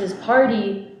taking it to his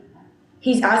party,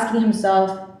 he's asking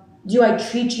himself, do I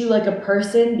treat you like a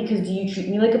person because do you treat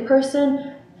me like a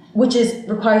person? Which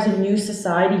requires a new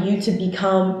society, you to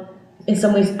become, in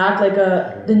some ways, act like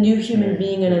the new human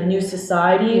being in a new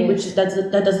society, which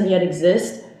that doesn't yet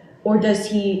exist. Or does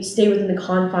he stay within the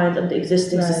confines of the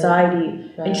existing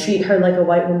society and treat her like a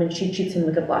white woman, she treats him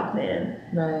like a black man?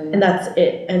 And that's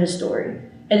it, end of story.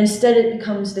 And instead it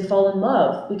becomes they fall in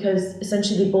love because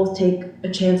essentially they both take a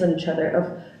chance on each other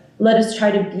of, let us try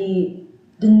to be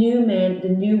the new man, the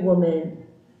new woman,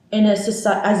 in a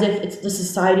society, as if it's the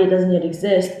society that doesn't yet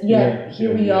exist. Yet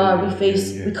here we are,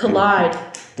 we collide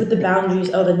with the boundaries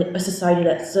of a society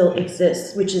that still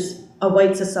exists, which is a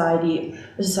white society,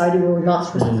 a society where we're not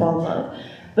supposed to fall in love.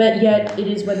 But yet it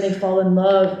is when they fall in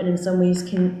love and in some ways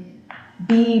can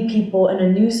be people in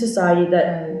a new society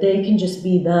that they can just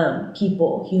be them,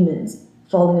 people, humans,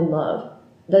 falling in love.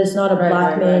 That it's not a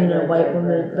black man and a white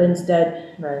woman, but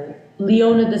instead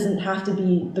Leona doesn't have to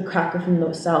be the cracker from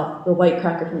the South, the white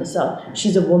cracker from the South.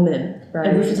 She's a woman.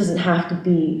 And Rufus doesn't have to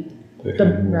be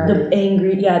the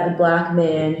angry, the black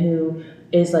man who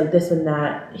is like this and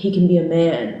that. He can be a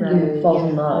man who falls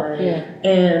in love.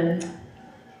 And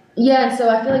so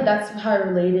I feel like that's how I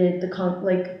related it's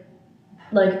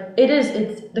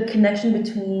the connection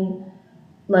between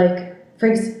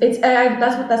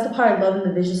that's the part I love in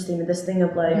the vision statement, this thing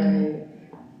of like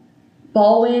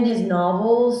Baldwin, his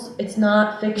novels, it's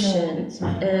not fiction,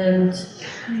 and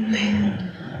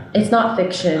it's not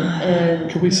fiction,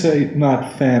 and Can we say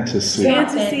not fantasy?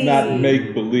 Fantasy. Not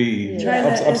make believe.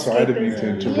 I'm sorry, I didn't mean to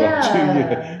interrupt you.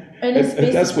 And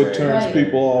That's what turns right.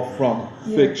 people off from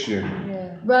fiction.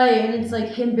 Right, and it's like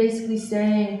him basically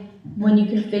saying, when you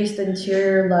can face the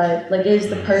interior life, like it is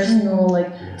the personal,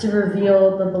 like to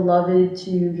reveal the beloved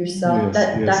to yourself.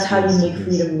 That's how you make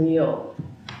freedom real.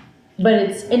 But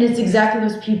it's exactly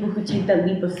those people who take that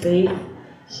leap of faith,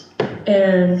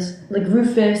 and like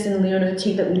Rufus and Leona who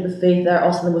take that leap of faith that are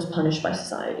also the most punished by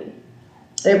society.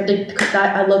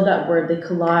 I love that word. They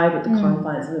collide with the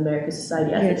confines of American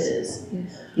society as it is.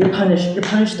 You're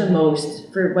punished the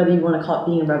most for whether you want to call it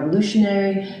being a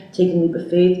revolutionary, taking a leap of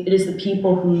faith. It is the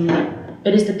people who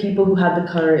have the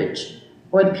courage,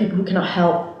 or the people who cannot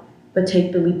help but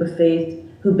take the leap of faith,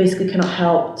 who basically cannot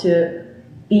help to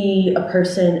be a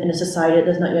person in a society that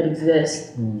does not yet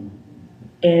exist, and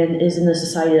is in a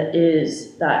society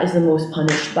that is the most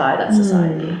punished by that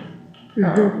society.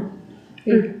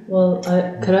 Well,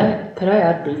 could I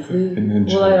add briefly?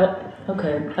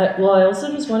 I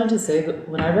also just wanted to say that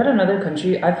when I read Another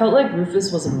Country, I felt like Rufus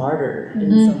was a martyr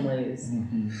in some ways,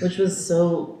 which was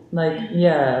so like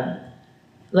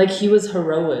he was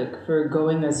heroic for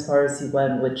going as far as he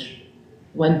went, which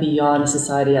went beyond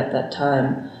society at that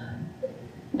time.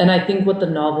 And I think what the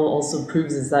novel also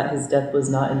proves is that his death was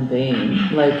not in vain.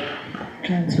 Right?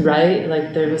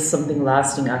 Like there was something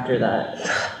lasting after that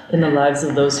in the lives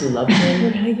of those who loved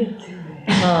him.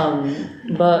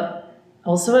 But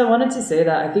also I wanted to say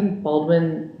that I think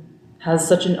Baldwin has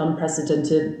such an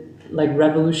unprecedented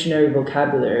revolutionary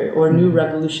vocabulary or new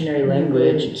revolutionary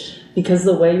language, because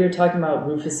the way you're talking about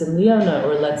Rufus and Leona,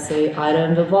 or let's say Ida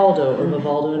and Vivaldo, or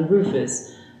Vivaldo and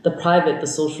Rufus, the private, the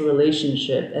social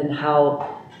relationship, and how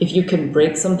if you can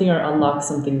break something or unlock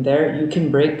something there, you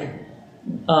can break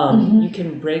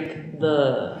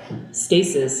the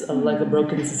stasis of a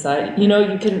broken society.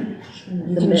 You can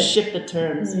shift the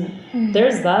terms.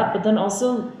 There's that, but then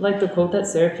also the quote that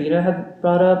Serafina had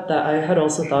brought up that I had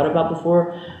also thought about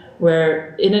before,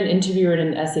 where in an interview or in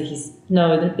an essay,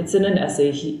 it's in an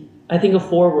essay, I think a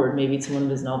foreword maybe to one of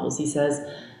his novels, he says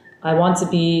I want to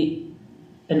be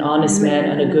an honest man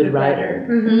and a good writer.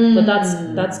 But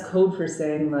that's code for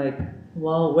saying like,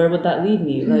 well, where would that lead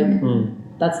me? Like,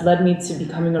 that's led me to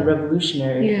becoming a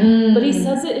revolutionary. But he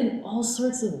says it in all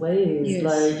sorts of ways.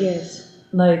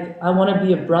 Like I want to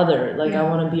be a brother. Like I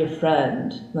want to be a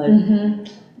friend. Like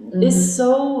it's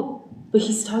so. But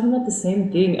he's talking about the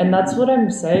same thing, and that's what I'm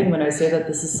saying when I say that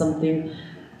this is something.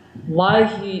 Why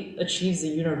he achieves the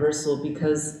universal,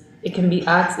 because it can be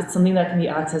it's something that can be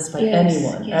accessed by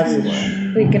anyone,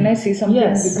 everyone. Wait, can I say something?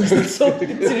 Yes. Because it's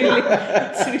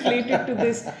related to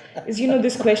this. Is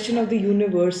this question of the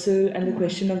universal and the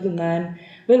question of the man.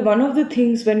 Well, one of the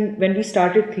things when we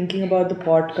started thinking about the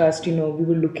podcast, we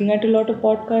were looking at a lot of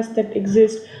podcasts that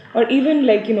exist, or even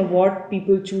like what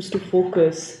people choose to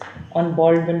focus on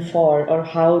Baldwin for, or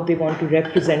how they want to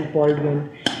represent Baldwin.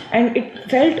 And it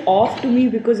felt off to me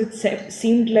because it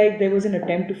seemed like there was an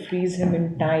attempt to freeze him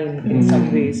in time in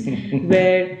some ways,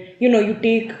 where you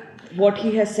take what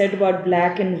he has said about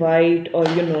black and white, or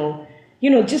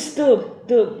just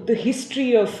the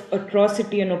history of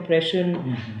atrocity and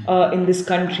oppression in this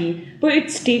country, but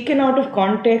it's taken out of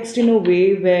context in a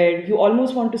way where you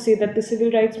almost want to say that the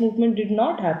civil rights movement did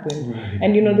not happen,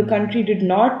 and the country did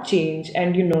not change,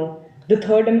 and the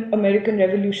Third American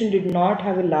Revolution did not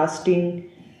have a lasting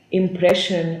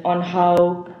impression on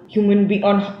how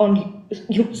on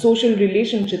social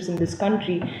relationships in this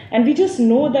country, and we just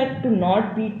know that to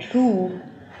not be true,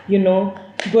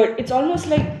 but it's almost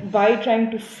like by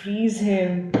trying to freeze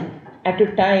him at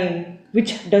a time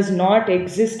which does not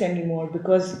exist anymore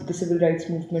because the civil rights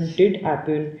movement did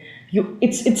happen,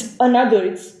 it's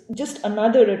just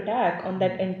another attack on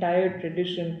that entire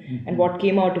tradition and what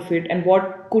came out of it and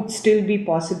what could still be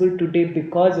possible today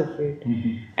because of it.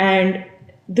 And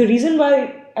the reason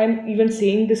why I'm even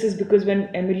saying this is because when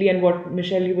Emily and what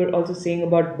Michelle you were also saying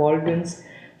about Baldwin's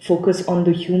focus on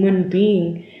the human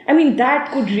being, I mean,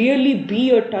 that could really be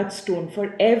a touchstone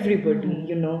for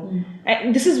everybody,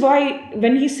 And this is why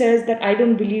when he says that I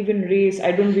don't believe in race,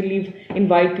 I don't believe in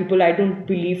white people, I don't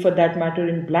believe for that matter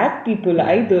in black people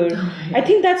either, I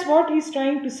think that's what he's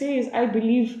trying to say is I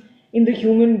believe in the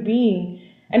human being.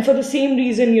 And for the same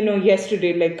reason,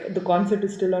 yesterday, like the concert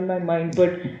is still on my mind,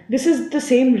 but this is the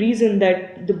same reason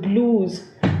that the blues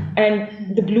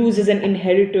is an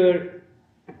inheritor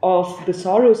of the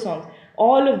sorrow songs.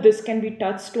 All of this can be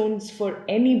touchstones for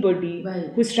anybody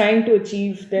who's trying to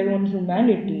achieve their own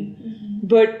humanity.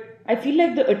 But I feel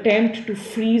like the attempt to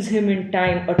freeze him in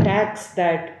time attacks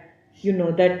that,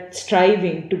 that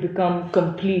striving to become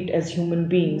complete as human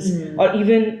beings, or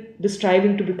even the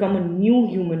striving to become a new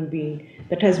human being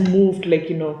that has moved,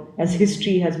 as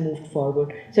history has moved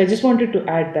forward. So I just wanted to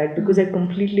add that because I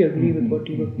completely agree with what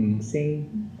you were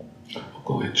saying.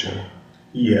 Go ahead, Joe.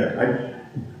 Yeah,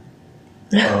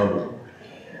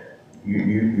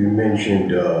 you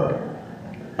mentioned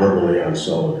Reverend Leon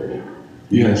Sullivan.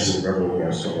 You mentioned Reverend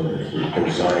Leon Sullivan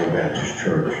from Zion Baptist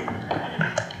Church,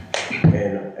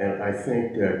 and I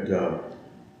think that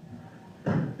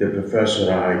the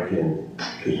professor and I can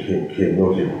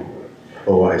look at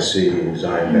OIC and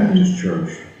Zion Baptist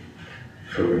Church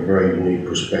from a very unique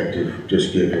perspective,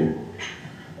 just given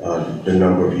the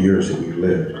number of years that we've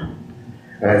lived.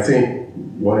 And I think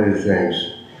one of the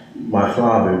things, my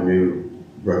father knew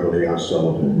Reverend Leon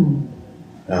Sullivan,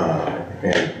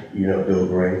 and Bill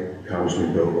Gray,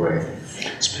 Congressman Bill Gray.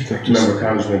 Speak up. Remember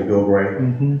Congressman Bill Gray?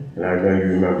 And I know you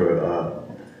remember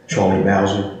Charlie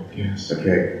Bowser. Yes.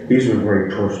 Okay, these were very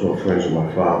personal friends of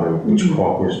my father, which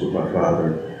caucused with my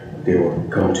father. They would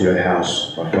come to the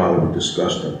house, my father would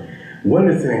discuss them. One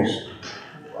of the things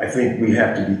I think we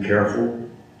have to be careful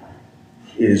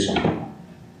is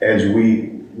as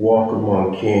we walk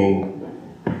among King,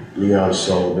 Leon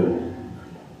Sullivan,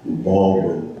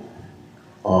 Baldwin,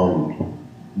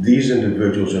 these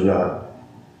individuals are not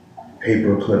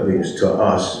paper clippings to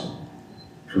us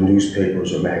from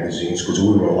newspapers or magazines because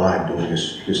we were alive during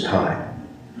this time.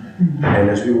 And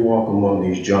as we walk among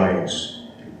these giants,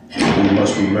 we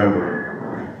must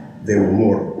remember they were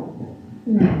mortal.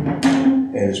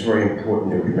 And it's very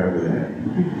important to remember that.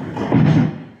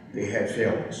 They had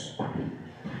failings.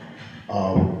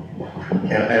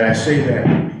 And I say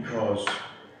that because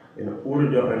in order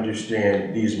to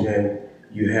understand these men,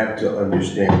 you have to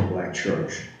understand the Black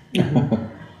church.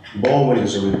 Baldwin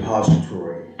is a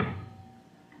repository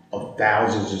of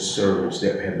thousands of sermons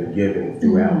that have been given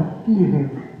throughout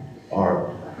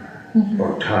our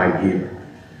time here.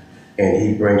 And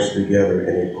he brings together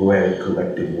in a poetic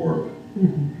collective work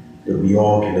that we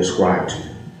all can ascribe to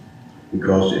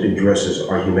because it addresses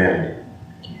our humanity.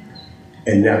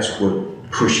 And that's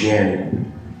what Christianity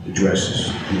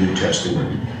addresses, the New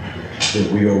Testament.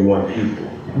 that we are one people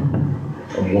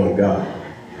of one God.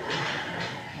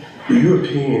 The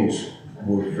Europeans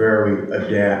were very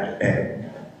adept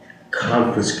at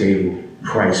confiscating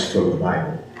Christ from the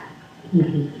Bible.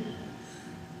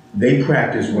 They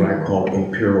practiced what I call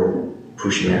imperial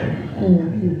Christianity,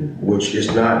 which is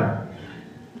not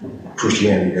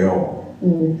Christianity at all.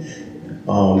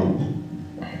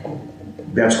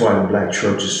 That's why the black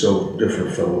church is so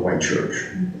different from the white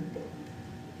church.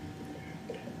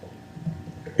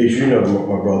 As you know,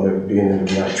 my brother, being in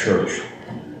the black church,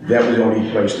 that was the only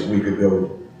place that we could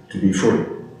go to be free.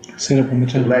 Say that one more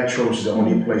The time. black church is the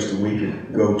only place that we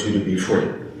could go to be free.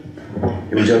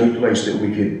 It was the only place that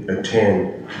we could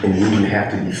attend and we didn't have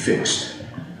to be fixed.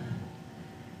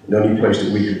 The only place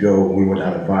that we could go when we went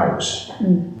out of virus.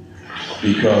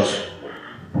 Because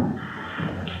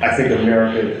I think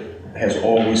America has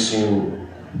always seen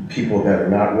people that are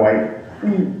not white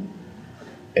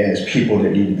as people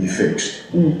that need to be fixed.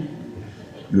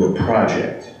 You're a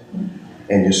project,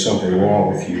 and there's something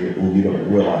wrong with you and you don't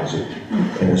realize it.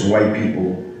 And as white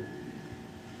people,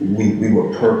 we were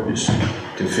purposed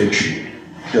to fix you.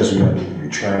 Doesn't matter if you're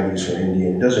Chinese or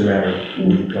Indian, doesn't matter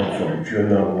where you come from. If you're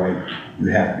not white, you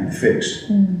have to be fixed.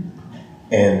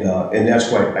 And that's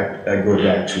why I go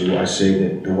back to, I say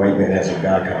that the white man has a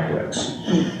God complex.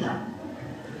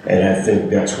 And I think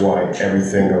that's why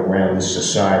everything around this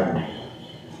society,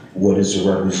 what does it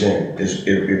represent?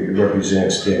 It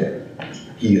represents that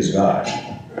he is God.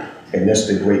 And that's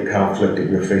the great conflict that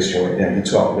we're facing right now. When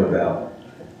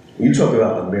you talk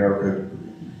about America,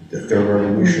 the third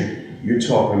revolution, you're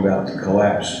talking about the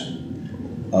collapse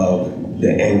of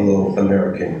the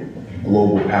Anglo-American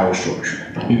global power structure,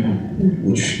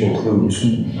 which includes,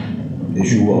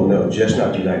 as you well know, just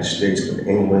not the United States, but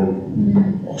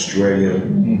England, Australia,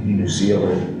 New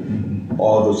Zealand,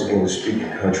 all those English-speaking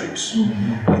countries,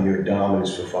 and their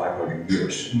dominance for 500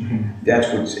 years.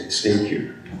 That's what's at stake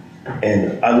here.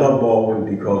 And I love Baldwin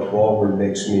because Baldwin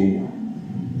makes me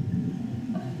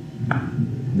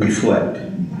reflect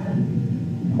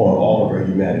on all of our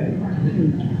humanity.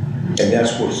 And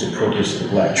that's what's the purpose of the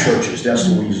black churches. That's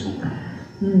the reason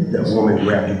that woman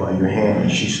grabbed you by your hand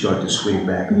and she started to swing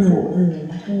back and forth.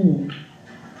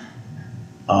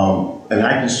 And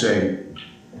I can say,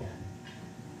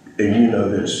 and you know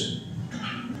this,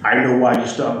 I know why you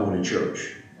stopped going to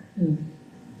church.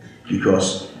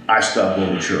 Because I stopped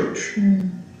going to church.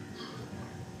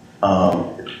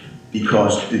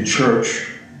 Because the church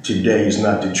today is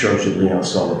not the church of Leon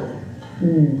Sullivan.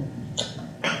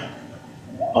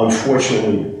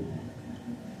 Unfortunately,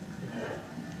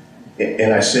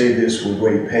 and I say this with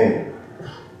great pain,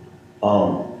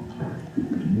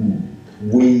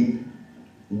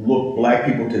 black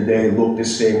people today look the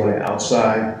same on the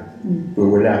outside, but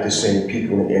we're not the same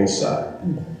people on the inside.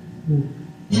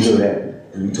 You know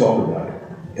that, we talk about it,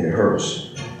 and it hurts.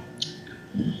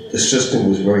 The system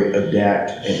was very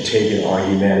adept at taking our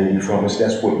humanity from us.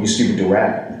 That's what you see with the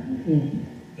rap.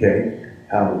 Okay?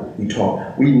 How we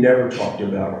talk. We never talked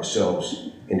about ourselves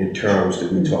in the terms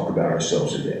that we talk about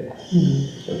ourselves today.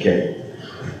 Okay?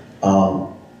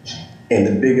 And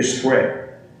the biggest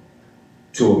threat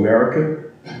to America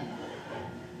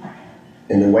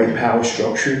and the white power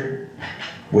structure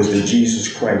was the Jesus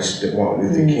Christ that Martin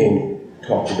Luther King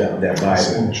talked about, that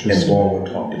Bible, and Baldwin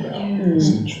talked about. That's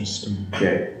interesting.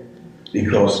 Okay?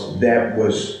 Because that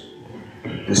was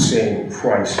the same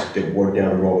Christ that worked down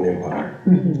the Roman Empire.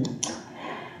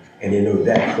 And they know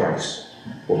that Christ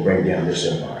will bring down this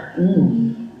empire.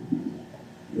 And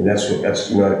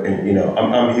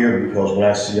I'm here because when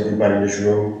I see everybody in this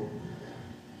room,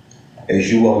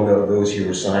 as you all know, those here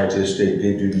are scientists, they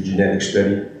do the genetic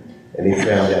study, and they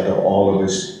found out that all of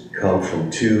us come from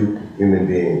two human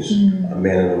beings, a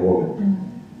man and a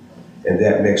woman. And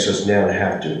that makes us now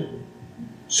have to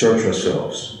search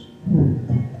ourselves. Who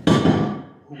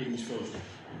are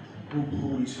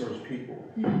these first people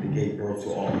that gave birth to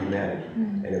all humanity?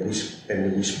 And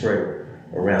then we spread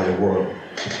around the world,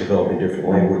 developing different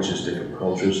languages, different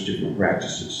cultures, different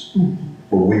practices.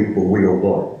 But we are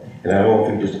one. And I don't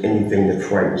think there's anything that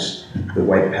frightens the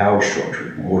white power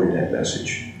structure more than that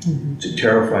message. It's a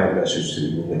terrifying message to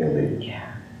the ruling elite.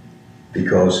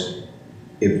 Because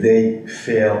if they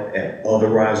fail at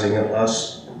otherizing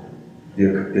us, the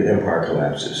empire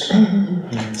collapses.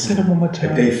 Say that one more time.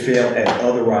 If they fail at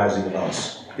otherizing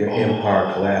us, their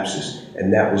empire collapses.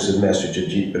 And that was the message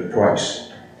of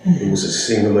Christ. It was a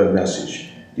singular message.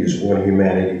 There's one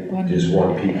humanity, there's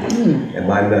one people. And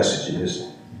my message is,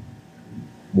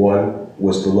 one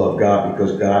was to love God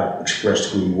because God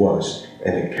expressed who he was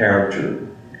and the character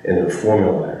and the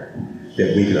formula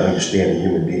that we can understand the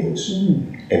human beings,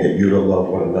 and that you're to love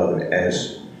one another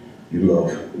as you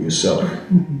love yourself.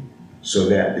 So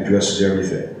that addresses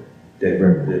everything.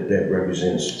 That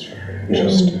represents, you know,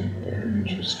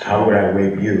 how would I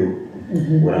rape you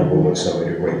when I don't want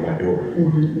somebody to rape my daughter?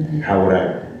 How would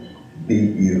I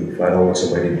beat you if I don't want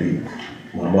somebody to beat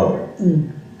my mother?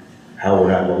 How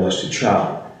would I molest a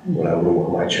child when I wouldn't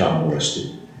want my child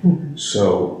molested?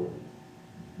 So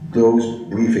those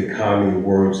brief and calming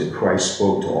words that Christ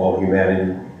spoke to all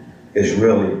humanity is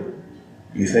really,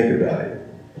 you think about it,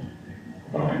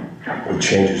 it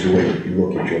changes the way that you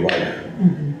look at your life,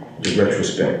 the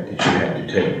retrospect that you have to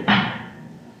take.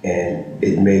 And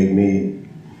it made me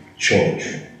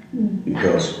change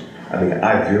because, I mean,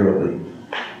 I virulently,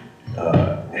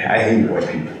 I hate white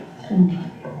people.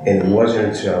 And it wasn't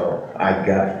until I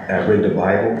read the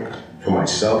Bible for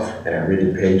myself and I read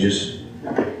the pages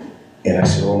and I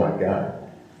said, oh my God,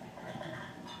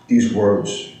 these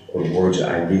words are the words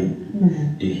I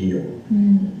need to heal.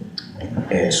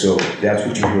 And so that's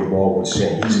what you hear Baldwin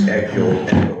saying. He's echoing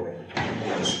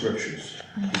the scriptures.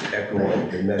 He's echoing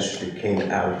the message that came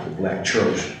out of the black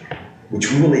church,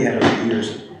 which really had our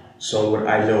ears somewhat,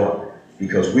 I know,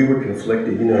 because we were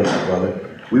conflicted, you know, my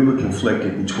brother, we were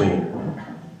conflicted between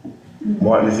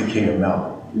Martin Luther King and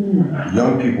Malcolm.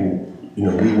 Young people, you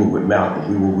know, we were with Malcolm,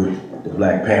 we were with the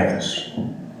Black Panthers.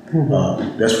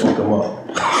 Let's fuck them up.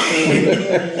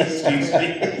 Excuse me.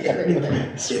 I mean,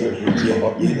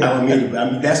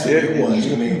 that's what it was.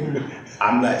 I mean,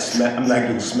 I'm not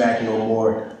getting smacked no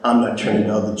more. I'm not turning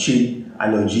the other cheek. I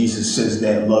know Jesus says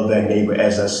that, love thy neighbor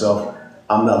as thyself.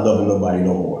 I'm not loving nobody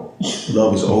no more.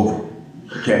 Love is over.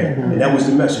 Okay? And that was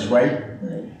the message, right?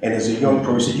 And as a young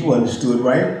person, you understood,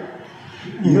 right?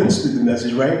 You understood the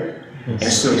message, right?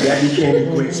 And so that became a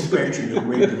great spectrum, a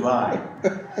great divide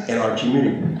in our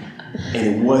community. And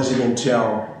it wasn't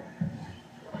until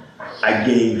I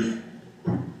gave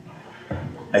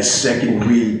a second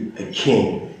read at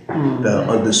King that I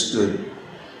understood.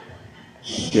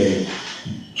 Okay,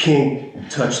 King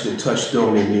touched a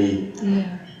touchstone in me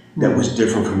that was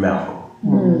different from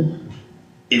Malcolm.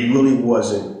 It really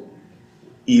wasn't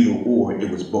either or, it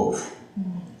was both.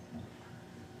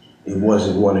 It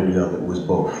wasn't one or the other, it was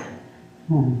both.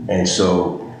 And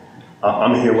so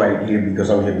I'm here right here because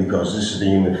this is the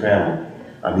human family.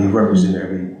 I mean, we represent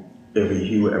every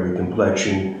hue, every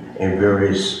complexion, and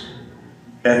various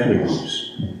ethnic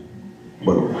groups.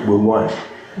 But we're one.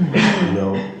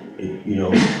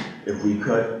 If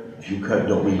you cut,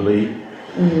 don't we bleed?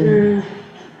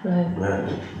 Right.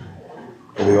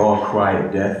 And we all cry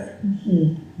at death.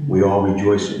 We all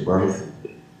rejoice at birth.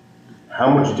 How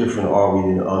much different are we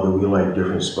than other? We're like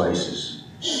different spices.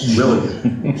 Really, you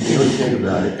don't think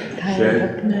about it.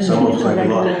 Okay? Some of us like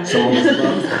love.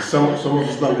 Some of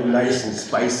us love it nice and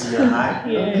spicy and hot.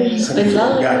 Some of us,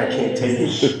 oh God, I can't take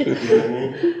it. You know what I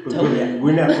mean? But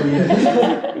we're not really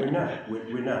that.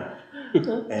 We're not.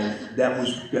 And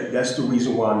that's the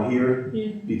reason why I'm here,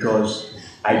 because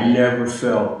I never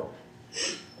felt.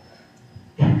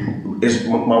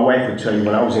 My wife would tell you,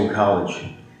 when I was in college,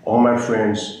 all my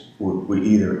friends were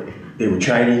either they were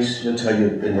Chinese, she'll tell you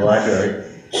in the library,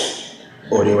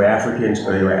 or they were Africans,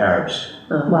 or they were Arabs.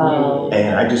 Wow.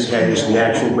 And I just had this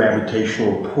natural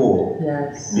gravitational pull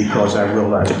because I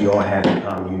realized we all had a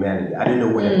common humanity. I didn't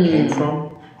know where that came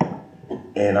from,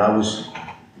 and I was,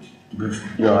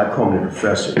 I call him the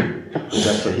professor.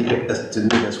 That's what to me,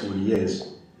 that's what he is.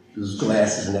 Those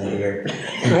glasses in the hair.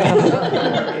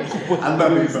 I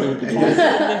love it, bro.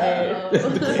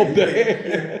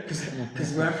 Because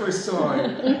when I first saw him,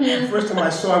 the first time I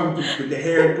saw him with the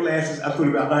hair and glasses, I thought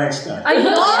about Einstein. I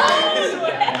know.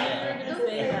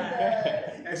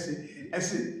 I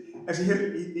said,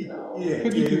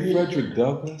 Thinking Frederick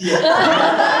Douglass?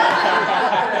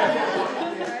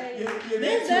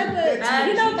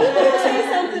 People say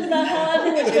something about how I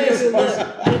think it's crazy.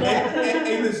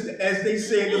 Hey, listen, as they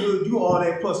say in the hood, you all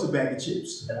that plus a bag of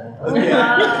chips. Okay?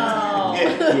 Wow. We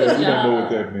don't know what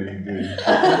that means, do you? You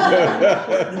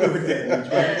know what that means,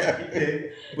 right? Okay.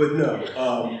 But no,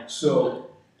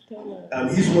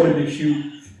 he's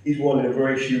one of the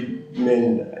very few men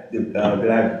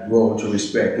that I've grown to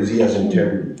respect because he has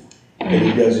integrity and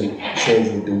he doesn't change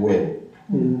with the wind.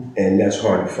 And that's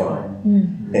hard to find.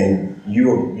 And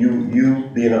you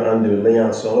being under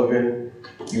Leon Sullivan,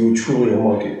 you were truly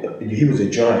he was a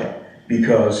giant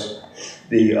because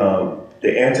the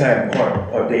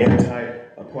anti-apartheid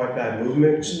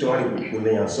movement started with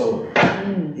Leon Sullivan.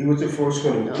 He was the first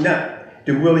one, I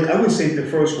wouldn't say the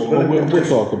first one, but we'll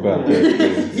talk about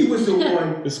that. He was the one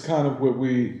it's kind of where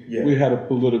we Yeah. had a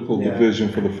political Yeah. division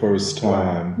for the first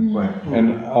time. Right.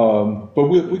 And but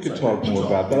we could talk more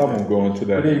about that. I won't go into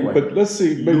that. But anyway, but let's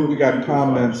see. Maybe we got you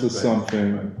comments or can find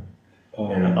something.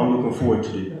 And I'm looking forward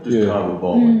to this Yeah. time with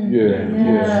Baldwin. Yeah.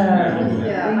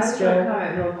 Yeah, I just want to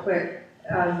comment real quick.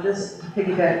 Just to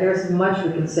piggyback, there's much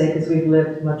we can say because we've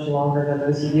lived much longer than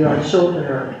most of you. Our children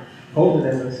are older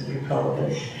than most of you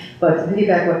probably. But to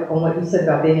piggyback on what you said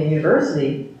about being in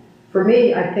university, for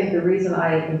me, I think the reason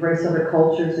I embrace other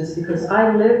cultures is because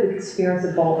I lived the experience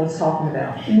that Baldwin's talking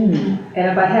about. And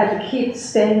if I had to keep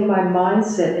staying my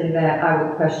mindset in that, I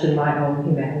would question my own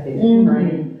humanity,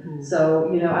 right? So,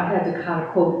 I had to kind of,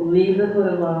 quote, leave the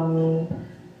hood alone,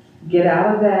 get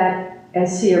out of that, and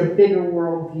see a bigger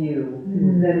world view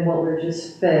than what we're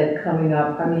just fed coming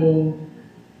up. I mean,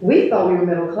 we thought we were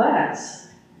middle class,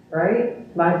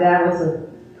 right? My dad was a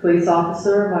police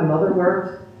officer, my mother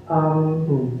worked.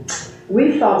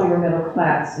 We thought we were middle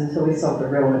class until we saw what the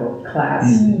real middle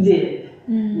class did.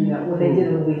 What they did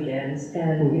on the weekends.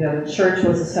 And, the church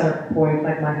was the center point,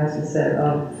 like my husband said,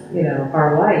 of,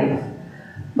 our life.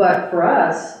 But for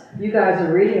us, you guys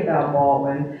are reading about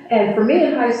Baldwin. And for me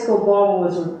in high school, Baldwin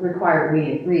was required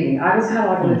reading. I was kind of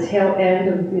like on the tail end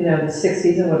of, the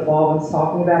 60s and what Baldwin's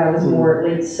talking about. I was more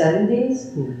late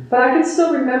 70s. But I can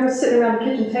still remember sitting around the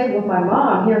kitchen table with my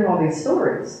mom hearing all these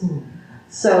stories.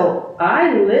 So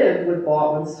I lived what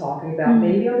Baldwin's talking about,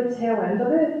 maybe on the tail end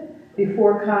of it,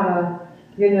 before kind of,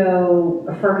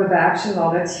 affirmative action,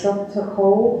 all that stuff took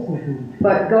hold.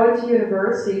 But going to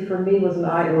university for me was an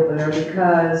eye-opener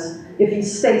because if you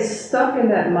stay stuck in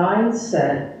that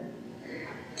mindset,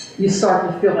 you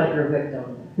start to feel like you're a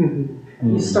victim.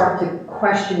 You start to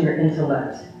question your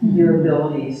intellect, your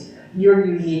abilities, your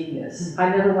uniqueness. I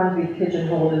never wanted to be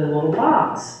pigeonholed in a little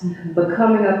box. But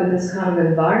coming up in this kind of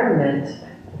environment,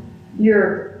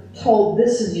 you're told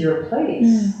this is your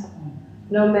place.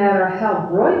 No matter how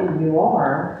brilliant you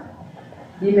are,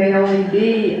 you may only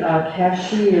be a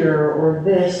cashier or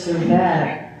this or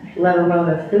that, let alone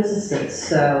a physicist.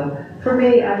 So for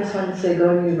me, I just wanted to say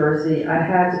going to university, I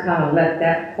had to kind of let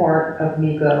that part of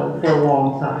me go for a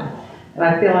long time. And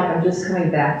I feel like I'm just coming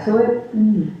back to it.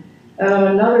 And on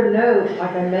another note,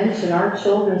 like I mentioned, our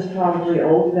children's probably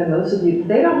older than most of you.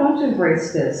 They don't want to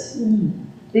embrace this.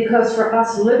 Because for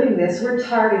us living this, we're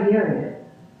tired of hearing it.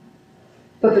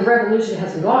 But the revolution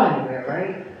hasn't gone anywhere,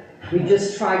 right? We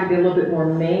just tried to be a little bit more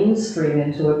mainstream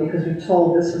into it because we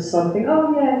told this was something,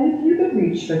 oh yeah, you could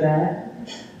reach for that.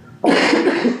 Or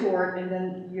reach for it, and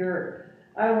then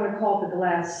I don't want to call it the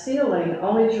glass ceiling,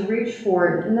 only to reach for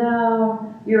it,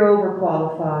 no, you're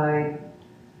overqualified,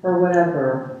 or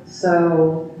whatever.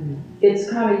 So it's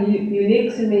kind of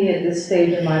unique to me at this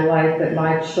stage in my life that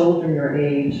my children your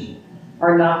age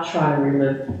are not trying to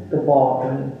relive the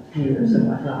Baldwin years and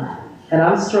whatnot. And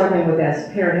I'm struggling with as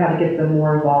a parent how to get them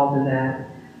more involved in that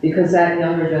because that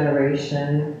younger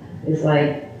generation is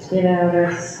like,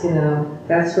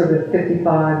 that's for the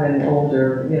 55 and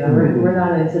older, we're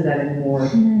not into that anymore.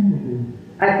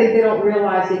 I think they don't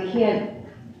realize they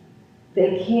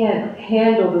can't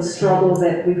handle the struggle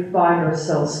that we find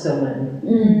ourselves still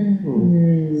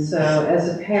in. So as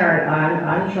a parent,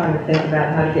 I'm trying to think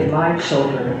about how to get my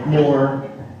children more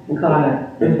kind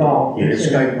of involved. It's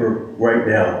like right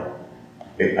now,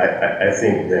 I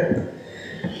think that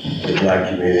the Black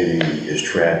community is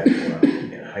trapped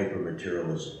in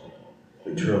hyper-materialism.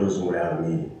 Materialism without a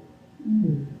meaning.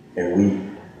 And we,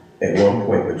 at one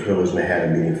point, materialism had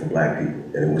a meaning for Black people,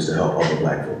 and it was to help other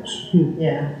Black folks.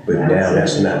 Yeah. But now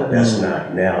that's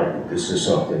not, now this is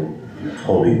something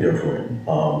totally different.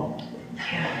 A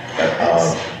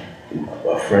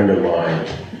friend of mine,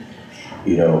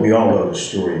 we all know the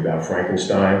story about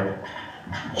Frankenstein.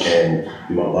 And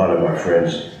a lot of my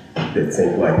friends that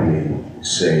think like me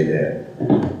say that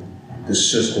the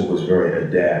system was very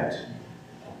adept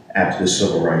after the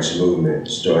Civil Rights Movement,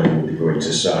 starting with the Great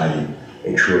Society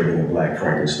and creating a Black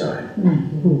Frankenstein.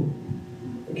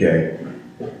 Okay?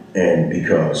 And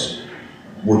because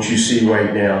what you see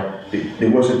right now,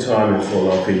 there was a time in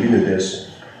Philadelphia, you knew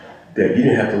this, that you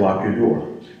didn't have to lock your door.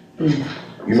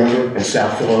 You remember in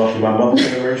South Philadelphia, my mother's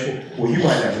generation? Well, you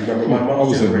might not remember my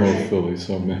mother's generation. I was in North Philly,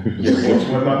 so maybe. Yeah,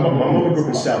 my mother grew up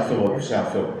in South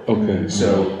Philly. Okay.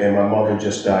 So, and my mother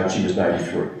just died, she was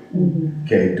 93.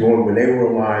 Okay, when they were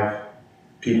alive,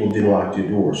 people didn't lock their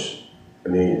doors. I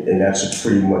mean, and that's a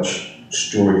pretty much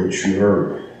story that you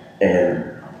heard.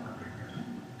 And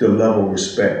the level of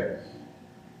respect,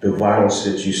 the violence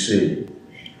that you see,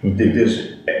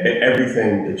 there's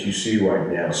everything that you see right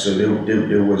now. So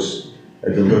there was a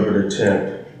deliberate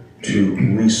attempt to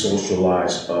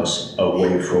re-socialize us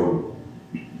away from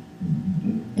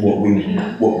what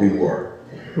we were.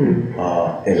 And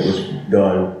it was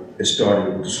done, it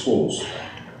started with the schools.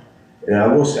 And I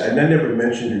will say, and I never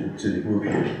mentioned it to the group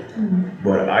here,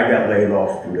 but I got laid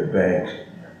off from the bank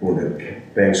when the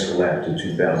banks collapsed in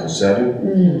 2007.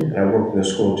 And I worked in the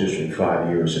school district 5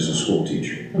 years as a school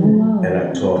teacher. And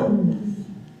I taught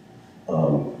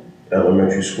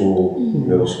elementary school,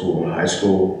 middle school, and high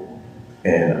school.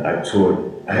 And I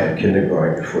had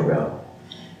kindergarten for about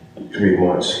 3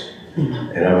 months.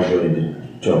 And I was ready to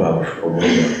jump out of a window.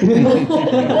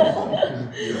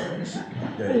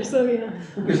 You're so young.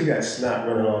 Because you got snot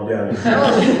running all down the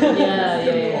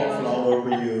Yeah. all over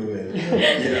you, and you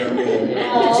know what I mean?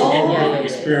 It's a whole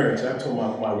experience. I told my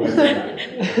wife about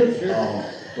it.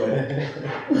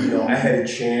 But you know, I had a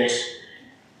chance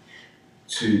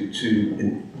to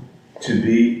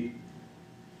be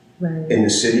in the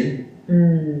city,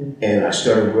 and I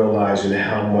started realizing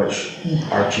how much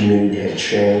our community had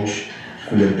changed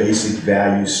from the basic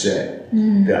value set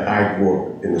that I grew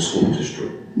up in the school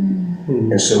district.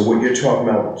 And so what you're talking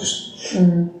about, just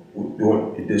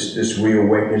this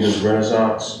reawakening, this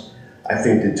renaissance, I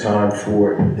think the time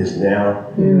for it is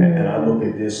now. And I look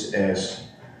at this as,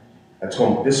 I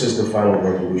told them, this is the final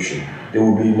revolution. There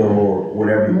will be no more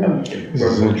whatever. This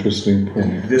is an interesting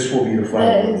point. This will be the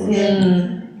final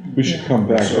revolution. We should come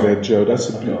back to that, Joe. That's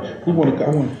a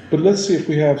but let's see if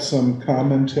we have some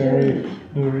commentary.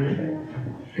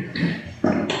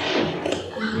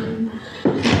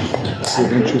 It's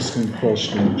an interesting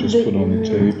question you just put on the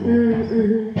table.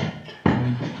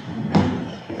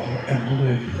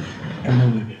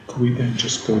 Emily, could we then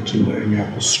just go to letting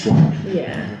Apple Strong?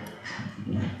 Yeah.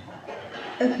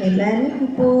 Okay, many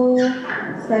people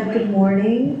said good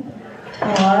morning.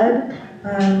 Todd,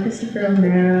 Christopher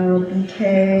Romero,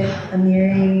 BK,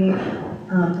 Amiri.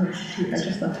 Oh shoot, I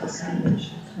just left the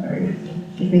stage. Sorry.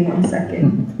 Give me 1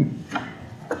 second.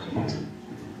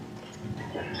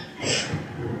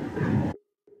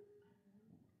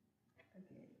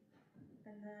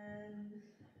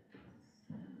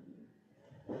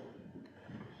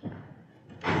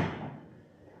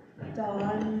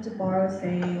 Don DeBar was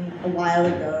saying a while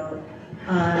ago,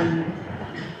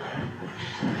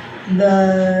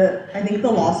 I think the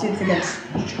lawsuits against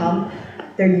Trump,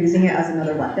 they're using it as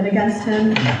another weapon against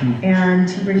him. And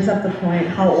he brings up the point,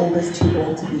 how old is too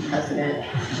old to be president?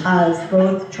 As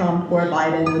both Trump or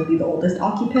Biden would be the oldest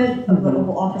occupant of the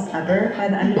Oval Office ever by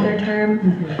the end of their term.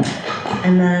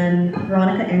 And then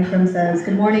Veronica Ankrum says,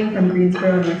 good morning from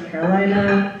Greensboro, North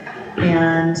Carolina.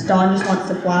 And Dawn just wants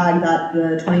to flag that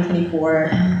the 2024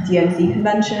 DNC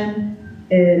convention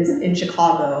is in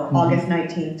Chicago, August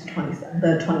 19th to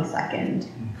the 22nd.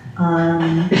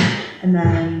 And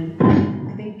then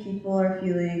I think people are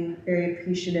feeling very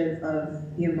appreciative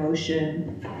of the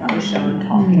emotion that was shown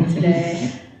talking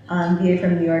today. VA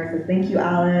from New York says, thank you,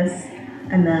 Alice.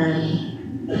 And then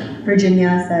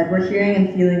Virginia said, we're hearing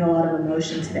and feeling a lot of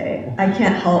emotion today. I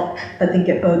can't help but think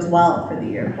it bodes well for the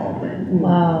Year of Baldwin.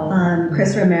 Wow.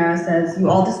 Chris Romero says, you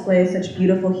all display such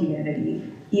beautiful humanity,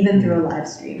 even through a live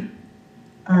stream.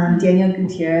 Daniel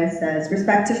Gutierrez says,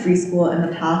 respect to free school and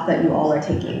the path that you all are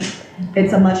taking.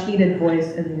 It's a much needed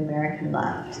voice in the American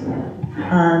left.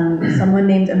 Someone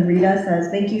named Amrita says,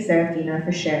 thank you, Serafina,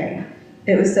 for sharing.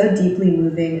 It was so deeply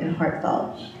moving and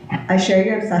heartfelt. I share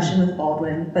your obsession with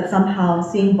Baldwin, but somehow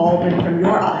seeing Baldwin from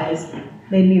your eyes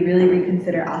made me really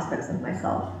reconsider aspects of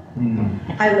myself.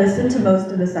 I listened to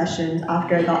most of the sessions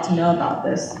after I got to know about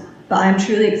this, but I'm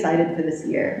truly excited for this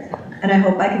year, and I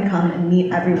hope I can come and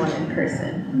meet everyone in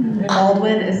person.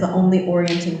 Baldwin is the only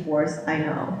orienting force I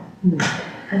know.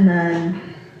 And then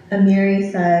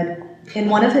Amiri said, in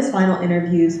one of his final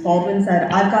interviews, Baldwin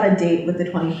said, I've got a date with the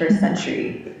 21st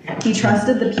century. He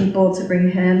trusted the people to bring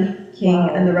him, King,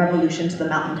 and the revolution to the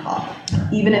mountaintop,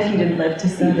 even if he didn't live to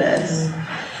see this.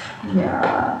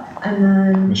 Yeah, and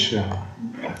then... Michelle.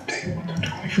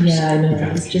 Yeah, I know,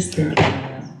 I was just thinking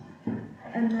that.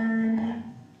 And then,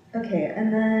 okay,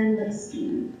 and then, let's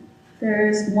see.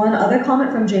 There's one other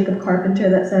comment from Jacob Carpenter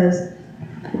that says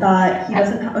that he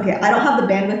doesn't have, okay, I don't have the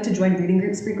bandwidth to join reading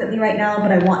groups frequently right now,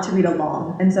 but I want to read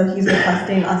along. And so he's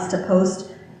requesting us to post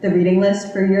the reading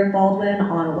list for Year of Baldwin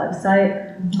on a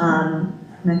website.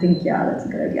 And I think, yeah, that's a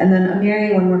good idea. And then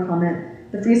Amiri, one more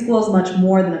comment. The free school is much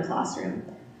more than a classroom.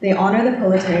 They honor the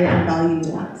proletariat and value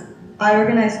nuance. I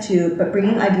organize too, but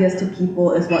bringing ideas to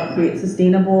people is what creates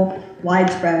sustainable,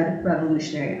 widespread,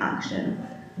 revolutionary action.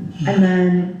 And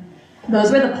then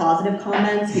those were the positive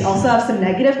comments. We also have some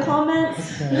negative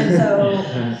comments. And so,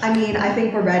 I mean, I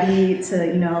think we're ready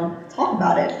to, talk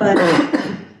about it. But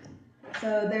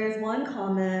so there's one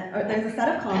comment, or there's a set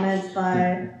of comments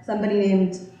by somebody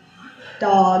named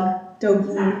Dog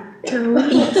Doge. It's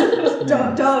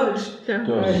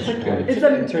It's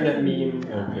an a internet meme.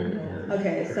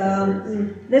 Okay, so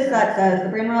this set says the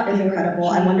brain rot is incredible.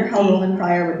 I wonder how Roland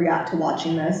Fryer would react to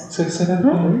watching this. Say that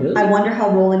again. I wonder how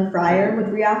Roland Fryer would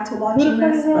react to watching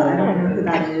this, but I don't know who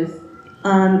that is.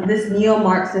 This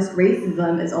neo-Marxist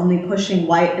racism is only pushing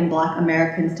white and black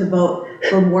Americans to vote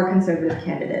for more conservative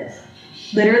candidates.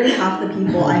 Literally half the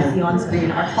people I see on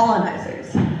screen are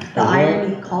colonizers. The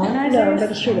irony, colonizers? No,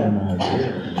 that's true.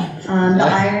 The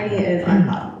irony is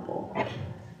unfathomable.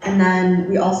 And then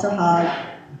we also have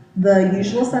the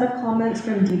usual set of comments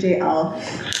from DJ Elf,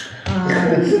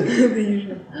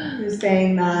 who's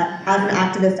saying that, as an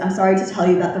activist, I'm sorry to tell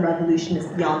you that the revolution is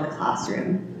beyond the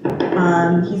classroom.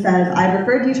 He says, I've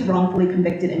referred you to wrongfully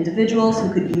convicted individuals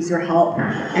who could use your help,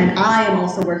 and I am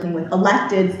also working with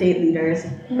elected state leaders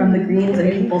from the Greens and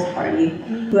People's Party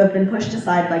who have been pushed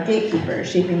aside by gatekeepers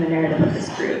shaping the narrative of this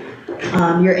group.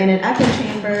 You're in an echo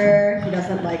chamber. He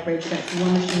doesn't like Rage Against the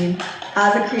War Machine.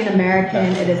 As a Korean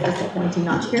American, it is disappointing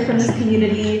not to hear from this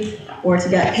community or to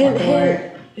get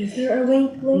support. Is there a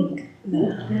link?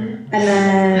 No. And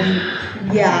then,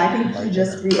 yeah, I think he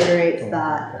just reiterates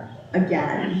that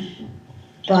again.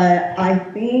 But I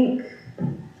think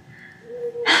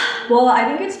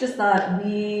it's just that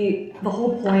the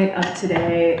whole point of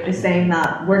today is saying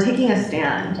that we're taking a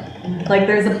stand. Like,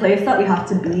 there's a place that we have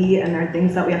to be and there are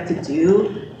things that we have to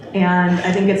do. And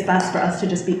I think it's best for us to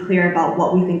just be clear about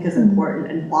what we think is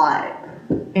important and why.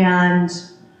 And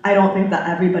I don't think that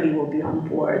everybody will be on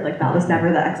board. Like, that was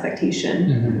never the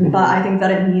expectation. But I think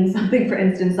that it means something, for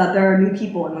instance, that there are new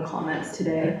people in the comments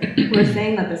today who are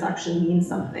saying that this actually means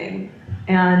something.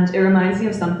 And it reminds me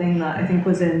of something that I think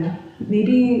was in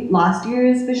maybe last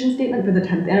year's vision statement for the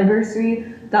 10th anniversary,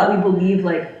 that we believe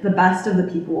like the best of the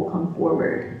people will come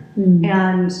forward.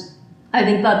 And I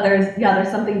think that there's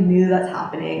something new that's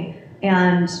happening.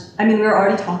 And I mean, we were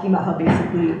already talking about how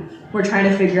basically we're trying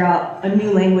to figure out a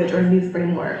new language or a new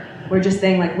framework. We're just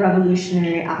saying like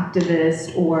revolutionary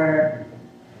activist or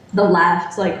the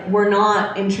left, like we're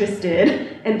not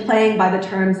interested in playing by the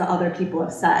terms that other people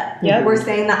have set. Yep. We're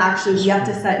saying that actually we have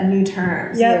to set new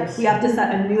terms. Yes. We have to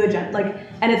set a new agenda. Like,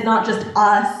 and it's not just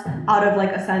us out of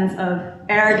like a sense of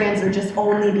arrogance or just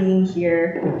only being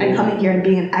here and coming here and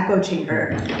being an echo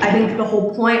chamber. I think the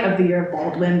whole point of the Year of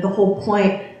Baldwin, the whole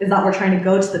point is that we're trying to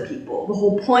go to the people. The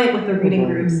whole point with the reading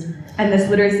groups and this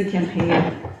literacy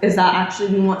campaign is that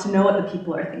actually we want to know what the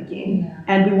people are thinking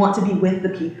and we want to be with the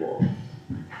people.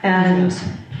 And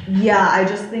yeah, I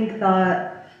just think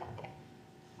that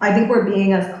we're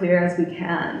being as clear as we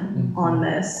can on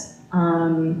this.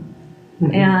 And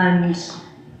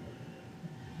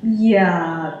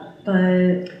yeah,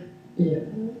 but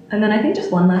and then I think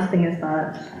just one last thing is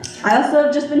that I also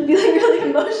have just been feeling really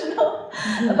emotional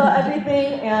about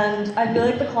everything, and I feel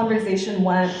like the conversation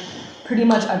went pretty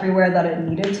much everywhere that it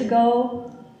needed to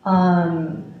go.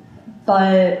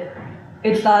 But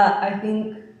it's that I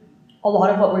think a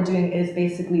lot of what we're doing is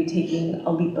basically taking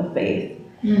a leap of faith.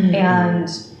 And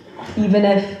even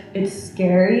if it's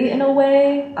scary in a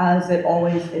way, as it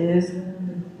always is,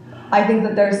 I think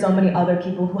that there are so many other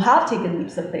people who have taken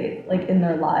leaps of faith, like in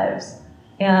their lives.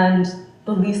 And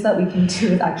the least that we can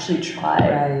do is actually try.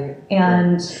 Right.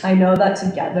 And I know that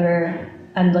together,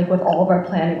 and like with all of our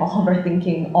planning, all of our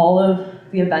thinking, all of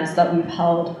the events that we've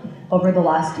held over the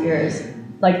last years,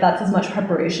 like that's as much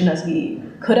preparation as we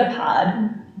could have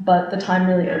had. But the time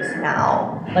really is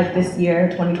now, like this year,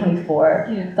 2024,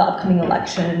 the upcoming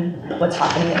election, what's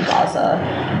happening in Gaza.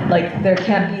 Like there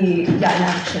can't be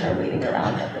inaction or waiting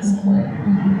around at this point.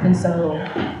 And so,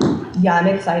 yeah, I'm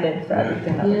excited for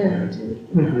everything that we're going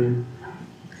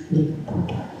to do.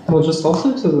 Well, just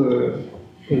also to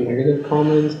the negative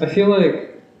comments, I feel like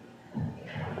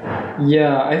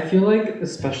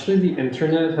especially the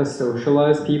internet has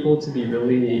socialized people to be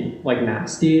really like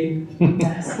nasty,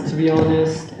 to be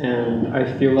honest. And I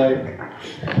feel like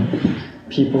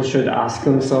people should ask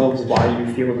themselves why you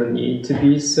feel the need to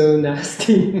be so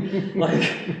nasty, like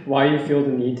why you feel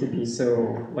the need to be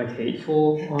so like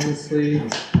hateful, honestly,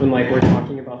 when like we're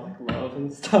talking about like love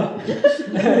and stuff.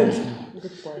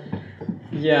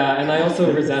 Yeah, and I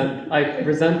also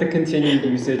resent the continued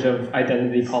usage of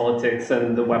identity politics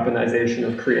and the weaponization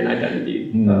of Korean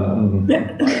identity.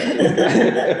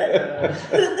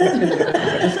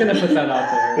 Just gonna put that out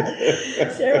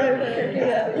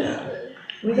there.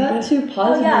 We got two positive.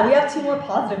 Oh yeah, we have two more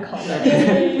positive comments.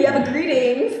 We have a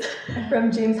greetings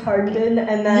from James Hardin,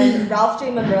 and then Ralph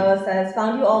J. Monroe says,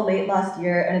 "Found you all late last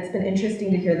year, and it's been interesting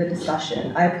to hear the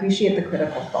discussion. I appreciate the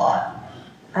critical thought."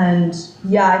 And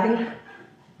yeah, I think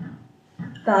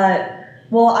that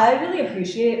Well, I really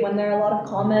appreciate when there are a lot of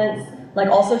comments, like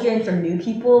also hearing from new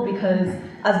people, because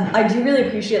as I do really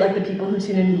appreciate like the people who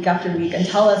tune in week after week and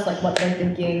tell us like what they're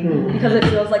thinking, because it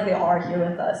feels like they are here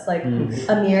with us. Like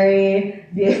Amiri,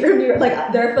 Amir,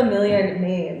 like they're familiar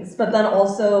names, but then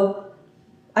also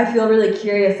I feel really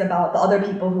curious about the other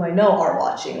people who I know are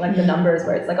watching, like the numbers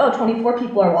where it's like, oh, 24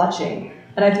 people are watching.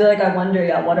 And I feel like I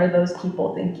wonder, what are those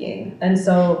people thinking? And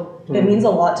so it means a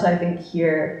lot to, I think,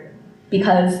 hear,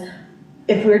 because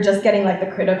if we're just getting like the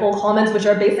critical comments, which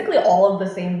are basically all of the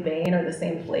same vein or the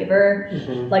same flavor,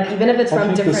 like even if it's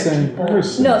from different people.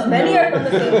 No, many are from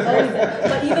the same person,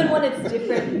 but even when it's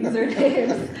different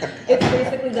usernames, it's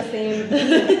basically the same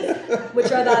themes,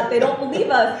 which are that they don't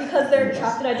believe us because they're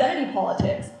trapped in identity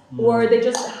politics, or they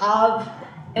just have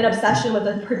an obsession with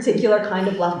a particular kind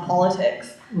of left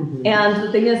politics. And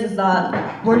the thing is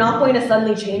that we're not going to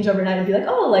suddenly change overnight and be like,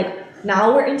 oh, like,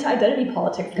 now we're into identity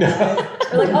politics now.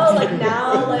 Or like, oh, like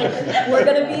now, like, we're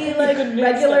gonna be like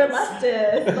regular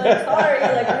leftists. Like, sorry,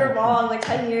 like, we were wrong, like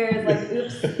 10 years, like,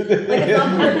 oops. Like, it's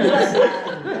not gonna be like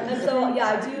that. And so,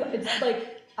 yeah, I do, it's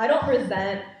like, I don't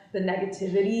resent the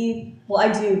negativity. Well,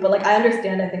 I do, but like, I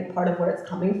understand, I think, part of where it's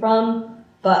coming from.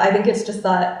 But I think it's just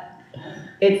that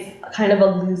it's kind of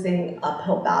a losing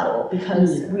uphill battle,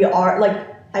 because we are, like,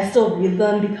 I still read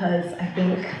them because I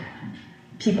think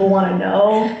people want to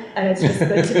know, and it's just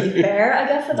good to be fair, I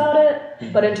guess, about it.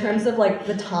 But in terms of like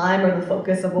the time or the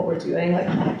focus of what we're doing, like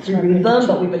we read them,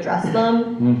 but we've addressed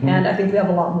them, and I think we have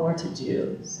a lot more to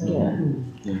do. So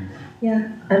yeah.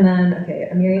 And then, okay,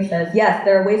 Amiri says, yes,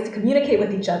 there are ways to communicate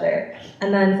with each other.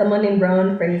 And then someone named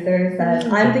Rowan Fraser says,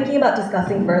 I'm thinking about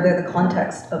discussing further the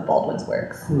context of Baldwin's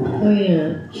works. Oh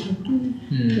yeah,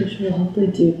 which we'll hopefully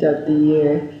do throughout the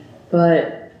year.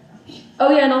 But,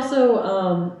 oh yeah, and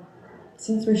also,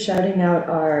 since we're shouting out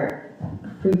our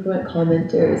frequent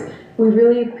commenters, we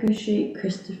really appreciate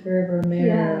Christopher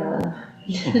Romero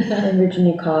and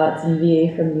Virginia Kotz and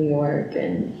VA from New York,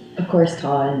 and of course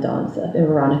Todd and Don stuff and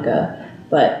Veronica.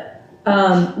 But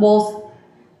well,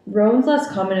 Rowan's last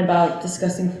comment about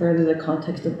discussing further the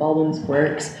context of Baldwin's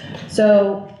works.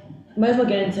 So might as well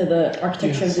get into the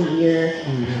architecture of the year.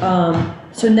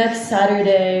 So next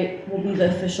Saturday will be the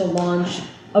official launch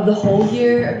of the whole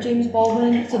year of James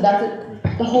Baldwin. So that's it.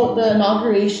 The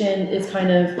inauguration is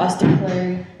kind of us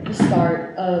declaring the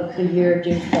start of the year of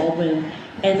James Baldwin,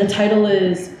 and the title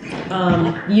is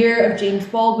Year of James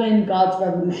Baldwin, God's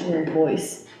Revolutionary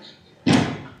Voice.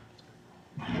 Oh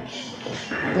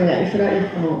yeah, you forgot your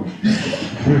phone.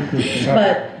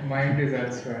 But mine is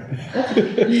elsewhere.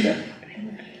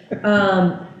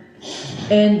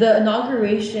 And the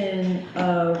inauguration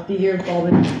of the Year of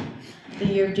Baldwin, the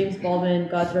Year of James Baldwin,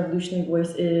 God's Revolutionary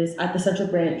Voice, is at the Central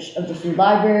Branch of the Free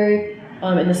Library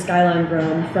in the Skyline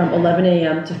Room from 11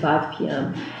 a.m. to 5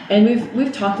 p.m. And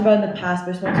we've talked about it in the past, but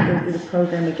I just want to go through the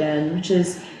program again, which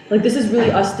is, like, this is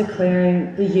really us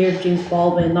declaring the Year of James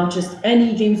Baldwin, not just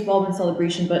any James Baldwin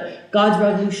celebration, but God's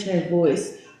Revolutionary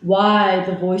Voice. Why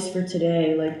the voice for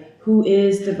today? Like, who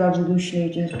is the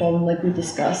revolutionary James Baldwin, like we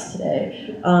discussed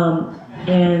today?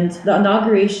 And the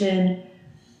inauguration,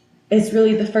 it's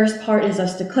really, the first part is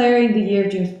us declaring the Year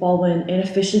of James Baldwin and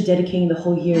officially dedicating the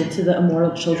whole year to the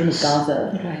immortal children of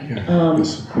Gaza.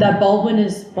 That Baldwin,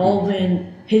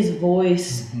 his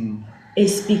voice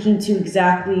is speaking to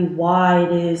exactly why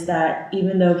it is that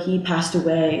even though he passed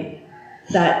away,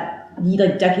 that he,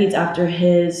 like decades after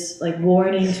his like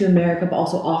warning to America, but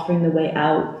also offering the way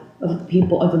out of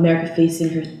people of America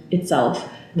facing itself,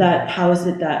 that how is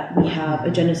it that we have a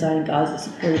genocide in Gaza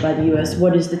supported by the U.S.?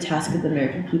 What is the task of the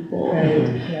American people?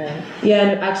 Yeah,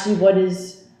 and actually, what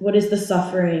is the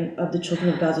suffering of the children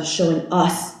of Gaza showing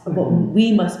us of what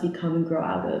we must become and grow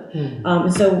out of?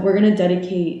 And so we're going to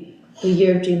dedicate the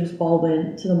Year of James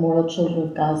Baldwin to the mortal children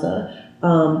of Gaza,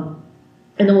 and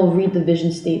then we'll read the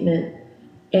vision statement.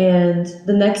 And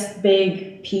the next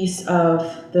big piece of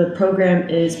the program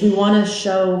is we want to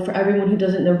show, for everyone who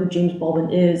doesn't know who James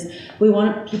Baldwin is, we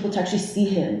want people to actually see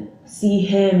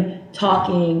him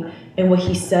talking and what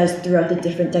he says throughout the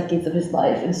different decades of his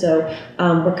life. And so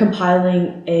we're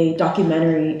compiling a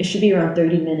documentary. It should be around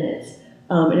 30 minutes.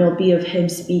 And it'll be of him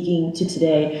speaking to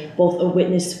today, both a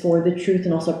witness for the truth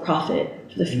and also a prophet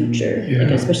for the future,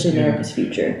 like especially America's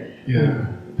future.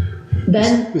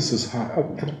 Then this is high.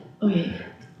 Okay.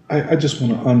 I just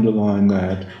want to underline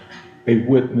that, a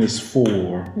witness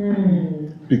for,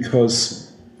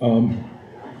 because,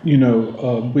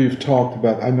 we've talked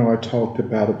about, I know I talked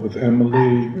about it with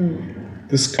Emily,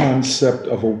 this concept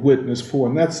of a witness for,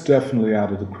 and that's definitely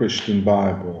out of the Christian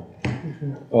Bible.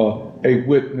 A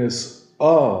witness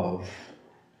of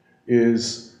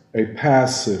is a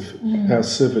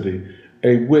passivity.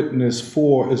 a witness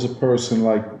for is a person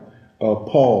like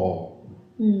Paul,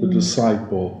 the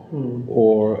disciple,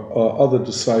 or other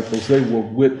disciples. They were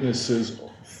witnesses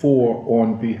for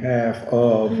on behalf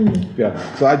of. Yeah.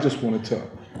 So I just wanted to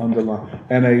underline.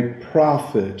 And a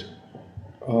prophet.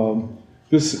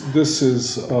 This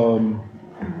is.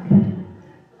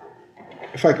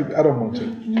 If I could, I don't want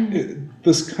to.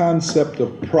 This concept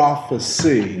of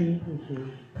prophecy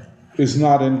is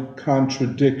not in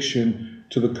contradiction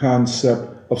to the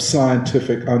concept of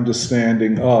scientific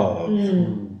understanding of.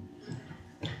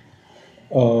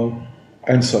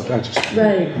 And so I just.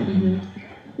 Right.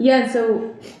 Yeah,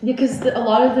 so, because a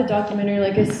lot of the documentary,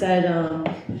 like I said,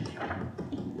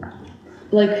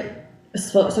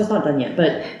 so it's not done yet,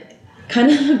 but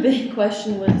kind of the big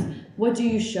question was, what do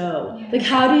you show? Like,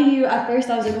 how do you, at first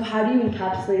I was like, well, how do you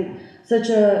encapsulate such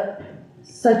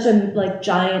a like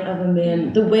giant of a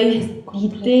man, the way he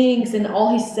thinks and all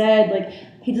he said, like,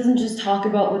 he doesn't just talk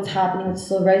about what's happening with the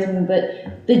civil rights movement,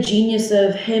 but the genius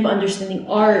of him understanding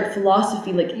art,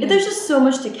 philosophy, like, there's just so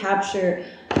much to capture.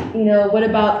 You know, what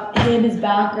about him, his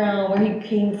background, where he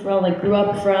came from, like, grew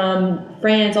up from,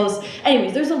 France, all this.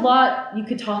 Anyways, there's a lot you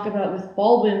could talk about with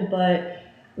Baldwin, but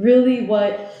really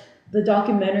what the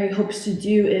documentary hopes to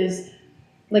do is,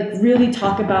 like, really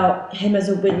talk about him as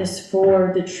a witness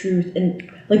for the truth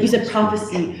and, like you said,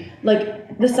 prophecy,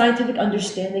 like the scientific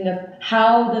understanding of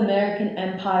how the American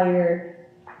Empire,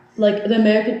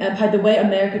 the way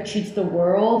America treats the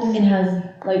world and has,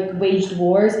 like, waged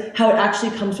wars, how it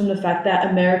actually comes from the fact that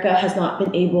America has not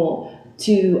been able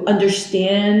to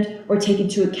understand or take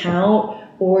into account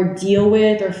or deal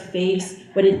with or face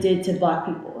what it did to Black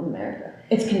people in America.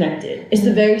 It's connected. It's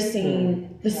the very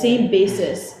same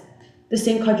basis, the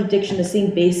same contradiction, the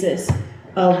same basis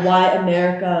of why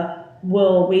America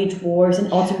will wage wars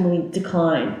and ultimately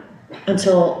decline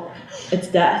until its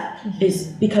death is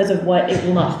because of what it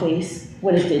will not face,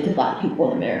 what it did to Black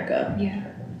people in America. Yeah.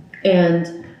 And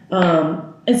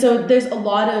so there's a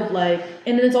lot of, like,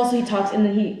 and then it's also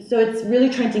so it's really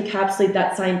trying to encapsulate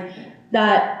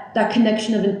that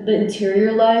connection of the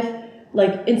interior life.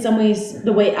 Like, in some ways,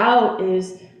 the way out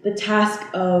is the task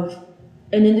of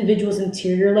an individual's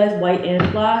interior life, white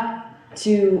and Black,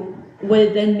 to what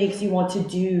it then makes you want to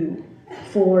do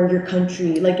for your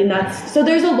country. Like, and so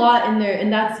there's a lot in there,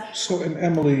 and that's. So, and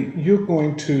Emily, you're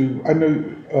going to, I know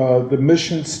the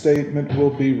mission statement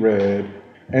will be read,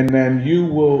 and then you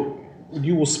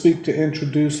will speak to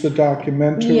introduce the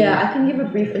documentary? Yeah, I can give a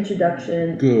brief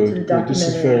introduction to the documentary. This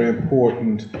is very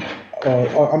important.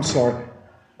 I'm sorry.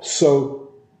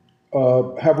 So,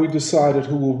 have we decided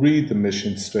who will read the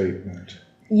mission statement?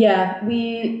 Yeah,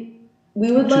 we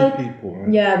would Two people,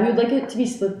 right? Yeah, we would like it to be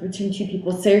split between two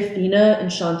people, Serafina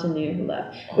and Shantanu, who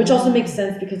left, which also makes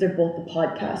sense because they're both the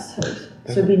podcast hosts.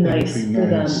 So it'd be nice for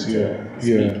them to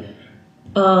speak.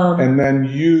 And then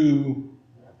you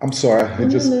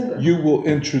will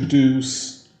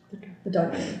introduce the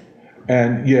documentary.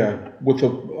 And with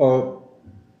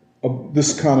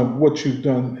this kind of what you've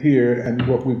done here and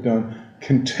what we've done,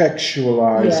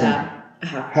 contextualizing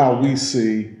how we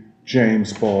see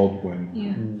James Baldwin.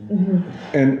 Yeah.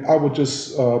 And I would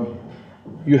just,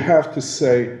 you have to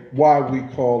say why we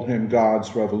call him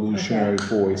God's revolutionary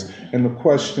voice. And the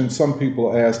question some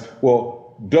people ask,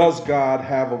 well, does God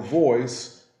have a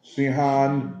voice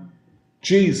beyond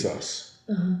Jesus?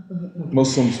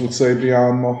 Muslims would say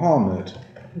beyond Muhammad.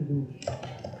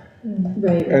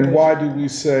 Right. And why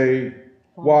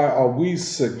are we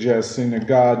suggesting that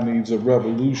God needs a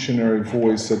revolutionary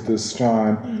voice at this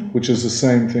time, which is the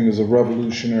same thing as a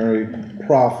revolutionary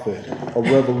prophet, a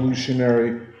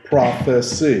revolutionary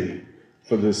prophecy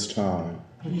for this time?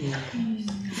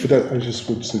 But I just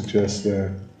would suggest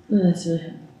that.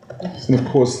 And of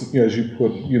course, as you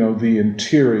put, the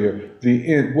interior,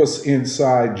 what's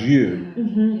inside you.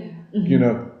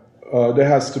 There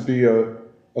has to be a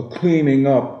cleaning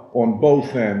up on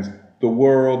both ends, the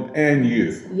world and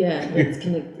you. Yeah, it's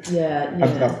connected. Yeah.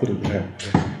 I put it that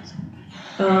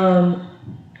way.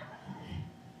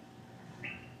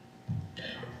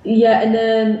 Yeah,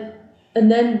 and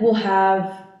then we'll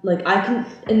have,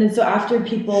 so after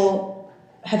people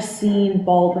have seen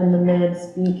Baldwin, the man,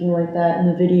 speaking like that in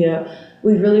the video,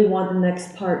 we really want the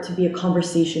next part to be a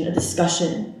conversation, a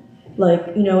discussion,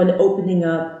 an opening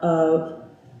up of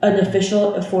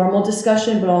a formal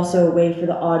discussion, but also a way for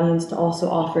the audience to also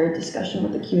offer a discussion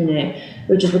with the Q&A,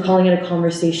 which is we're calling it a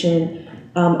conversation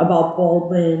about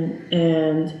Baldwin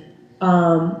and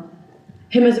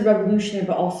him as a revolutionary,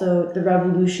 but also the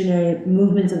revolutionary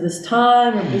movements of this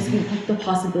time, or basically the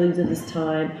possibilities of this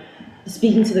time,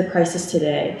 speaking to the crisis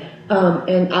today.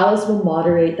 And Alice will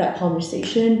moderate that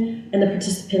conversation. and the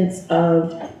participants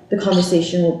of the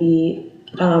conversation will be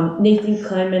Nathan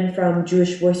Kleinman from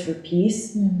Jewish Voice for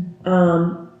Peace.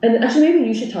 And actually, maybe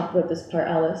you should talk about this part,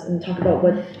 Alice, and talk about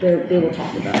what they will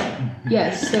talk about.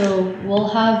 Yes, so we'll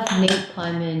have Nate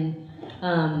Kleinman,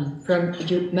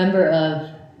 member of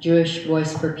Jewish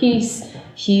Voice for Peace.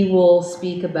 He will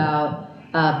speak about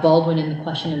Baldwin and the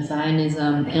question of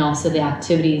Zionism and also the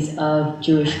activities of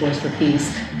Jewish Voice for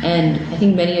Peace. And I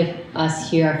think many of us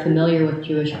here are familiar with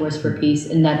Jewish Voice for Peace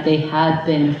in that they have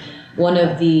been one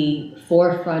of the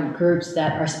forefront groups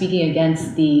that are speaking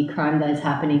against the crime that is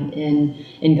happening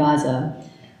in Gaza.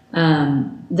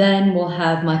 Then we'll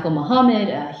have Michael Muhammad.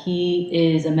 He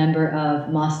is a member of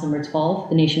Mosque number 12,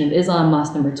 the Nation of Islam,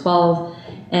 Mosque number 12,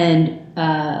 and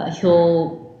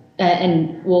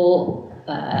we'll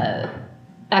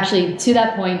actually, to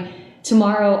that point,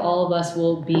 tomorrow all of us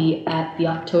will be at the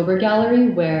October Gallery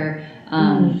where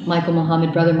Michael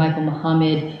Muhammad, brother Michael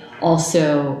Muhammad,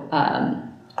 also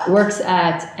works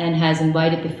at and has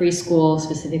invited the Free School,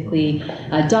 specifically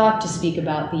Doc, to speak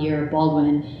about the Year of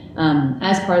Baldwin.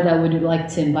 As part of that, we would like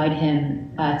to invite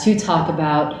him to talk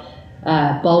about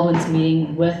Baldwin's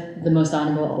meeting with the Most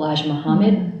Honorable Elijah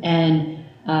Muhammad and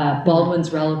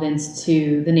Baldwin's relevance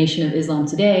to the Nation of Islam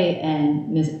today and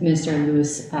Minister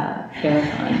Louis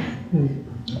Farrakhan.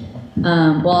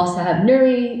 We'll also have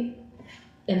Nuri,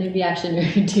 and maybe actually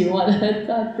Nuri, do you want to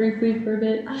talk briefly for a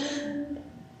bit?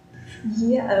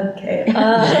 Yeah, okay.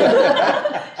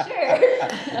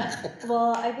 Sure.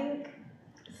 Well, I think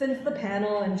since the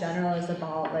panel in general is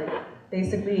about like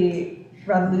basically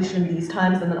revolution in these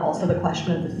times and then also the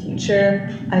question of the future,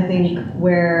 I think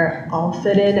where I'll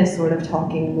fit in is sort of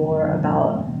talking more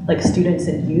about like students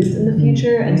and youth in the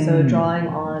future, and so drawing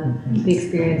on the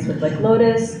experience with like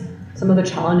Lotus, some of the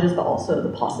challenges but also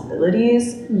the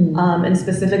possibilities, and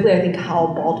specifically I think how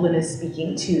Baldwin is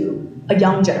speaking to a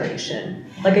young generation,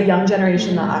 like a young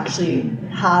generation that actually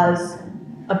has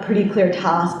a pretty clear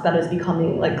task that is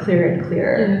becoming like clearer and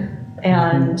clearer.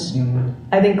 And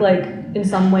I think like in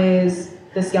some ways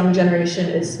this young generation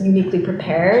is uniquely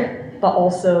prepared but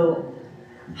also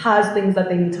has things that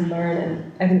they need to learn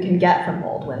and I think can get from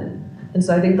Baldwin. And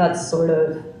so I think that's sort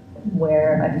of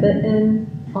where I fit in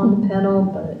on the panel.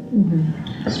 But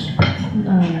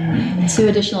two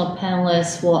additional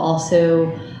panelists will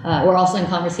also we're also in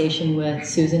conversation with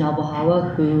Susan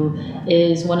Al-Bahawa, who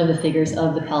is one of the figures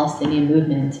of the Palestinian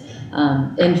movement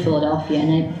in Philadelphia,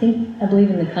 and I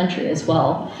believe in the country as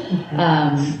well.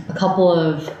 A couple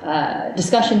of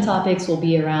discussion topics will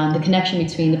be around the connection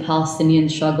between the Palestinian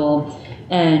struggle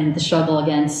and the struggle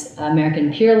against American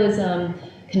imperialism,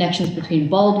 connections between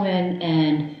Baldwin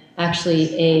and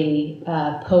actually a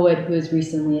poet who was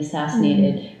recently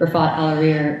assassinated, Rafat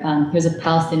Al-Arir, who's a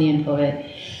Palestinian poet,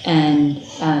 and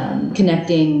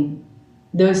connecting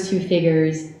those two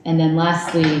figures, and then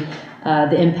lastly,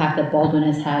 the impact that Baldwin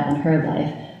has had on her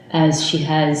life, as she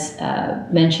has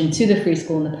mentioned to the Free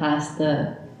School in the past,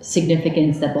 the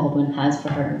significance that Baldwin has for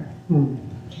her.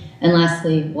 And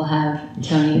lastly, we'll have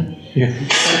Tony.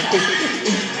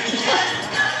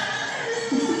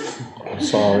 I'm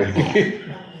sorry.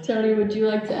 Tony, would you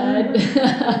like to add?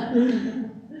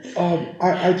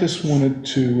 I just wanted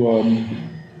to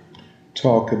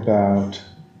talk about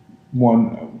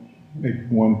one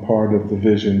part of the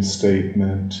vision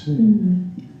statement,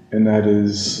 and that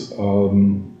is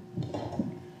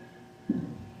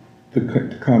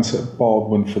the concept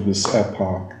Baldwin for this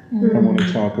epoch. I want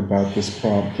to talk about this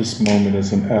moment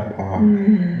as an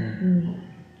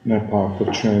epoch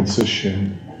of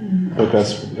transition, but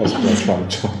that's what I try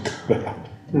to talk about.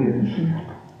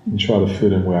 And try to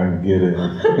fit in where I can get in.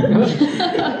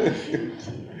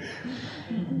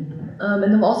 And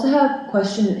then we'll also have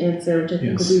question and answer, which I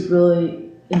think will be really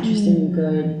interesting and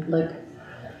good. Like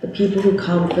the people who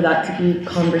come for that to be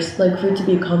for it to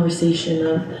be a conversation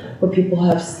of what people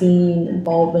have seen in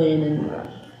Baldwin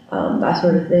and that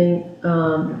sort of thing.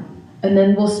 And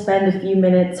then we'll spend a few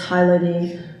minutes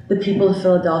highlighting the people of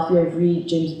Philadelphia who read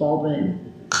James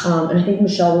Baldwin. And I think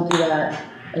Michelle will do that.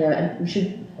 And we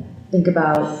should think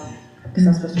about, because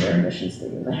I'm supposed to write a mission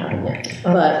statement, but I haven't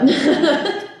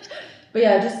yet. But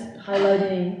yeah, just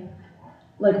highlighting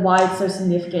like why it's so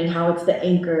significant and how it's the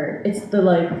anchor. It's the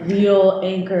like real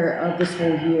anchor of this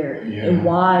whole year. And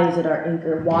why is it our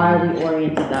anchor? Why are we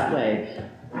oriented that way?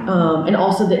 And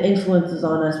also the influences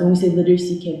on us. When we say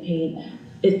literacy campaign,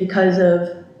 it's because of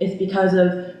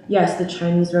yes, the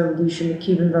Chinese Revolution, the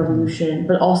Cuban Revolution,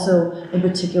 but also in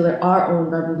particular our own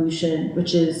revolution,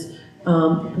 which is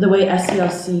the way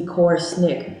SCLC, Core,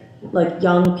 SNCC, like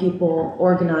young people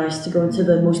organized to go into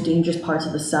the most dangerous parts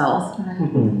of the South.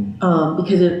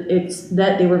 because it's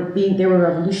that they were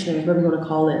revolutionaries, whatever you want to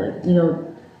call it, like, you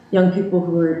know, young people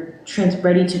who were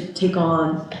ready to take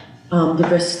on the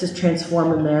risks to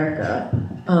transform America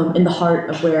in the heart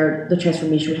of where the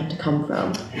transformation would have to come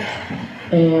from.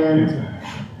 And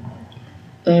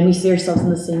we see ourselves in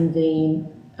the same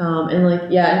vein. And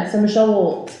like, yeah, so Michelle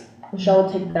will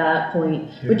take that point,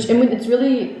 which, I mean, it's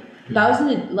really, that was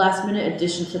a last minute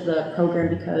addition to the program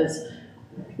because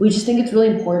we just think it's really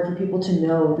important for people to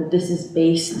know that this is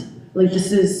based, like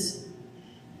this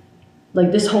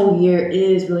whole year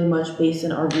is really much based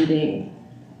on our reading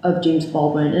of James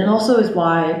Baldwin. And also is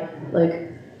why, like,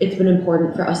 it's been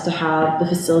important for us to have the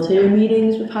facilitator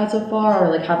meetings we've had so far, or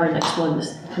like have our next one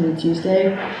this coming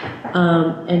Tuesday,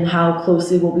 and how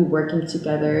closely we'll be working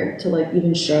together to like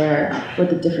even share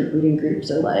what the different reading groups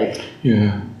are like.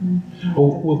 Yeah.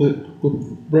 Oh, will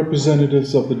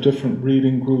representatives of the different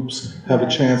reading groups have a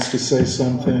chance to say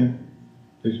something?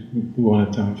 We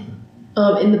want time for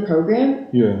that. In the program?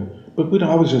 Yeah. But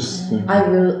I was just thinking. I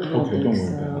don't okay, think don't worry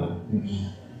so. about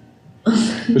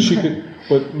it. But she could.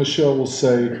 But Michelle will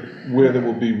say where there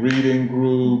will be reading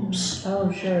groups.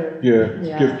 Oh, sure.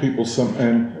 Yeah. Give people some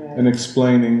and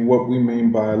explaining what we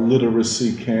mean by a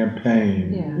literacy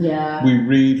campaign. Yeah. We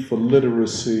read for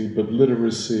literacy, but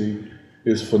literacy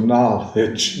is for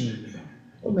knowledge.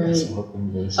 Right.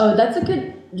 Oh, that's a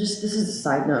good. Just this is a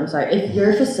side note. I'm sorry. If you're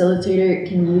a facilitator,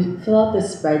 can you fill out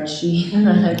this spreadsheet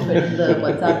that I put in the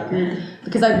WhatsApp group?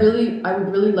 Because I would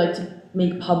really like to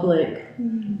make public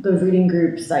the reading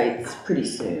group sites pretty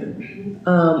soon.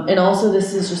 And also,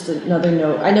 this is just another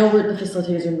note. I know the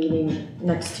facilitators are meeting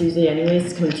next Tuesday, anyways.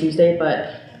 It's coming Tuesday,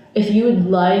 but if you would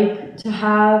like to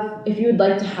have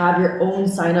your own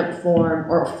sign up form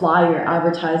or flyer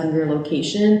advertising your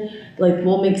location, like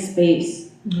we'll make space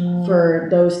for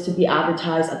those to be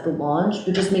advertised at the launch,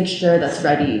 but just make sure that's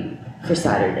ready for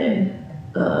Saturday.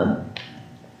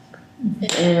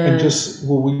 And just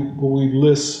will we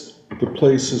list the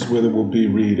places where there will be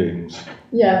readings?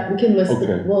 Yeah, we can list okay.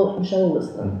 them. Well, Michelle will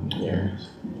list them. Yeah.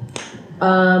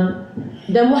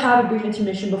 Then we'll have a brief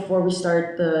intermission before we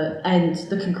start the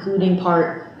concluding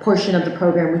portion of the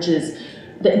program, which is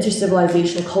the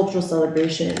intercivilizational cultural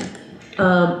celebration.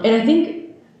 And I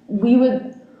think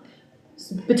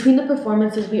between the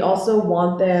performances, we also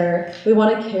want to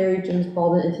carry James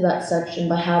Baldwin into that section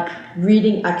by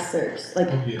reading excerpts,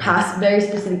 like very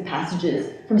specific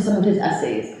passages from some of his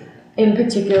essays. In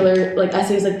particular, like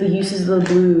essays like The Uses of the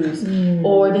Blues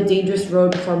or The Dangerous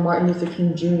Road before Martin Luther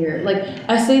King Jr. Like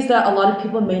essays that a lot of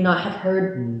people may not have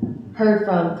heard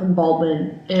from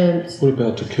Baldwin. And what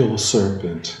about To Kill a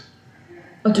Serpent?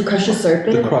 Oh, To Crush a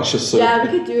Serpent? To Crush a Serpent. Yeah,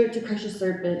 we could do it To Crush a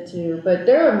Serpent too, but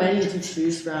there are many to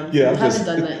choose from. So yeah, we haven't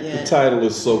done that yet. The title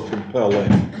is so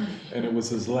compelling. And it was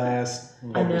his last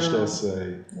published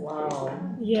essay. Wow.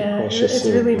 Yeah, it's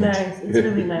really nice. It's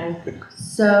really nice.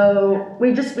 So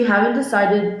we haven't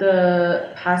decided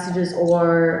the passages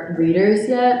or readers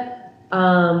yet.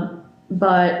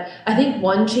 But I think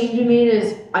one change we made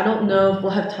is I don't know if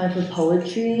we'll have time for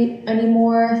poetry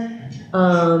anymore.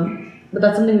 But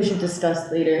that's something we should discuss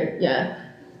later. Yeah.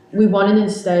 We wanted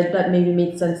instead that maybe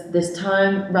made sense this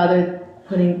time, rather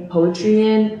putting poetry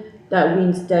in, that we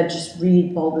instead just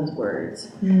read Baldwin's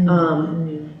words.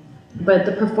 But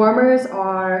the performers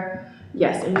are,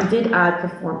 yes, and we did add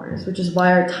performers, which is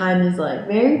why our time is like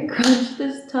very crunched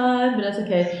this time, but that's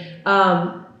okay.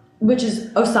 Which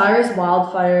is Osiris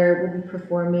Wildfire will be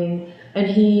performing,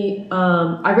 and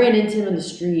I ran into him in the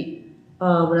street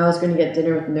when I was going to get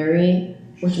dinner with Nuri,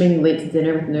 which made me late to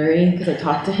dinner with Nuri because I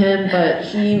talked to him, but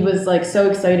he was like so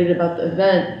excited about the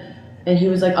event. And he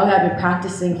was like, oh, I've been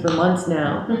practicing for months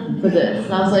now for this.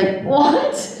 And I was like,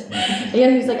 what? And yeah,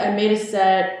 he was like, I made a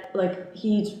set. Like,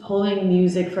 he's pulling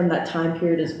music from that time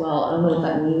period as well. I don't know what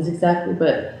that means exactly,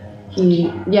 but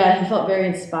he felt very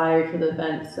inspired for the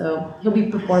event. So he'll be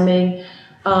performing.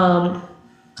 You're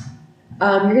going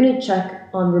to check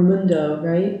on Raimundo,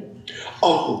 right?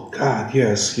 Oh, God,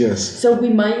 yes. So we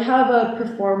might have a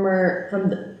performer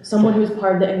from someone who was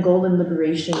part of the Angolan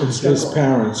liberation struggle. His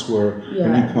parents were,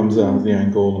 and he comes out of the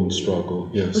Angolan struggle,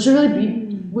 yes. Which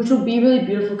will be really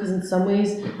beautiful because in some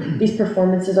ways these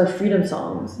performances are freedom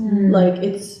songs. Like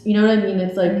it's, you know what I mean?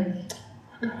 It's like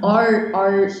art,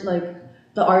 like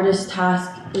the artist's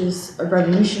task is a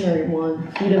revolutionary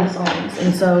one, freedom songs.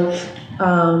 And so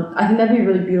I think that'd be a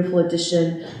really beautiful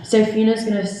addition. Serafina's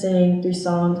gonna sing 3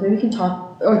 songs. Maybe we can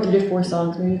talk, or 3 to 4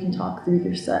 songs. Maybe we can talk through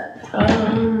your set.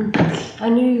 I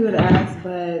knew you would ask,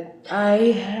 but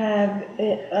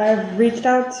I've reached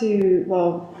out to,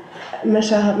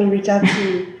 Michelle helped me reach out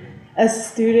to a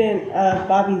student of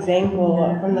Bobby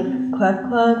Zangle from the Clef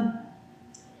Club.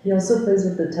 He also plays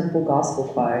with the Temple Gospel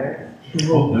Choir.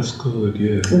 Oh, that's good,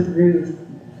 yeah. With Ruth.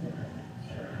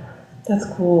 That's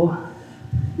cool.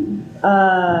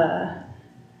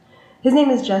 His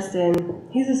name is Justin.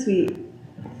 He's a sweet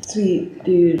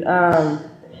dude.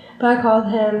 But I called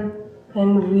him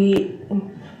and we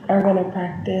are gonna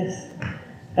practice.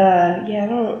 Yeah, I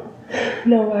don't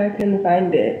know why I couldn't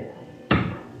find it.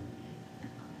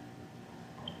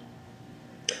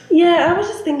 Yeah, I was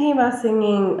just thinking about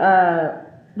singing.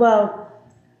 Well,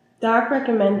 Doc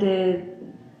recommended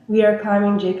We Are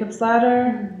Climbing Jacob's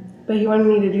Ladder, but he wanted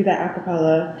me to do that a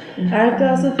cappella. I have to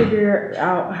also figure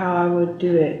out how I would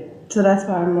do it. So that's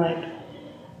why I'm like,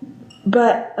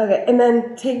 but okay. And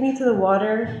then Take Me to the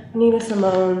Water, Nina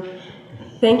Simone.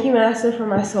 Thank You Master for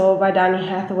My Soul by Donny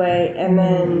Hathaway. And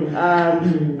then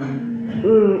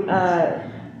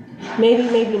Maybe,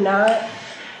 Maybe Not.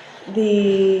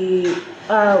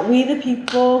 We the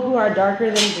People Who Are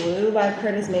Darker Than Blue by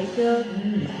Curtis Mayfield.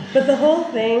 But the whole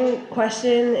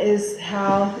question is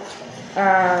how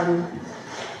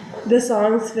the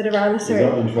songs fit around a certain...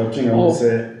 Without interrupting, I want to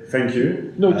say thank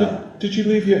you. No, did you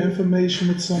leave your information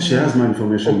with someone? She has my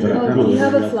information, but I can't do you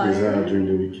have a with flyer? her during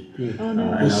the week. Oh,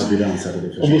 no. And I'll be there on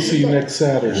Saturday. For And we'll see you next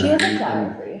Saturday. She has a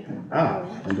flyer for you. Ah,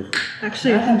 wonderful.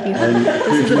 Actually, I think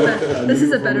This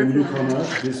is a better newcomer.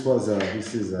 This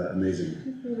is amazing.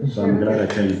 So I'm glad I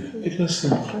came. Hey,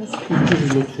 listen, we really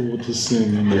look forward to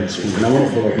seeing you next week. And I want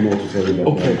to follow up more to tell you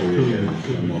about Okay,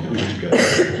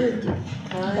 good.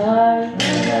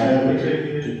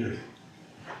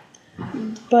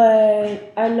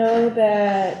 But I know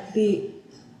that the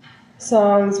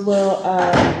songs will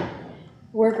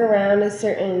work around a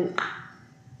certain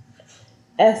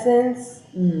essence,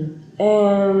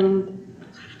 and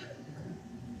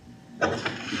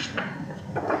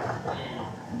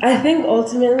I think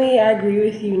ultimately I agree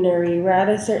with you, Nuri. We're at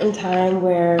a certain time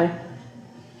where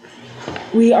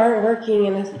we aren't working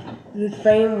in the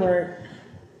framework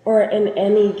or in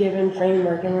any given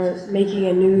framework, and we're making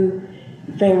a new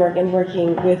framework and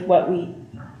working with what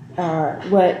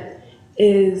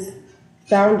is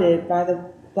founded by the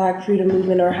Black Freedom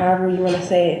Movement, or however you want to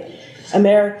say it,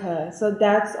 America. So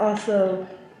that's also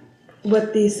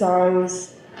what these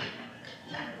songs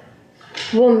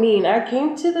will mean. I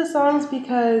came to the songs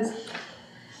because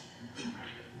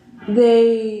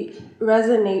they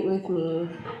resonate with me.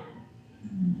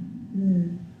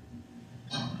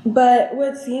 But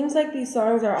what seems like these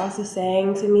songs are also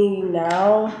saying to me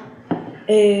now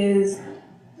is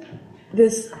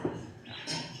this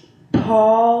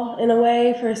call, in a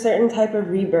way, for a certain type of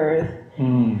rebirth,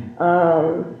 and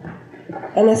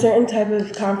a certain type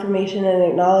of confirmation and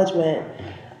acknowledgement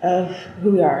of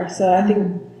who we are. So I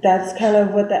think that's kind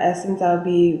of what the essence I'll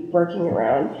be working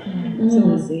around. So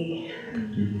we'll see.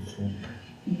 Beautiful.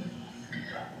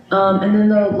 And then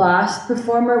the last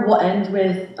performer will end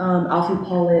with Alfie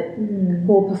Pollett,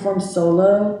 who will perform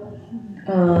solo,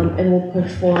 and will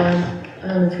perform, I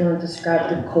don't know if you want to describe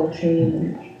the Coltrane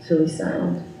and Philly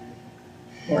sound.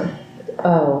 Well,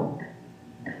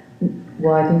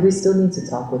 I think we still need to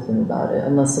talk with him about it,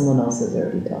 unless someone else has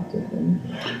already talked with him.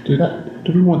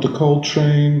 Do we want the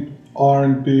Coltrane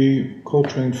R&B,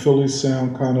 Coltrane Philly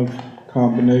sound kind of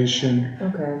combination?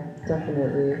 Okay,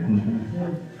 definitely.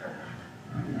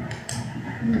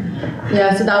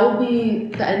 Yeah, so that will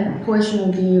be, the end portion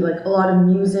will be like a lot of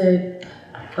music.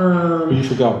 You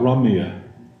forgot Ramya.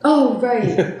 Oh,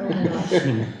 right. Oh my gosh.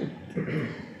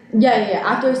 Yeah.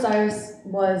 After Cyrus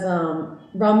was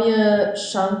Ramya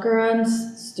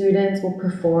Shankaran's students will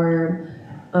perform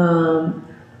I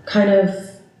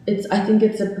think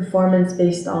it's a performance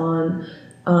based on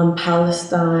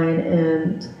Palestine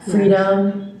and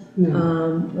freedom.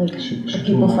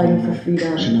 People fighting for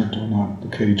freedom. She's not doing the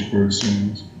cage bird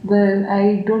scenes. Well,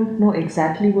 I don't know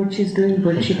exactly what she's doing,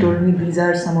 but she told me these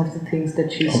are some of the things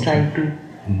that she's trying to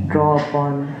draw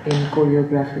upon in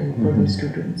choreographing for the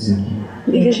students.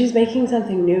 Because she's making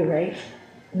something new, right?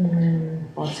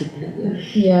 Possibly, yeah.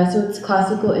 Yeah, so it's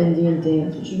classical Indian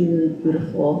dance, which is really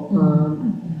beautiful.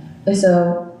 And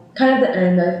so, kind of the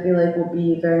end, I feel like will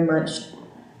be very much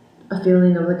a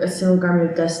feeling of like a single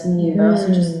garment of destiny, but also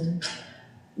just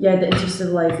the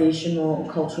intercivilizational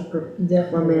cultural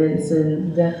performance,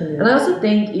 and I also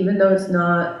think even though it's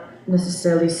not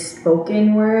necessarily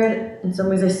spoken word, in some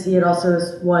ways I see it also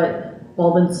as what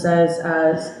Baldwin says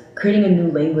as creating a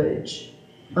new language.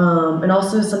 And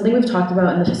also something we've talked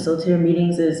about in the facilitator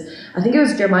meetings is, I think it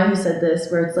was Jeremiah who said this,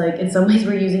 where it's like in some ways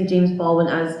we're using James Baldwin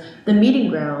as the meeting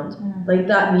ground, like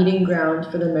that meeting ground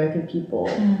for the American people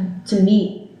to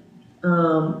meet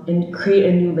and create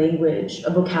a new language,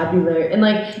 a vocabulary. And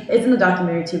like, it's in the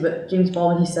documentary too, but James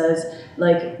Baldwin, he says,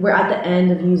 like, we're at the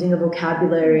end of using a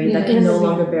vocabulary that can no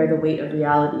longer bear the weight of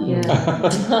reality. And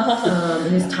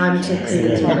it's time to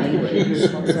create a new language.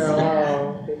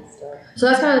 So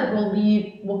that's kind of,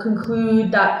 we'll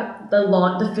conclude that the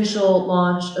official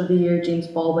launch of the Year of James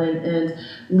Baldwin and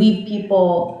leave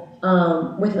people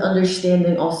with an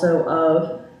understanding also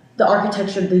of the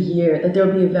architecture of the year, that there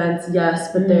will be events,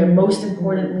 yes, but there, most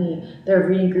importantly, there are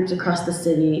reading groups across the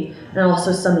city, and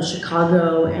also some in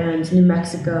Chicago and New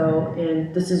Mexico,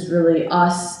 and this is really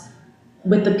us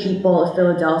with the people of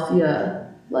Philadelphia,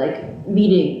 like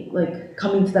meeting, like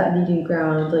coming to that meeting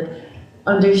ground, like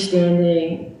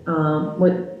understanding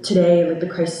what today, like the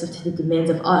crisis of today demands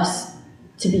of us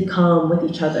to become with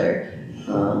each other.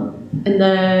 And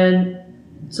then,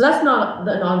 so that's not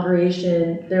the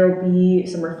inauguration. There will be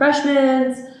some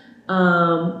refreshments,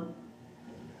 and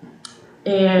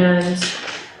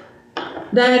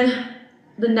then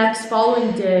the next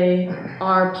following day,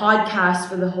 our podcast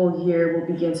for the whole year will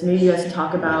begin. So maybe you guys can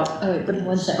talk about. I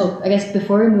guess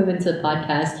before we move into the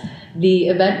podcast, the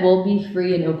event will be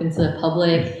free and open to the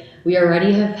public. We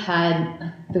already have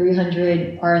had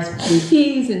 300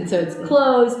 RSVPs, and so it's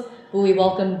closed. But we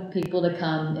welcome people to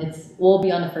come. We'll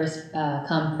be on a first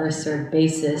come, first served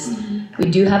basis. We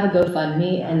do have a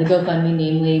GoFundMe, and the GoFundMe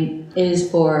namely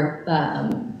is for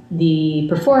the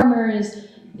performers,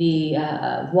 the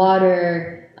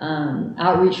water,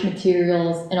 outreach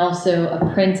materials, and also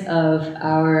a print of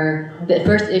the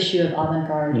first issue of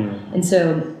Avant-Garde. And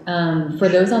so for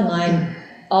those online,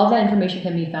 all of that information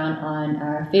can be found on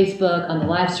our Facebook, on the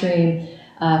live stream.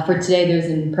 For today, there's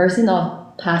in person.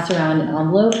 I'll pass around an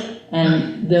envelope,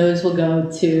 and those will go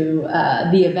to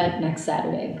the event next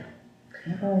Saturday.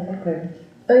 Oh, okay.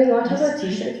 Oh, you want to talk about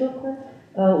t-shirts real quick?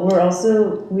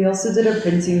 We also did a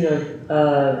printing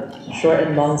of short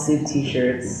and long sleeve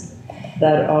t-shirts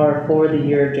that are for the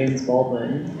Year of James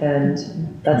Baldwin, and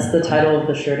that's the title of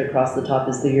the shirt. Across the top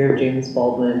is the Year of James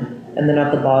Baldwin, and then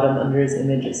at the bottom under his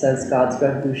image it says God's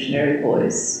revolutionary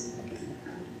voice.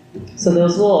 So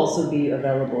those will also be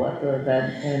available at the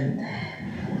event, and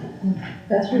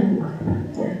that's really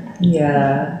cool.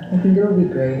 Yeah, I think it'll be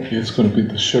great. Yeah, it's going to be,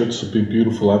 the shirts will be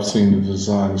beautiful. I've seen the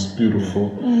design, it's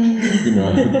beautiful. You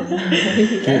know,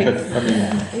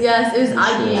 yes, it was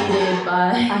ideated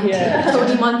by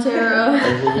Tony Montero.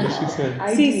 What did she say?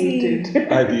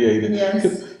 Ideated.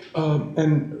 Yes.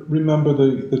 And remember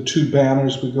the two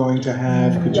banners we're going to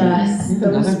have?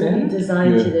 Those will be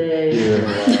designed today.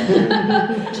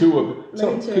 Yeah. Two of them.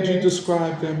 So, could you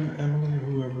describe them, Emily, or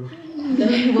whoever?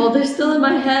 Well, they're still in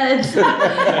my head. They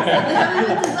haven't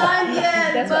been designed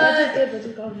yet.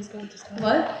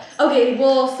 What? Okay.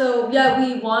 Well, so yeah,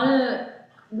 we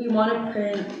wanna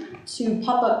print 2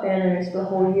 pop-up banners for the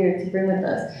whole year to bring with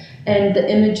us, and the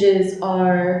images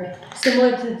are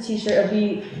similar to the T-shirt. It'll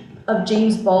be of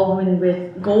James Baldwin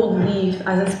with gold leaf,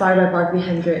 as inspired by Barkley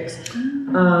Hendricks,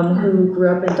 who grew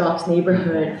up in Doc's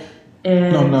neighborhood.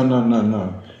 And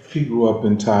No. He grew up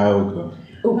in Tioga.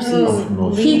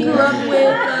 Oopsies. He grew up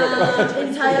with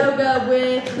in Tioga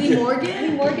with Lee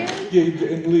Morgan. Yeah,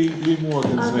 in Lee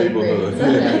Morgan's neighborhood.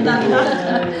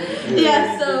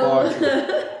 Yeah, so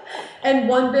and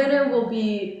one banner will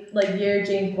be like Year of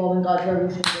James Baldwin, God's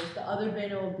Revolution. The other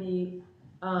banner will be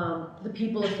the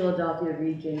people of Philadelphia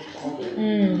read James Baldwin.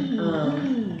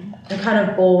 And kind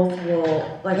of both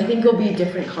will, like, I think it'll be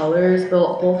different colors.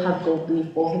 They'll both have gold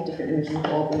leaf, both have different images of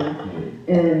Baldwin,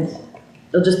 and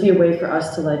it'll just be a way for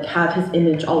us to like have his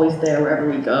image always there wherever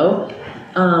we go.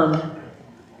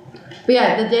 But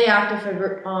yeah, the day after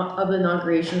of the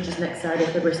inauguration, which is next Saturday,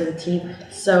 February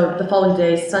 17th. So the following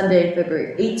day, Sunday,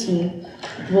 February 18th,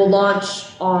 we'll launch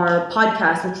our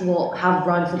podcast, which we'll have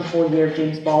run for the whole Year of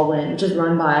James Baldwin, which is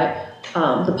run by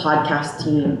the podcast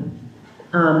team.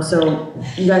 So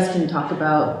you guys can talk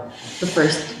about the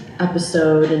first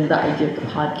episode and the idea of the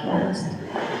podcast.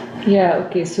 Yeah.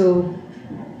 Okay. So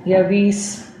yeah, we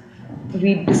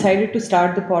decided to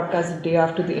start the podcast the day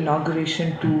after the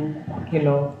inauguration to,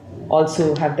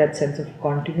 also have that sense of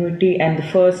continuity. And the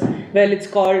first, it's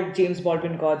called James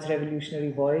Baldwin, God's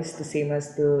Revolutionary Voice, the same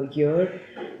as the year.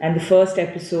 And the first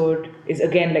episode is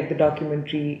again like the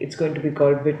documentary. It's going to be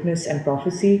called Witness and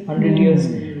Prophecy, 100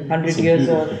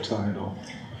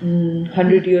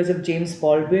 years of James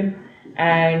Baldwin.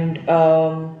 And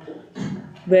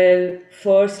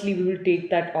firstly, we will take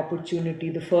that opportunity,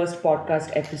 the first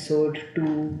podcast episode,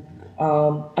 to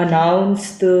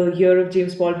announce the Year of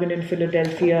James Baldwin in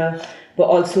Philadelphia, but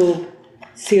also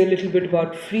say a little bit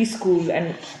about free school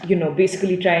and,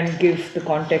 basically try and give the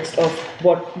context of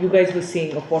what you guys were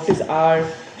saying, of what is our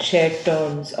shared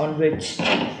terms on which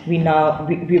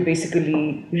we're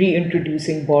basically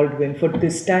reintroducing Baldwin for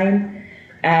this time.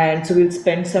 And so we'll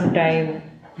spend some time,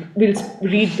 we'll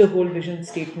read the whole vision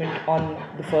statement on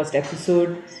the first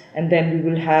episode, and then we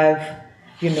will have,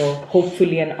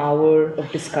 hopefully an hour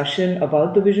of discussion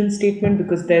about the vision statement,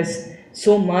 because there's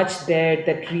so much there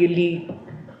that really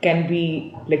can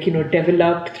be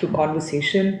developed through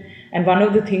conversation. And one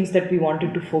of the things that we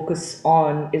wanted to focus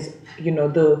on is,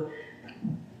 the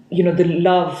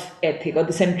love ethic, or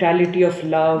the centrality of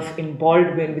love in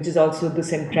Baldwin, which is also the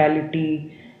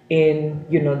centrality in,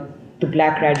 the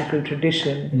Black radical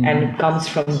tradition, and it comes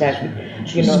from that,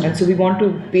 and so we want to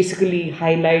basically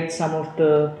highlight some of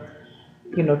the,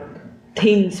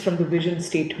 things from the vision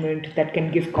statement that can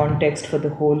give context for the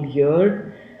whole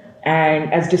year.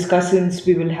 And as discussants,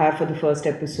 we will have for the first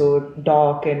episode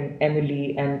Doc and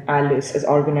Emily and Alice as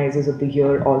organizers of the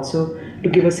year, also to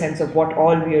give a sense of what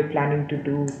all we are planning to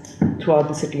do throughout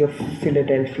the city of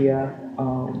Philadelphia.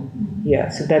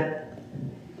 So that,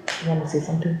 you want to say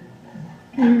something?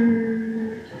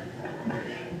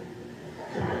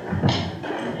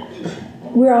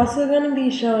 We're also going to be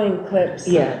showing clips.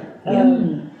 Yeah.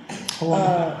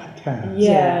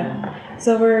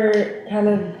 So we're kind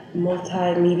of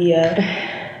multimedia,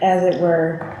 as it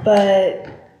were. But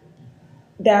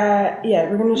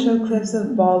we're going to show clips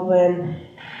of Baldwin,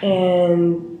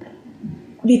 and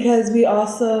because we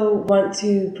also want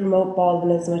to promote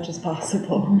Baldwin as much as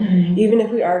possible. Mm-hmm. Even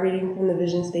if we are reading from the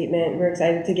vision statement, we're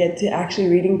excited to get to actually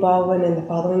reading Baldwin in the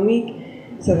following week.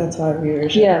 So that's why we were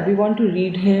showing. Yeah, we want to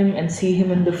read him and see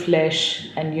him in the flesh,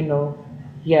 and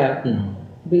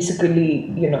basically,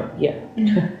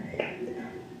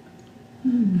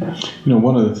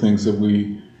 One of the things that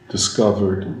we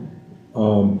discovered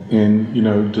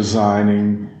in,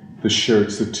 designing the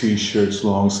shirts, the t-shirts,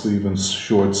 long sleeve and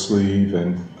short sleeve,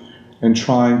 and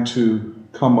trying to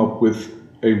come up with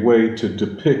a way to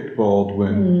depict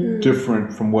Baldwin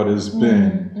different from what has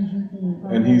been.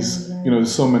 And he's,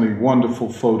 there's so many wonderful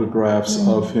photographs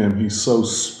of him. He's so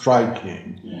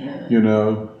striking,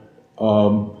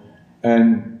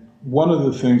 and one of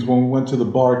the things, when we went to the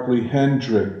Barclay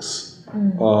Hendricks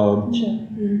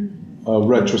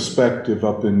retrospective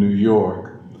up in New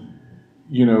York,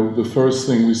 the first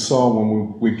thing we saw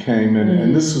when we came in,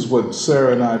 and this is what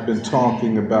Sarah and I have been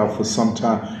talking about for some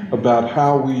time, about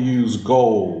how we use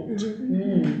gold.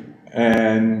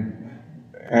 And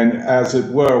as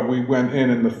it were, we went in,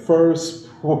 and the first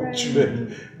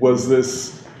portrait was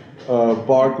this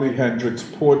Barclay Hendricks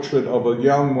portrait of a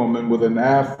young woman with an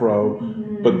afro,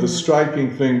 but the striking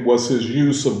thing was his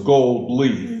use of gold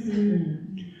leaf.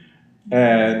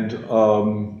 And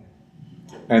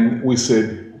we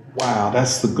said, wow,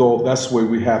 that's the gold, that's the way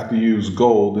we have to use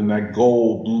gold, and that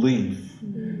gold leaf.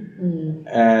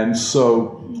 And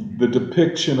so the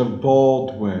depiction of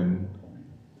Baldwin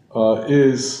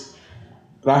is,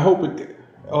 and I hope it,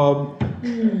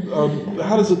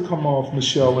 how does it come off,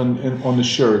 Michelle, on the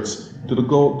shirts?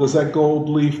 Does that gold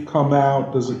leaf come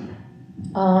out? Does it?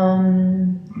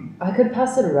 I could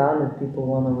pass it around if people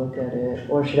want to look at it,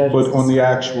 or should I just? But on the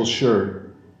actual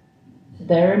shirt.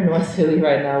 They're in North Philly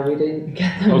right now. We didn't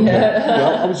get them yet.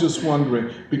 Yeah, I was just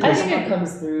wondering because I think it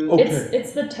comes through. Okay.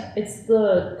 It's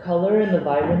the color and the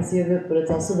vibrancy of it, but it's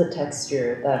also the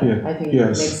texture that I think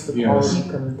makes the quality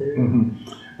come through.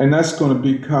 Mm-hmm. And that's going to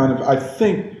be kind of, I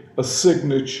think, a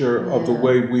signature of the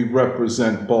way we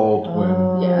represent Baldwin.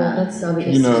 That sounds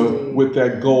interesting. With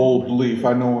that gold leaf,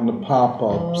 I know on the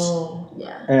pop-ups.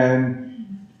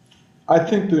 And I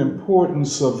think the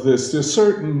importance of this, there's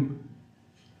certain,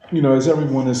 as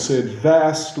everyone has said,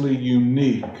 vastly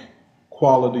unique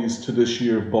qualities to this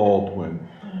year of Baldwin.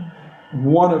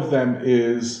 One of them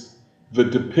is the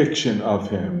depiction of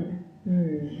him.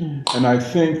 And I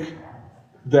think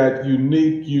that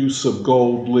unique use of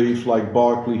gold leaf, like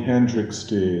Barclay Hendricks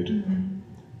did,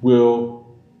 will,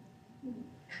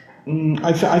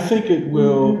 I think it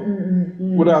will,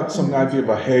 without some idea of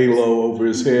a halo over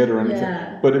his head or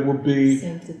anything, but it will be,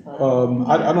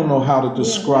 I don't know how to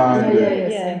describe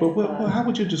it, but how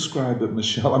would you describe it,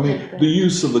 Michelle? I mean, the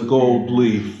use of the gold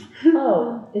leaf.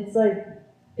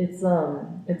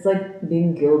 It's like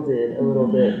being gilded a little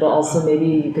bit, but also maybe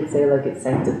you could say like it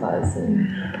sanctifies him.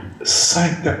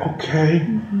 Okay.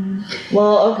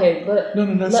 Well, okay, but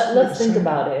let's think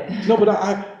about it. No,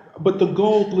 but the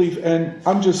gold leaf, and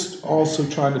I'm just also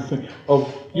trying to think of,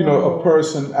 a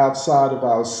person outside of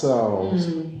ourselves.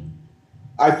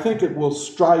 I think it will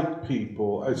strike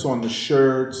people. It's on the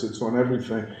shirts, it's on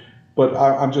everything. but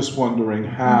I'm just wondering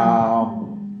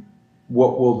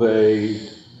what will they?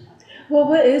 Well,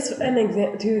 what is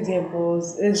two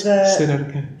examples? Is Say the that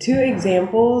again. two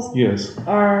examples Yes.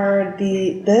 are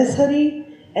this hoodie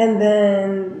and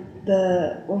then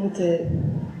what was it?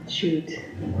 Shoot.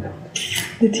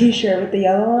 The T-shirt with the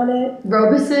yellow on it.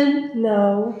 Robeson?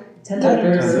 No. 10th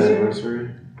Anniversary.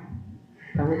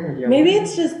 Maybe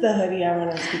it's just the hoodie I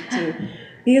want to speak to,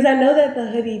 because I know that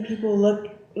the hoodie people look,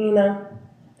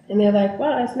 and they're like,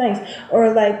 wow, that's nice,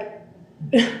 or like,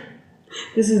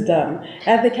 this is dumb.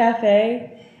 At the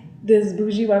cafe, this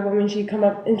bougie white woman, she'd come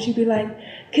up and she'd be like,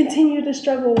 continue to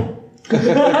struggle.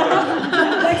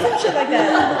 Like some shit like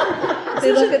that.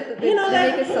 They look at the, you know, they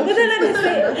like, make but then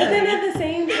at the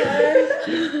same time,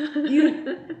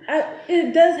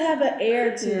 it does have an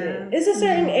air to it. It's a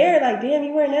certain air, like, damn,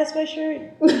 you wearing that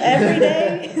sweatshirt every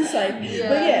day? It's like,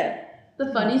 but yeah.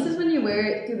 The funniest is when you wear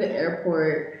it through the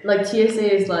airport. Like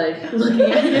TSA is like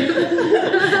looking at you.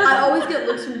 I always get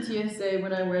looks from TSA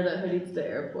when I wear that hoodie to the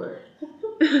airport.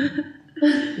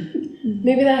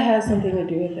 Maybe that has something to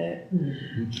do with it.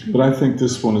 But I think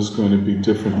this one is going to be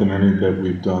different than any that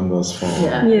we've done thus far.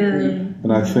 Yeah.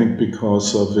 And I think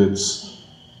because of its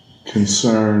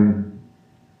concern,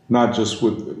 not just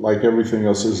with, like everything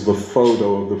else, is the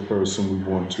photo of the person we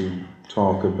want to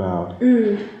talk about.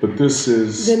 But this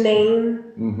is the name.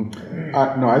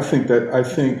 I think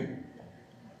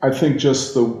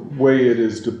just the way it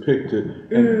is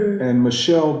depicted, and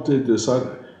Michelle did this.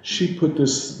 She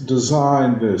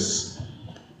designed this,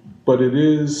 but it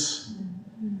is,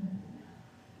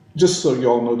 just so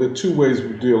y'all know, there are two ways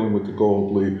we're dealing with the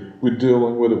gold leaf. We're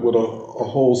dealing with it with a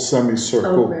whole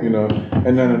semicircle,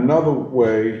 and then another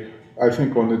way, I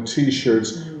think on the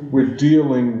T-shirts, we're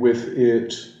dealing with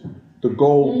it, the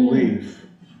gold leaf,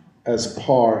 as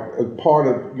part of,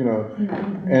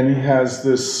 and he has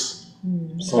this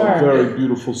very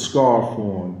beautiful scarf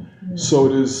on. So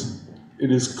it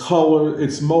is color,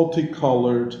 it's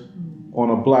multicolored on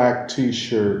a black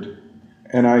T-shirt,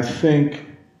 and I think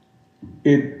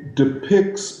it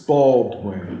depicts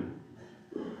Baldwin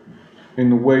in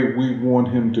the way we want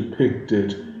him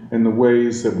depicted, in the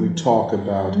ways that we talk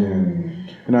about him.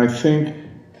 And I think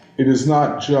it is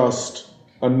not just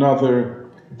another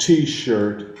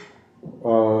T-shirt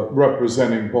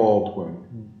representing Baldwin.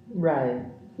 Right.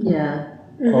 Yeah.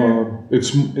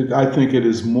 I think it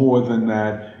is more than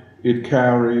that. It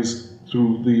carries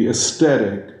through the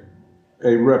aesthetic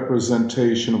a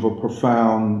representation of a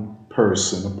profound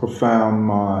person, a profound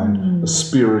mind, a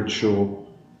spiritual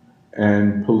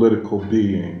and political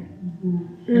being.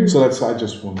 So I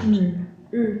just wanted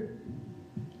to.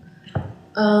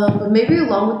 But maybe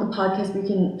along with the podcast, we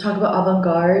can talk about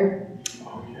avant-garde.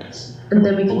 Oh, yes. And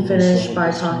then we can finish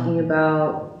by talking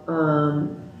about,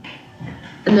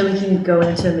 and then we can go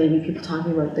into maybe people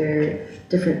talking about their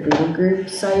different reading group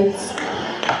sites.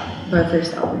 But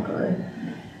first, avant-garde.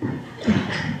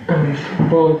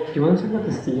 Well, do you want to talk about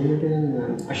the theme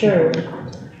again? Sure.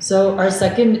 So our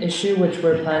second issue, which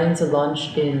we're planning to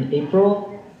launch in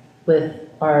April with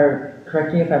our,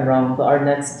 correct me if I'm wrong, but our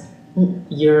next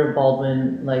Year of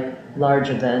Baldwin, large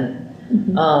event.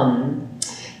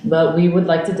 But we would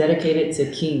like to dedicate it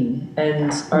to King.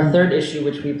 And our third issue,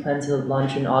 which we plan to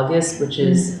launch in August, which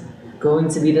is going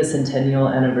to be the centennial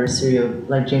anniversary of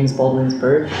James Baldwin's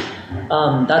birth.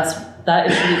 That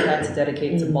issue we plan to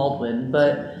dedicate to Baldwin,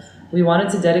 but we wanted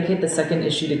to dedicate the second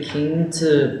issue to King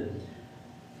to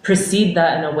precede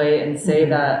that in a way and say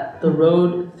that the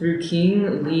road through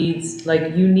King leads,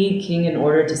 you need King in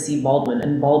order to see Baldwin,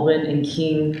 and Baldwin and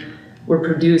King were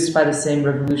produced by the same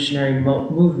revolutionary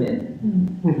movement.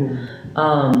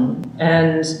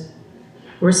 And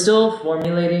we're still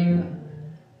formulating,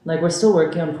 we're still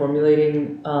working on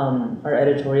formulating our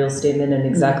editorial statement and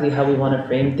exactly how we want to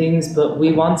frame things, but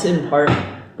we want to impart,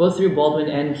 both through Baldwin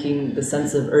and King, the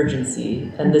sense of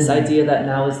urgency and this idea that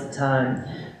now is the time.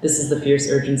 This is the fierce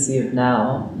urgency of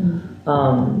now.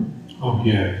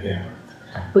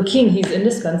 But King, he's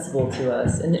indispensable to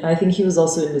us, and I think he was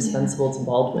also indispensable to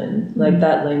Baldwin.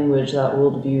 That language, that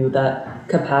worldview, that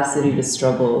capacity to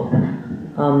struggle.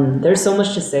 There's so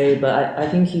much to say, but I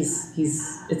think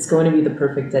it's going to be the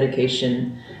perfect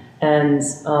dedication. And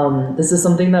this is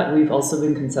something that we've also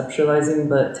been conceptualizing,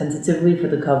 but tentatively for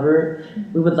the cover,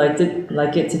 we would like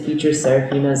it to feature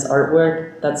Serafina's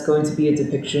artwork. That's going to be a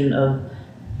depiction of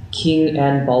King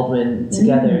and Baldwin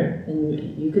together.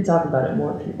 And you could talk about it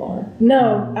more if you want.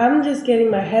 No, I'm just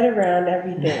getting my head around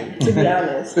everything, to be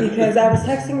honest, because I was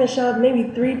texting Michelle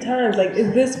maybe 3 times,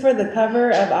 is this for the cover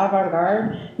of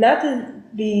Avant-Garde? Not to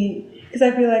be because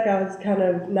I feel like I was kind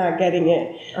of not getting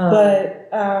it. But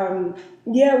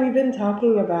yeah, we've been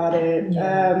talking about it.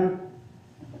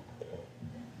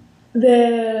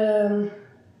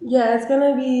 It's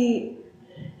gonna be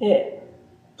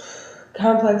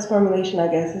complex formulation, I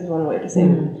guess, is one way to say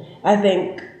it. I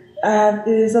think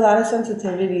there's a lot of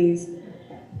sensitivities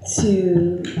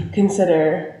to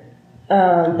consider,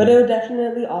 but it'll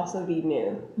definitely also be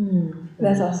new.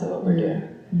 That's also what we're doing.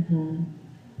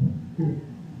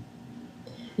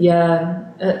 Yeah,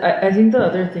 I think the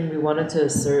other thing we wanted to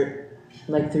assert,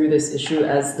 like through this issue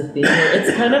as the theme,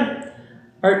 it's kind of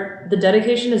the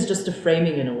dedication is just a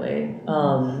framing in a way.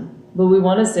 But we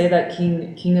want to say that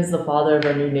King is the father of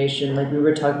our new nation, like we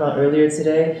were talking about earlier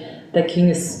today. That King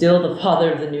is still the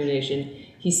father of the new nation.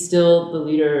 He's still the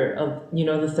leader of,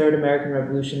 the Third American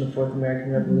Revolution, the Fourth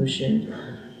American Revolution,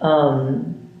 the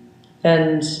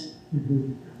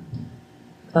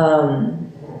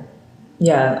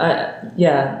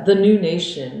new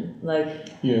nation,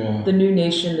 the new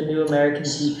nation, the new American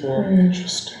people. Very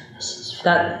interesting. This is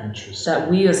very interesting. That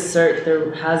we assert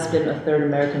there has been a Third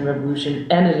American Revolution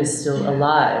and it is still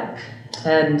alive.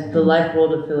 And the life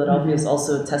world of Philadelphia is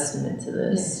also a testament to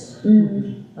this.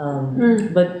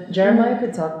 But Jeremiah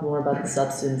could talk more about the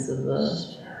substance of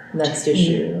the next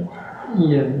issue.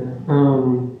 Yeah.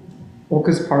 Well,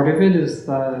 because part of it is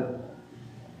that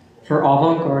for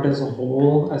avant-garde as a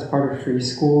whole, as part of free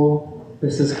school,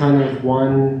 this is kind of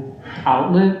one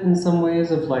outlet in some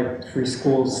ways of like free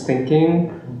school's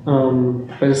thinking.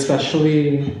 But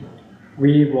especially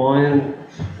we want,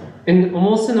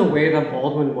 almost in a way that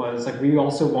Baldwin was, like we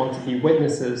also want to be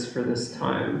witnesses for this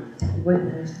time.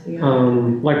 Witness, yeah.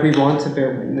 Like we want to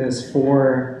bear witness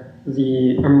for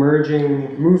the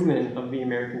emerging movement of the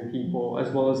American people, as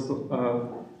well as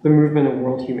the movement of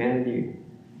world humanity.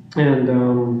 And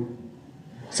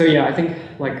so yeah, I think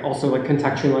like also like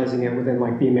contextualizing it within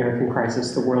like the American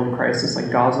crisis, the world crisis,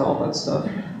 like Gaza, all that stuff.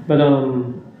 But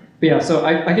yeah, so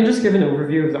I can just give an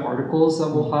overview of the articles that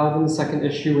we'll have in the second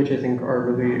issue, which I think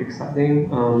are really exciting.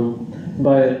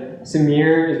 But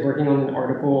Samir is working on an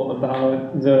article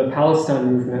about the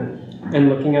Palestine movement and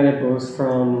looking at it both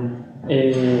from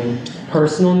a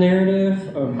personal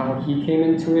narrative of how he came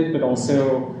into it, but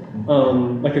also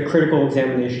like a critical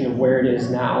examination of where it is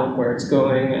now and where it's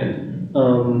going, and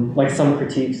like some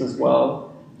critiques as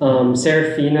well.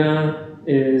 Serafina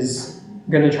is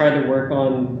going to try to work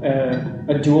on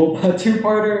a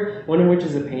two-parter, one of which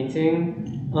is a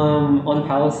painting on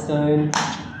Palestine,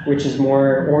 which is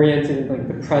more oriented in like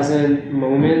the present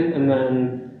moment, and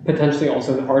then potentially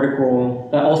also an article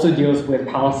that also deals with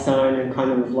Palestine and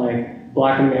kind of like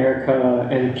Black America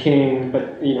and King,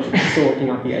 but still working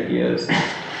out the ideas.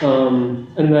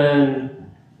 And then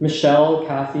Michelle,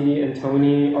 Kathy, and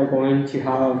Tony are going to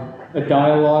have a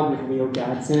dialogue with Leo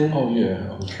Gadsden. Oh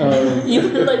yeah. You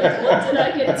were like, what did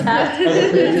I get tagged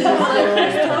with?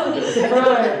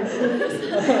 Surprise!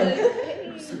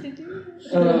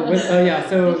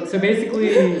 So basically,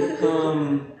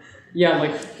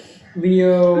 like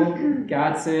Leo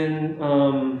Gadsden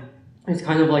is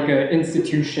kind of like an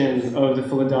institution of the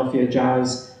Philadelphia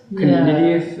jazz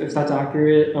community, if that's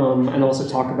accurate, and also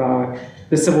talk about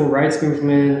the civil rights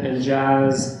movement and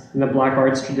jazz and the Black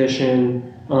arts tradition.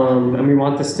 And we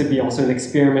want this to be also an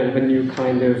experiment of a new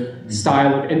kind of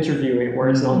style of interviewing, where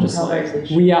it's not just like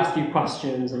we ask you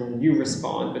questions and then you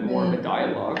respond, but more of a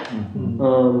dialogue.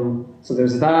 So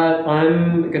there's that.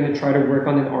 I'm going to try to work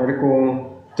on an article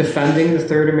defending the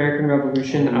Third American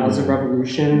Revolution as a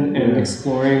revolution and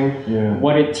exploring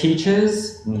what it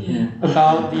teaches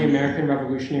about the American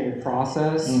revolutionary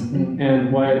process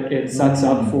and what it sets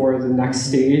up for the next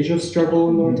stage of struggle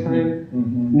in wartime.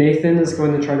 Nathan is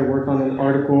going to try to work on an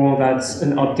article that's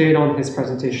an update on his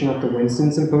presentation at the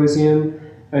Winston Symposium.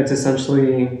 It's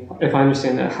essentially, if I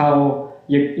understand it, how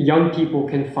young people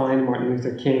can find Martin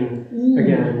Luther King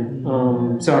again.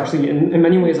 So actually, in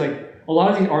many ways, like, a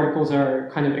lot of these articles are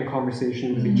kind of in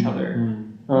conversation with each other.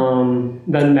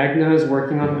 Then Meghna is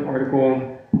working on an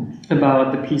article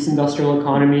about the peace industrial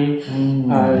economy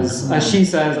as she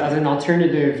says, as an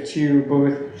alternative to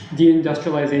both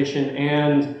deindustrialization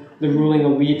and the ruling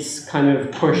elite's kind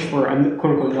of push for a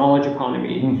quote-unquote knowledge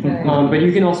economy. But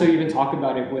you can also even talk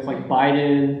about it with like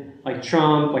Biden, like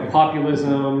Trump, like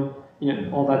populism,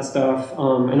 all that stuff.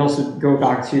 And also go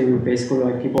back to basically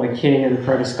like people like King and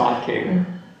Coretta Scott King.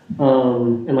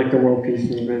 And like the world peace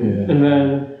movement. And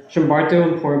then Shambarto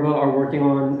and Porba are working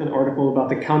on an article about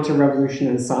the counter-revolution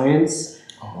in science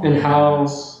and how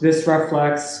this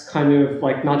reflects kind of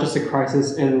like not just a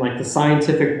crisis in like the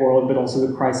scientific world, but also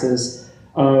the crisis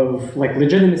of like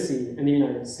legitimacy in the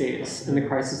United States and the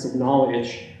crisis of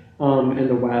knowledge in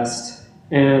the West.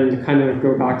 and kind of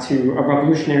go back to a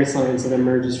revolutionary science that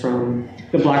emerges from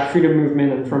the Black freedom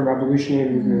movement and from revolutionary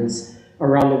movements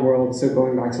around the world. So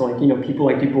going back to people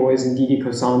like Du Bois and Didi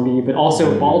Kosambi, but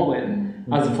also Baldwin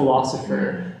as a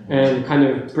philosopher, and kind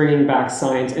of bringing back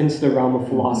science into the realm of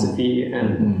philosophy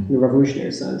and the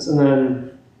revolutionary sense. And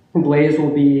then Blaze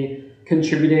will be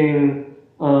contributing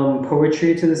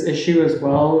poetry to this issue as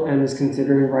well, and is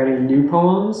considering writing new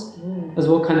poems as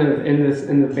well, kind of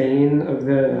in the vein of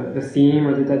the theme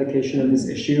or the dedication of this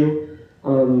issue.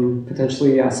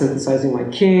 Potentially synthesizing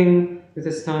like King with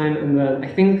this time, and then I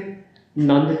think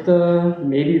Nandita,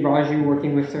 maybe Raju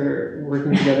working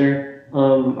together.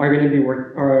 Are going to be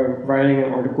writing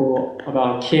an article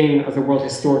about King as a world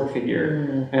historic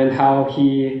figure and how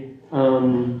he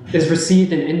is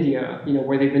received in India,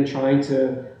 where they've been trying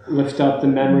to lift up the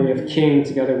memory of King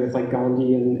together with like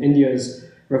Gandhi and India's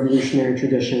revolutionary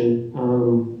tradition.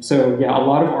 So yeah, a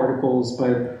lot of articles,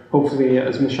 but hopefully,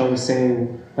 as Michelle was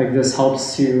saying, like this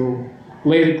helps to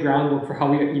lay the groundwork for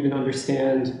how we even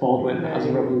understand Baldwin as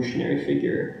a revolutionary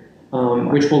figure.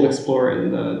 Which we'll explore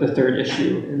in the third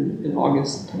issue in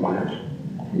August.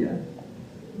 Yeah.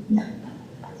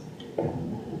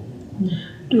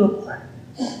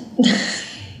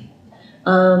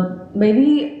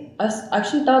 Maybe I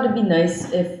actually thought it'd be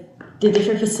nice if the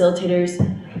different facilitators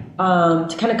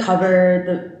to kind of cover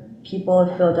the people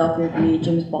of Philadelphia read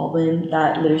James Baldwin,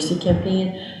 that literacy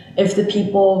campaign. If the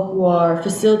people who are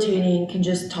facilitating can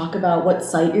just talk about what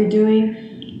site you're doing.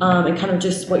 And kind of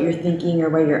just what you're thinking or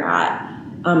where you're at.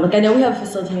 Like I know we have a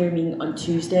facilitator meeting on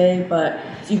Tuesday, but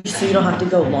so you don't have to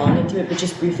go long into it, but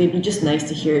just briefly, it'd be just nice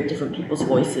to hear different people's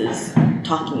voices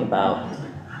talking about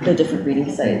the different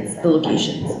reading sites, the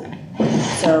locations.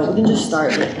 So we can just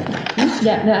start with.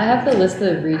 Yeah, no, I have the list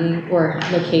of reading or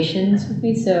locations with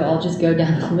me, so I'll just go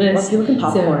down the list. Well, people can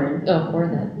popcorn. Or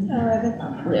that. I'd rather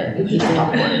popcorn. Yeah, if you can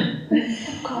popcorn.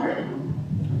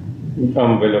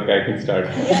 Well, okay, I can start.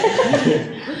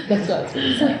 That's what I was going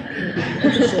to say.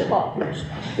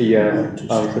 Yeah,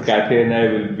 so Kathy and I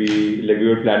will be, we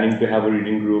were planning to have a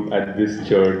reading group at this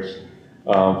church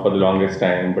for the longest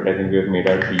time, but I think we have made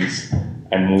our peace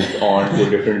and moved on to a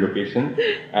different location.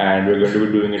 And we're going to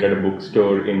be doing it at a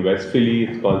bookstore in West Philly.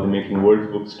 It's called the Making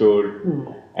Words Bookstore.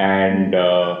 And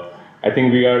I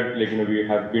think we are, we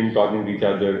have been talking to each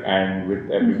other and with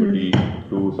everybody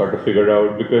to sort of figure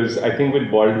out, because I think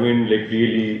with Baldwin,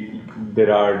 really,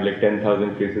 there are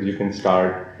 10,000 places you can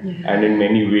start. And in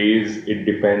many ways, it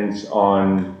depends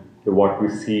on what we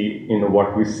see,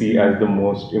 what we see as the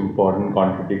most important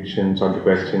contradictions or the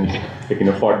questions, for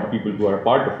the people who are a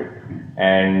part of it.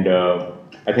 And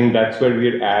I think that's where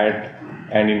we're at,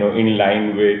 and, in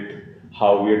line with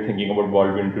how we are thinking about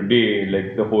Baldwin today,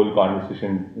 the whole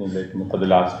conversation, for the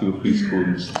last few free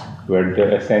schools, where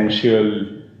the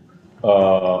essential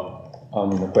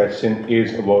question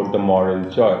is about the moral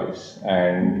choice,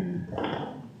 and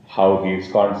how he is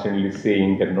constantly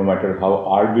saying that no matter how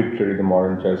arbitrary the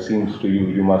moral choice seems to you,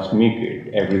 you must make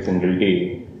it every single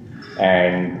day.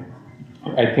 And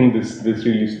I think this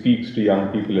really speaks to young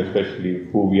people, especially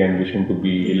who we envision to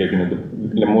be,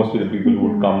 most of the people who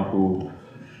would come to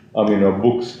a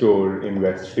bookstore in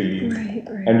West Philly. Right.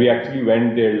 And we actually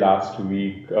went there last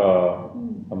week,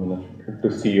 to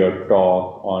see a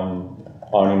talk on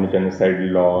genocide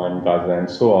law and Gaza and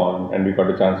so on. And we got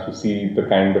a chance to see the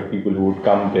kind of people who would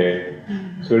come there.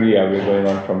 So yeah, we're going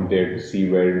on from there to see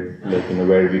where,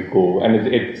 where we go. And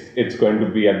it's going to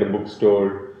be at the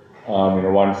bookstore,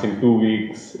 once in 2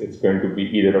 weeks. It's going to be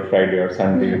either a Friday or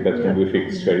Sunday. That's going to be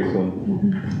fixed very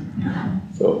soon.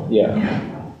 So yeah.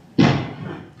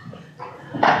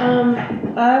 I'm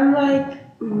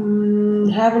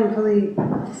haven't fully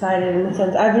decided in the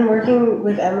sense. I've been working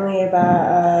with Emily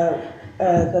about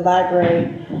the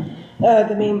library,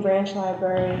 the main branch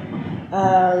library,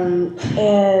 and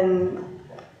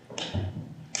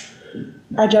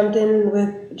I jumped in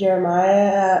with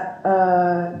Jeremiah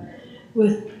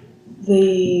with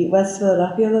the West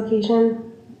Philadelphia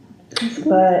location,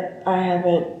 but I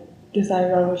haven't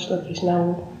decided on which location I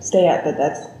will stay at, but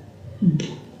that's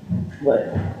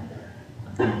what.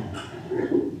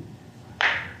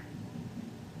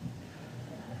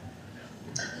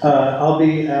 I'll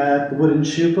be at the Wooden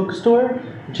Shoe Bookstore,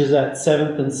 which is at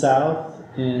 7th and South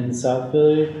in South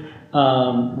Philly,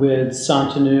 with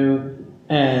Santanu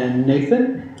and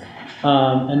Nathan.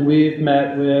 And we've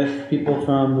met with people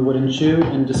from the Wooden Shoe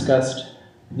and discussed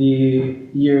the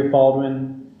Year of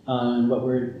Baldwin and what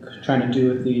we're trying to do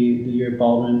with the Year of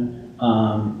Baldwin.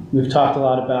 We've talked a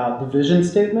lot about the vision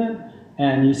statement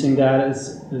and using that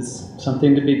as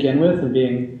something to begin with, and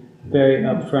being very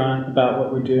upfront about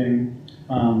what we're doing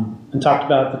and talked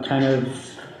about the kind of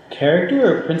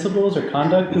character or principles or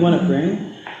conduct we want to bring.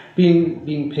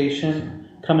 Being patient,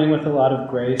 coming with a lot of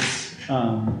grace,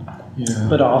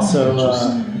 but also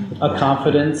a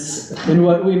confidence in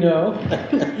what we know.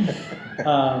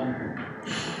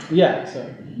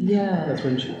 That's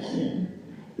when she.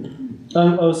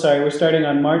 Sorry, we're starting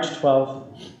on March 12th,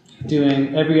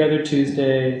 doing every other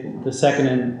Tuesday, the second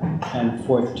and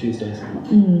fourth Tuesdays of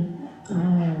the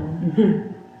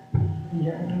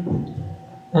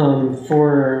month.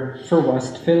 For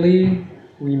West Philly,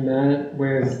 we met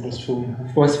with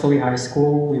West Philly High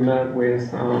School. We met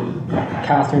with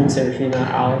Catherine, Serafina,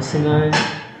 Alice, and I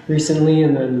recently,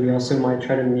 and then we also might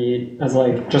try to meet as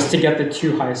just to get the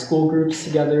two high school groups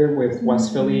together with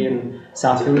West Philly and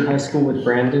South Philly High School with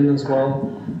Brandon as well.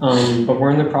 But we're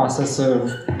in the process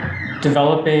of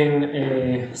developing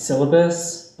a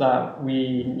syllabus that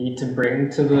we need to bring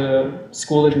to the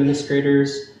school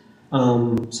administrators.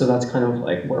 So that's kind of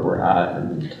where we're at,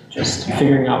 and just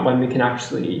figuring out when we can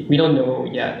we don't know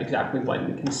yet exactly when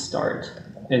we can start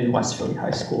in West Philly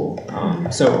High School.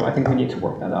 So I think we need to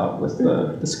work that out with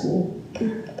the school.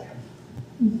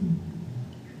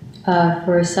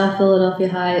 For South Philadelphia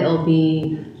High, it'll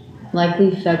be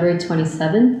likely February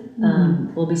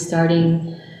 27th. We'll be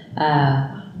starting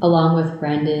along with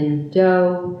Brandon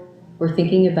Doe. We're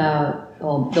thinking about,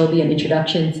 there'll be an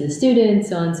introduction to the students,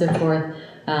 so on and so forth.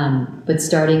 But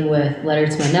starting with Letter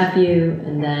to My Nephew,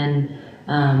 and then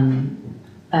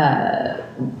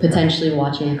potentially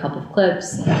watching a couple of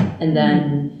clips, and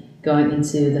then going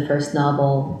into the first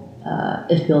novel,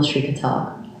 If Beale Street Could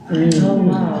Talk. Oh,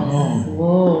 wow.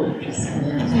 Whoa,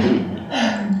 interesting.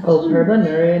 Well, Herba,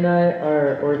 Nuri, and I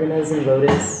are organizing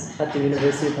Lotus at the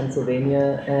University of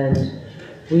Pennsylvania, and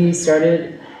we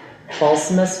started fall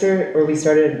semester, or we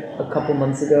started a couple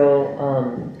months ago,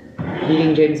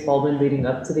 reading James Baldwin leading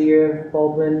up to the Year of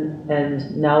Baldwin,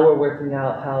 and now we're working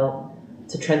out how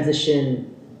to transition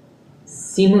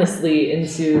seamlessly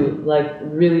into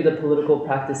really the political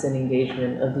practice and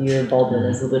engagement of the Year of Baldwin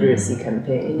as a literacy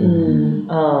campaign.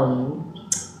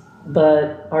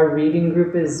 But our reading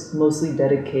group is mostly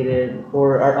dedicated,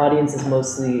 or our audience is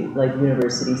mostly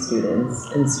university students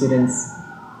and students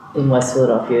in West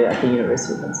Philadelphia at the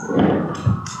University of Pennsylvania.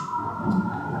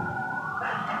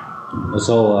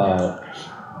 So,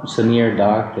 Samir,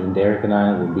 Doc, and Derek and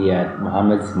I will be at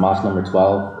Muhammad's Mosque number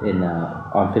 12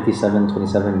 on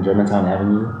 5727 Germantown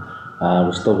Avenue.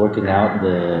 We're still working out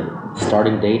the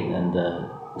starting date and the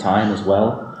time as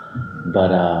well.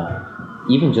 But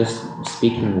even just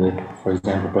speaking with, for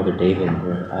example, Brother David,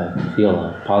 I feel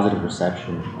a positive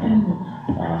reception,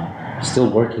 and still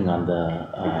working on the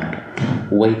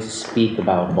way to speak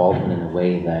about Baldwin in a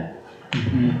way that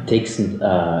takes and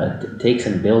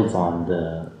builds on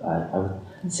I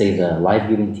would say the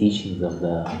life-giving teachings of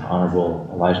the Honorable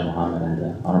Elijah Muhammad and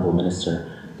the Honorable Minister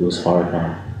who was far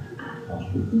gone.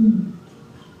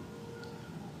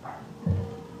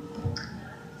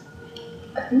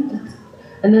 I think that's,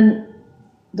 and then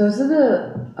those are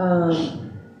the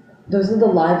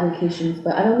live locations,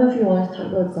 but I don't know if you want to talk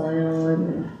about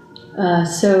Zion.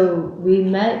 So we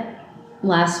met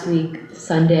last week,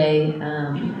 Sunday.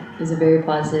 It was a very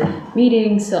positive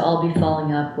meeting, so I'll be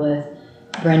following up with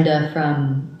Brenda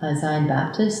from Zion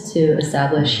Baptist to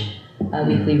establish a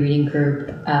weekly reading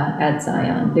group at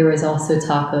Zion. There was also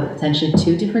talk of potentially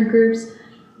 2 different groups,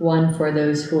 one for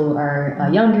those who are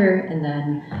younger, and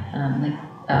then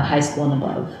high school and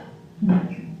above.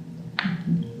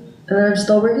 And I'm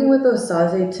still working with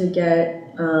Osaze to get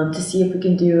to see if we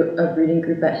can do a reading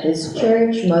group at his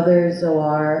church,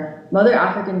 Mother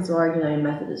African Zoar United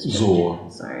Methodist Church. Zor.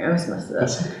 Sorry, I almost messed it up.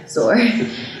 Zor.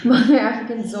 Mother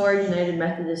African Zoar United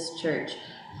Methodist Church.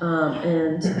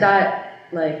 And that,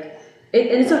 and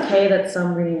it's okay that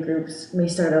some reading groups may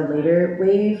start a later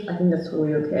wave. I think that's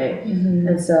totally okay.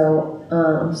 And so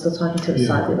I'm still talking to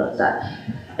Osaze about that.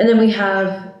 And then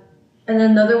and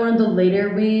another one of the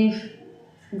later wave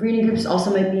reading groups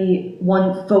also might be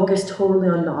one focused totally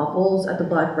on novels at the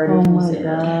Black Writers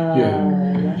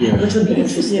Museum. Which would be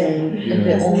interesting if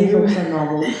it only focused on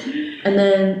novels. And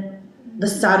then the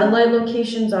satellite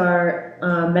locations are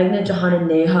Megna, Jahan, and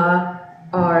Neha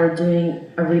are doing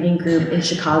a reading group in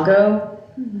Chicago.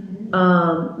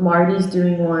 Marty's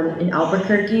doing one in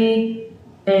Albuquerque.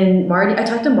 And I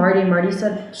talked to Marty, and Marty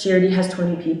said she already has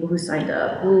 20 people who signed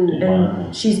up.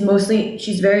 And she's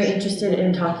very interested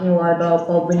in talking a lot about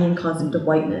Baldwinian concept of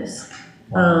whiteness,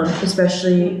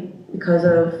 especially because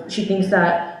she thinks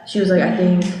that that she was like, I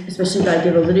think especially the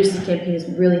idea of a literacy campaign is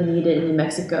really needed in New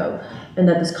Mexico, and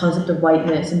that this concept of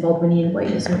whiteness and Baldwinian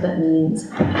whiteness and what that means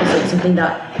is like something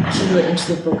that she's really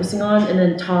interested in focusing on. And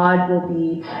then Todd will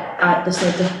be at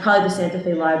probably the Santa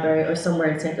Fe Library or somewhere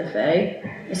in Santa Fe.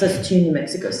 So that's 2 New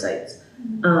Mexico sites.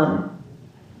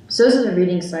 So those are the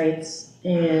reading sites,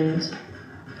 and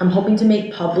I'm hoping to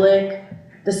make public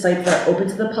the sites that are open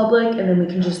to the public, and then we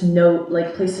can just note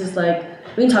like places like,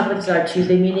 we can talk about this at our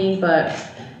Tuesday meeting, but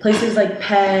places like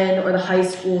Penn or the high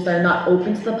schools that are not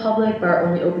open to the public but are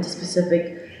only open to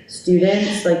specific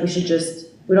students, like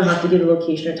we don't have to give a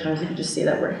location or times, we can just say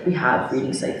that we have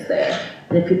reading sites there.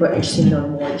 And if people are interested in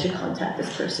knowing more, you should contact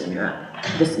this person at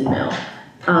this email.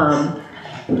 I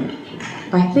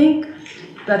think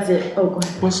that's it. Oh, go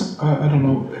ahead. I don't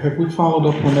know, have we followed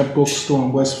up on that bookstore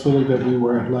in West Philly that we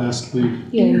were at last week?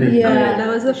 Yeah, that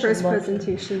was the first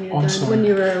presentation you done when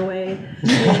you were away.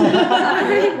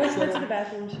 Sorry. What's the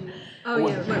bathroom sheet? Oh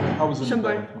yeah, but I was in the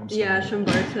bathroom,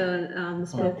 Shambarta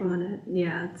spoke on it.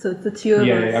 Yeah, so it's the 2 of us.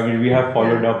 Yeah, I mean, we have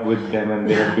followed up with them and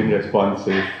they have been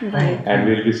responsive. Right. And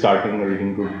we'll be starting a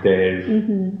reading group there,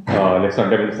 like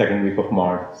sometime in the second week of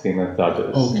March, same as the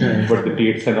others. Okay. But the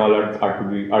dates and all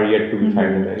are yet to be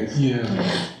finalized. Yeah.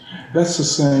 That's the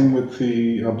same with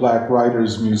the Black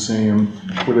Writers Museum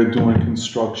where they're doing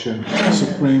construction.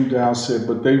 Supreme Dow said,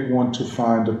 but they want to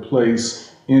find a place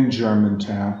in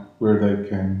Germantown where they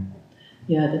can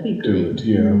that'd be do it.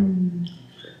 Yeah.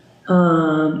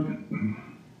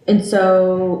 And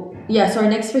so our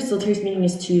next facilitators meeting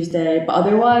is Tuesday, but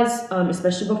otherwise,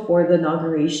 especially before the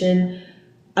inauguration,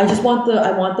 I want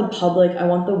the public, I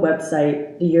want the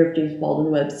website, the Year of James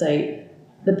Baldwin website,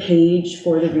 the page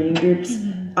for the reading groups.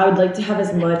 I would like to have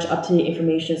as much up-to-date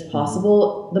information as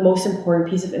possible. The most important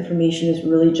piece of information is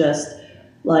really just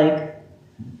like,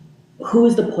 who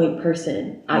is the point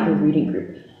person at your reading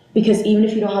group? Because even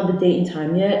if you don't have the date and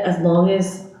time yet, as long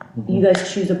as you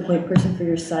guys choose a point person for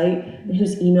your site and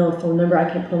whose email and phone number I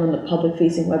can put on the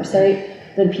public-facing website,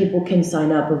 then people can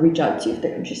sign up or reach out to you if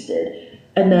they're interested.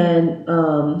 And then,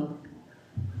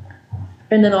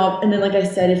 like I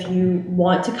said, if you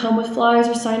want to come with flyers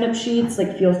or sign-up sheets,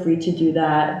 like feel free to do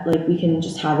that. Like we can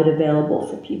just have it available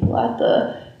for people at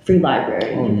the free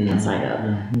library and people can sign up.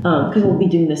 Because we'll be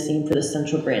doing the same for the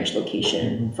Central Branch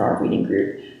location for our reading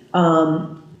group.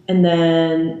 And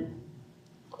then,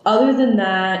 other than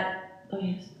that,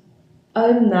 we'll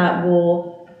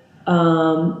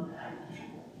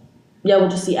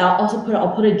just see.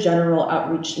 I'll put a general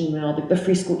outreach email, like the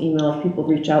free school email. If people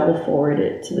reach out, we'll forward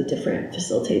it to the different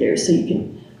facilitators so you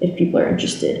can, if people are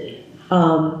interested.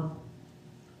 And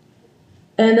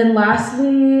then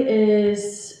lastly we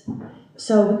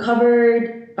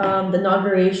covered the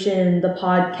inauguration, the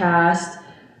podcast,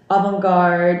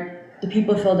 Avant-Garde, the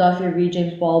people of Philadelphia read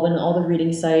James Baldwin, and all the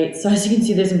reading sites. So as you can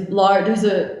see, there's a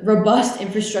robust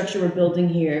infrastructure we're building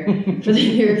here for the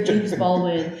Year of James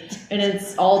Baldwin, and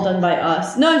it's all done by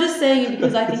us. No, I'm just saying it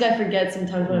because I think I forget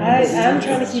sometimes when I'm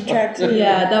trying to keep track too.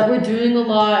 Yeah, that we're doing a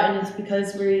lot, and it's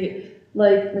because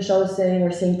like Michelle was saying,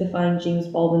 we're sanctifying James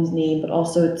Baldwin's name, but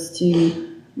also it's to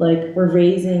we're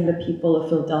raising the people of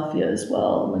Philadelphia as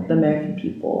well, like the American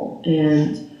people,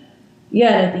 and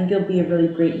I think it'll be a really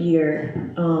great year.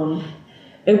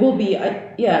 It will be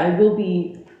a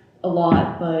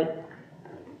lot, but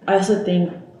I also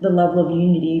think the level of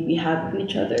unity we have with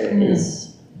each other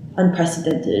is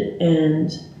unprecedented,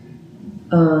 and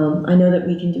I know that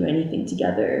we can do anything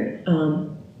together.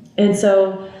 And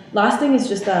so, last thing is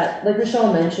just that, like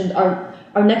Rochelle mentioned, our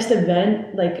next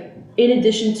event, in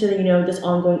addition to this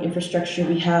ongoing infrastructure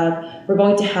we're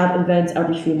going to have events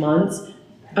every few months.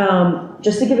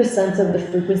 Just to give a sense of the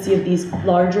frequency of these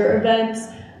larger events,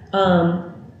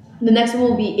 the next one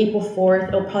will be April 4th.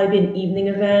 It'll probably be an evening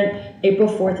event. April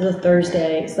 4th is a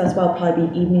Thursday, so that's why it'll probably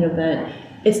be an evening event.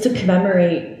 It's to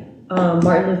commemorate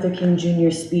Martin Luther King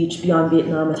Jr.'s speech, Beyond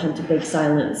Vietnam, A Time to Break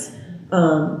Silence.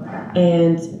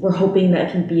 And we're hoping that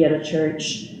it can be at a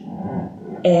church.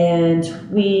 And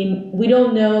we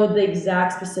don't know the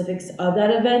exact specifics of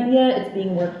that event yet. It's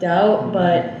being worked out,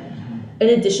 but in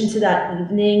addition to that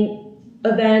evening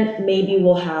event, maybe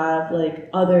we'll have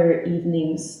other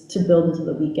evenings to build into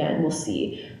the weekend. We'll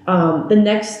see. The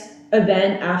next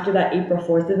event after that April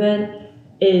 4th event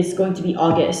is going to be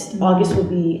August. August will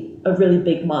be a really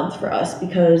big month for us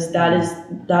because that is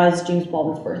James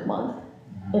Baldwin's birth month.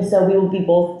 And so we will be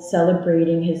both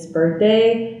celebrating his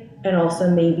birthday and also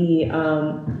maybe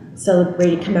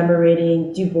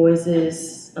commemorating Du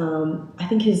Bois's, I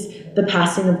think the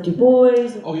passing of Du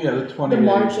Bois. Oh yeah, the 28th. The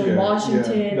March of yeah,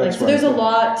 Washington. Yeah, Like, so there's a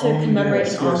lot to commemorate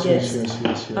in August.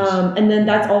 Yes. And then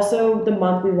that's also the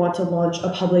month we want to launch a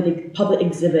public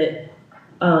exhibit.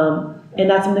 And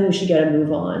that's something we should get a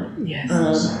move on. Yes.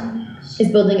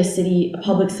 Is building a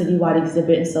public citywide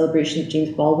exhibit in celebration of James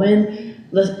Baldwin.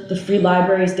 The free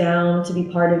library is down to be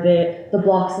part of it. The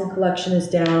Bloxon collection is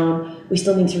down. We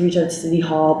still need to reach out to City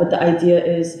Hall, but the idea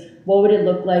is, what would it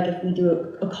look like if we do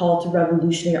a call to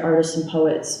revolutionary artists and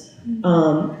poets,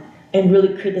 and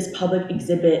really create this public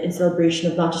exhibit in celebration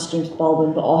of not just James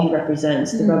Baldwin, but all he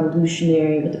represents, the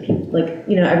revolutionary, with the people, like,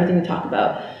 you know, everything we talk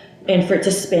about, and for it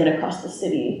to span across the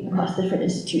city, across different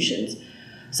institutions.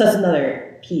 So that's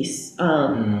another piece.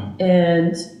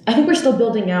 And I think we're still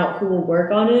building out who will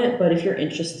work on it, but if you're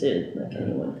interested, like,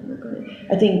 anyone can work on it.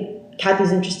 I think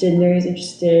Kathy's interested, Mary's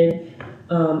interested.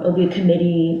 It'll be a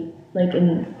committee, like,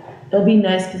 and it'll be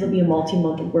nice because it'll be a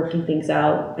multi-month of working things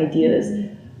out, ideas.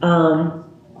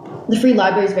 The Free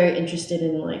Library is very interested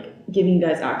in, like, giving you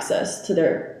guys access to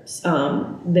their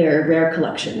rare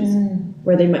collections,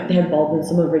 where they have Baldwin,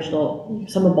 some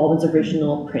of Baldwin's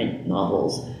original print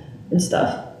novels and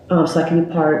stuff. So that can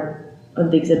be part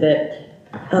of the exhibit.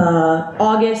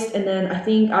 August, and then I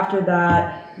think after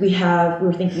that we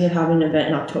were thinking of having an event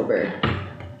in October,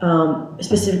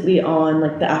 specifically on,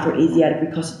 like, the Afro-Asiatic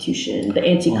reconstitution, the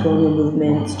anti-colonial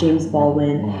movement, James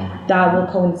Baldwin. That will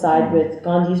coincide with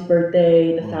Gandhi's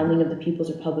birthday, the founding of the People's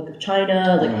Republic of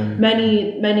China. Like,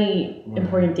 many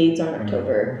important dates are in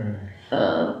October.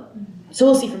 So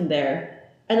we'll see from there.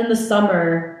 And then the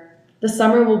summer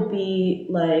will be,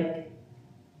 like,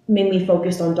 mainly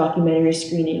focused on documentary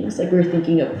screenings. Like, we were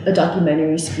thinking of a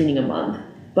documentary screening a month,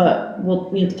 but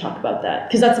we have to talk about that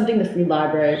because that's something the Free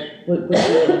Library would do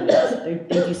anyways.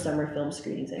 They do summer film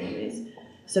screenings anyways.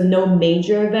 So no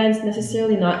major events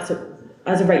necessarily, not so,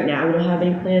 as of right now we don't have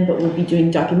any plan, but we'll be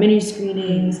doing documentary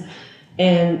screenings.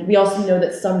 And we also know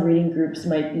that some reading groups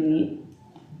might be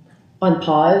on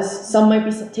pause. Some might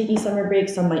be taking summer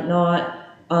breaks, some might not.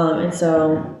 And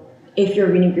so if your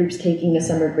reading group's taking a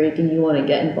summer break and you want to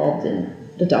get involved in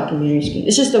the documentary screen,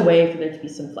 it's just a way for there to be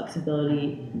some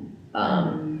flexibility.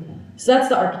 So that's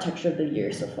the architecture of the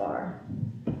year so far.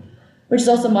 Which is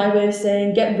also my way of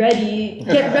saying, get ready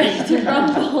to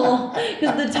rumble,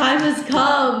 because the time has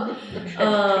come.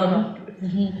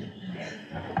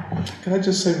 Can I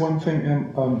just say one thing,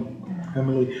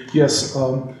 Emily? Yes,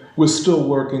 we're still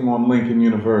working on Lincoln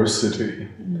University.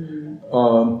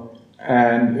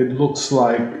 And it looks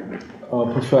like a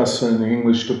professor in the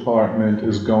English department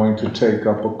is going to take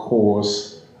up a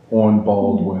course on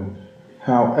Baldwin.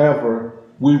 However,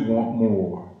 we want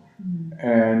more.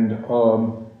 And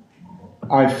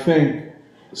I think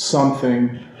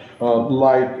something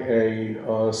like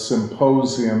a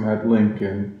symposium at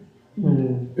Lincoln,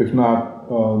 if not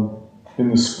in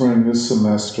the spring this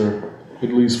semester,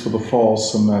 at least for the fall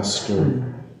semester.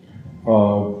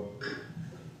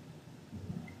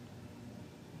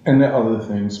 And there are other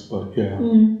things, but yeah.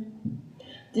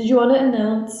 Did you want to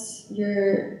announce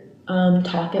your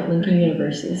talk at Lincoln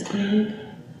University is coming?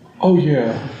 Oh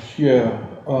yeah.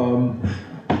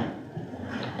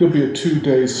 There'll be a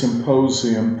 2-day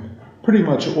symposium, pretty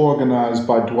much organized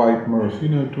by Dwight Murphy. You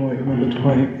know Dwight, remember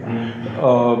Dwight?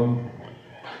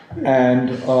 And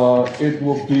it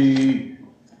will be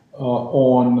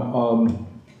on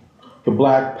the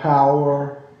Black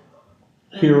Power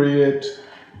period,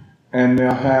 and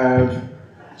they'll have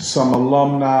some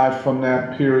alumni from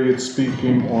that period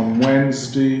speaking on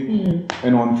Wednesday,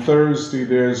 and on Thursday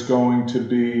there's going to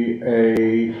be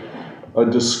a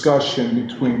discussion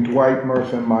between Dwight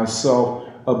Murphy and myself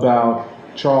about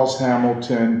Charles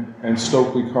Hamilton and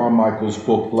Stokely Carmichael's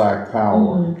book Black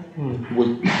Power,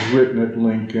 was written at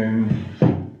Lincoln.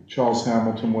 Charles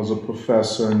Hamilton was a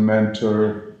professor and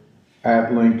mentor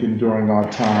at Lincoln during our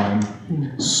time.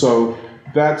 So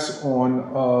that's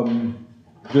on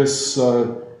this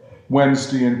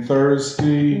Wednesday and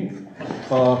Thursday,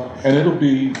 and it'll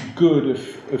be good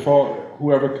if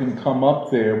whoever can come up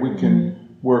there, we can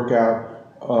work out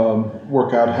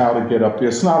how to get up there.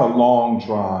 It's not a long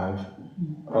drive,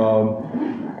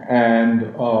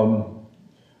 and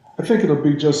I think it'll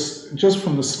be just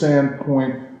from the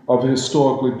standpoint of a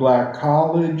historically black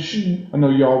college. I know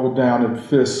y'all were down at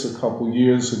FIS a couple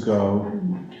years ago,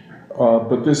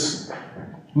 but this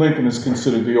Lincoln is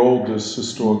considered the oldest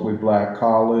historically black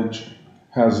college,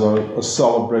 has a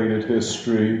celebrated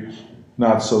history,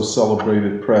 not so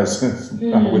celebrated present,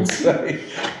 I would say,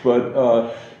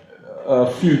 but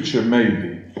future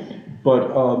maybe. But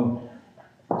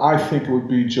I think it would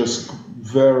be just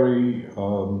very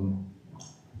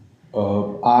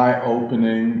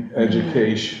eye-opening,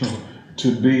 educational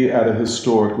to be at a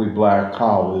historically black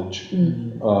college.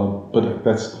 But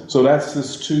that's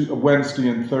this Wednesday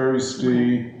and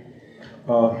Thursday.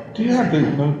 Do you have the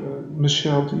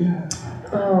Michelle? Do you have?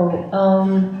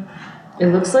 It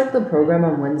looks like the program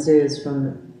on Wednesday is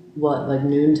from like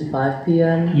noon to 5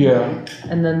 p.m. Yeah.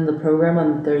 And then the program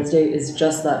on Thursday is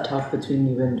just that talk between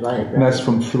you and Dwight, right? And that's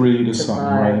from 3 to something,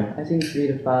 5. right? I think 3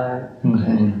 to 5.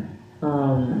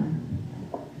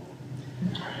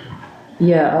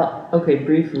 Okay,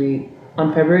 briefly.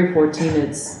 On February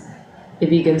 14th, it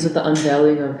begins with the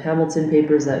unveiling of Hamilton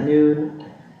papers at noon,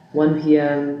 1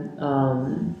 p.m.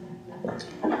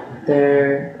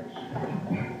 There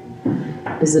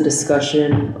is a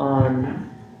discussion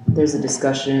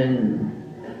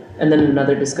and then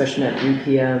another discussion at 3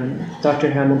 p.m. Dr.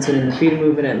 Hamilton and the Freedom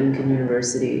Movement at Lincoln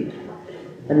University.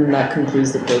 And then that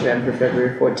concludes the program for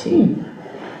February 14th.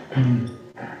 And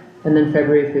then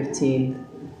February 15th,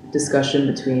 discussion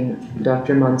between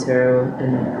Dr. Montero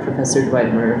and Professor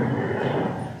Dwight Murph.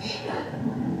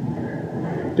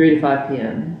 3 to 5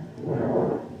 p.m.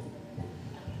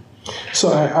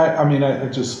 So I mean, I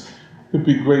just, it'd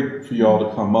be great for y'all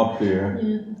to come up there.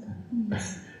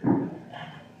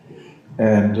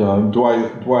 And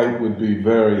Dwight would be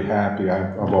very happy.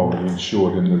 I've already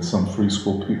assured him that some free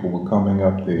school people were coming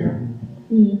up there.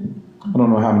 I don't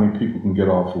know how many people can get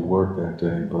off of work that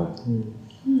day, but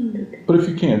if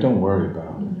you can't, don't worry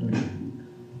about it.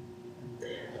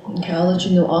 Okay, I'll let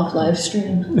you know off live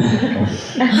stream.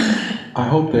 I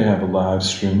hope they have a live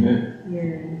stream.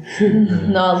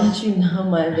 No, I'll let you know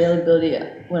my availability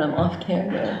when I'm off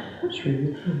camera.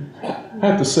 I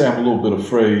have to say I'm a little bit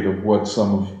afraid of what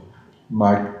some of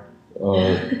my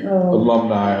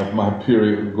alumni of my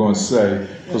period are going to say,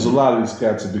 because a lot of these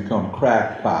cats have become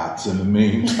crackpots in the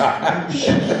meantime.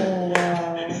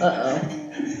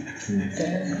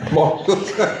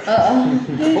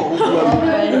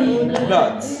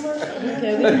 Nuts.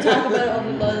 Okay, we can talk about it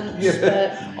over lunch.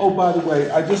 Yeah. Oh, by the way,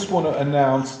 I just want to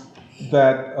announce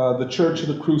that the Church of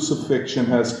the Crucifixion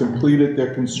has completed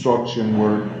their construction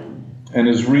work and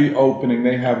is reopening.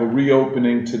 They have a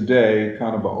reopening today,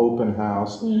 kind of an open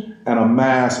house, and a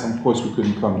mass. Of course, we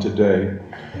couldn't come today,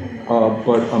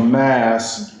 but a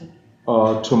mass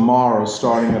tomorrow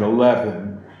starting at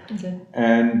 11. Okay.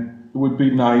 And it would be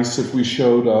nice if we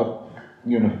showed up,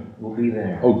 you know. We'll be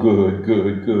there. Oh, good.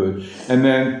 And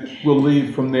then we'll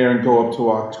leave from there and go up to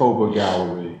October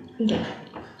Gallery. Okay.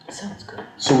 Sounds good.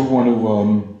 So we want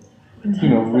to,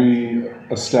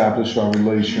 re-establish our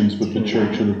relations with the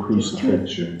Church of the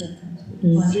Crucifixion.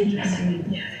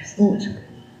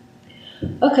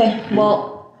 Okay,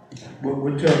 well.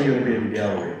 What time are you gonna be at the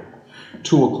gallery?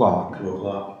 2 o'clock. 2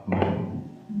 o'clock?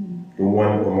 The one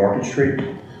on Market Street?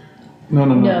 No.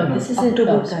 No, this is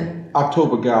October time.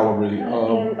 October Gallery.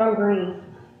 On Green.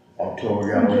 October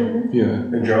Gallery? Yeah.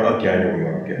 Okay, I know we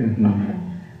are, okay.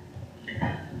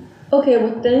 Okay,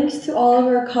 well, thanks to all of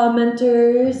our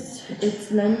commenters. It's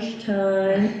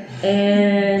lunchtime,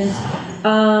 and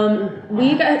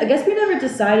I guess we never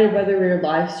decided whether we were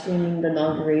live streaming the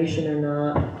inauguration or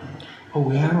not. Oh,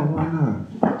 we haven't? Why not?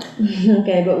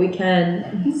 Okay, but we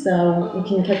can, so you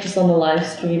can catch us on the live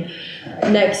stream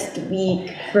next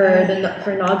week for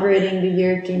inaugurating the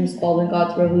Year of James Baldwin,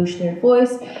 God's Revolutionary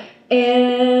Voice,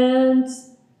 and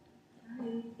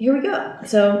here we go.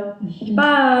 So,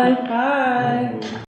 bye. Bye.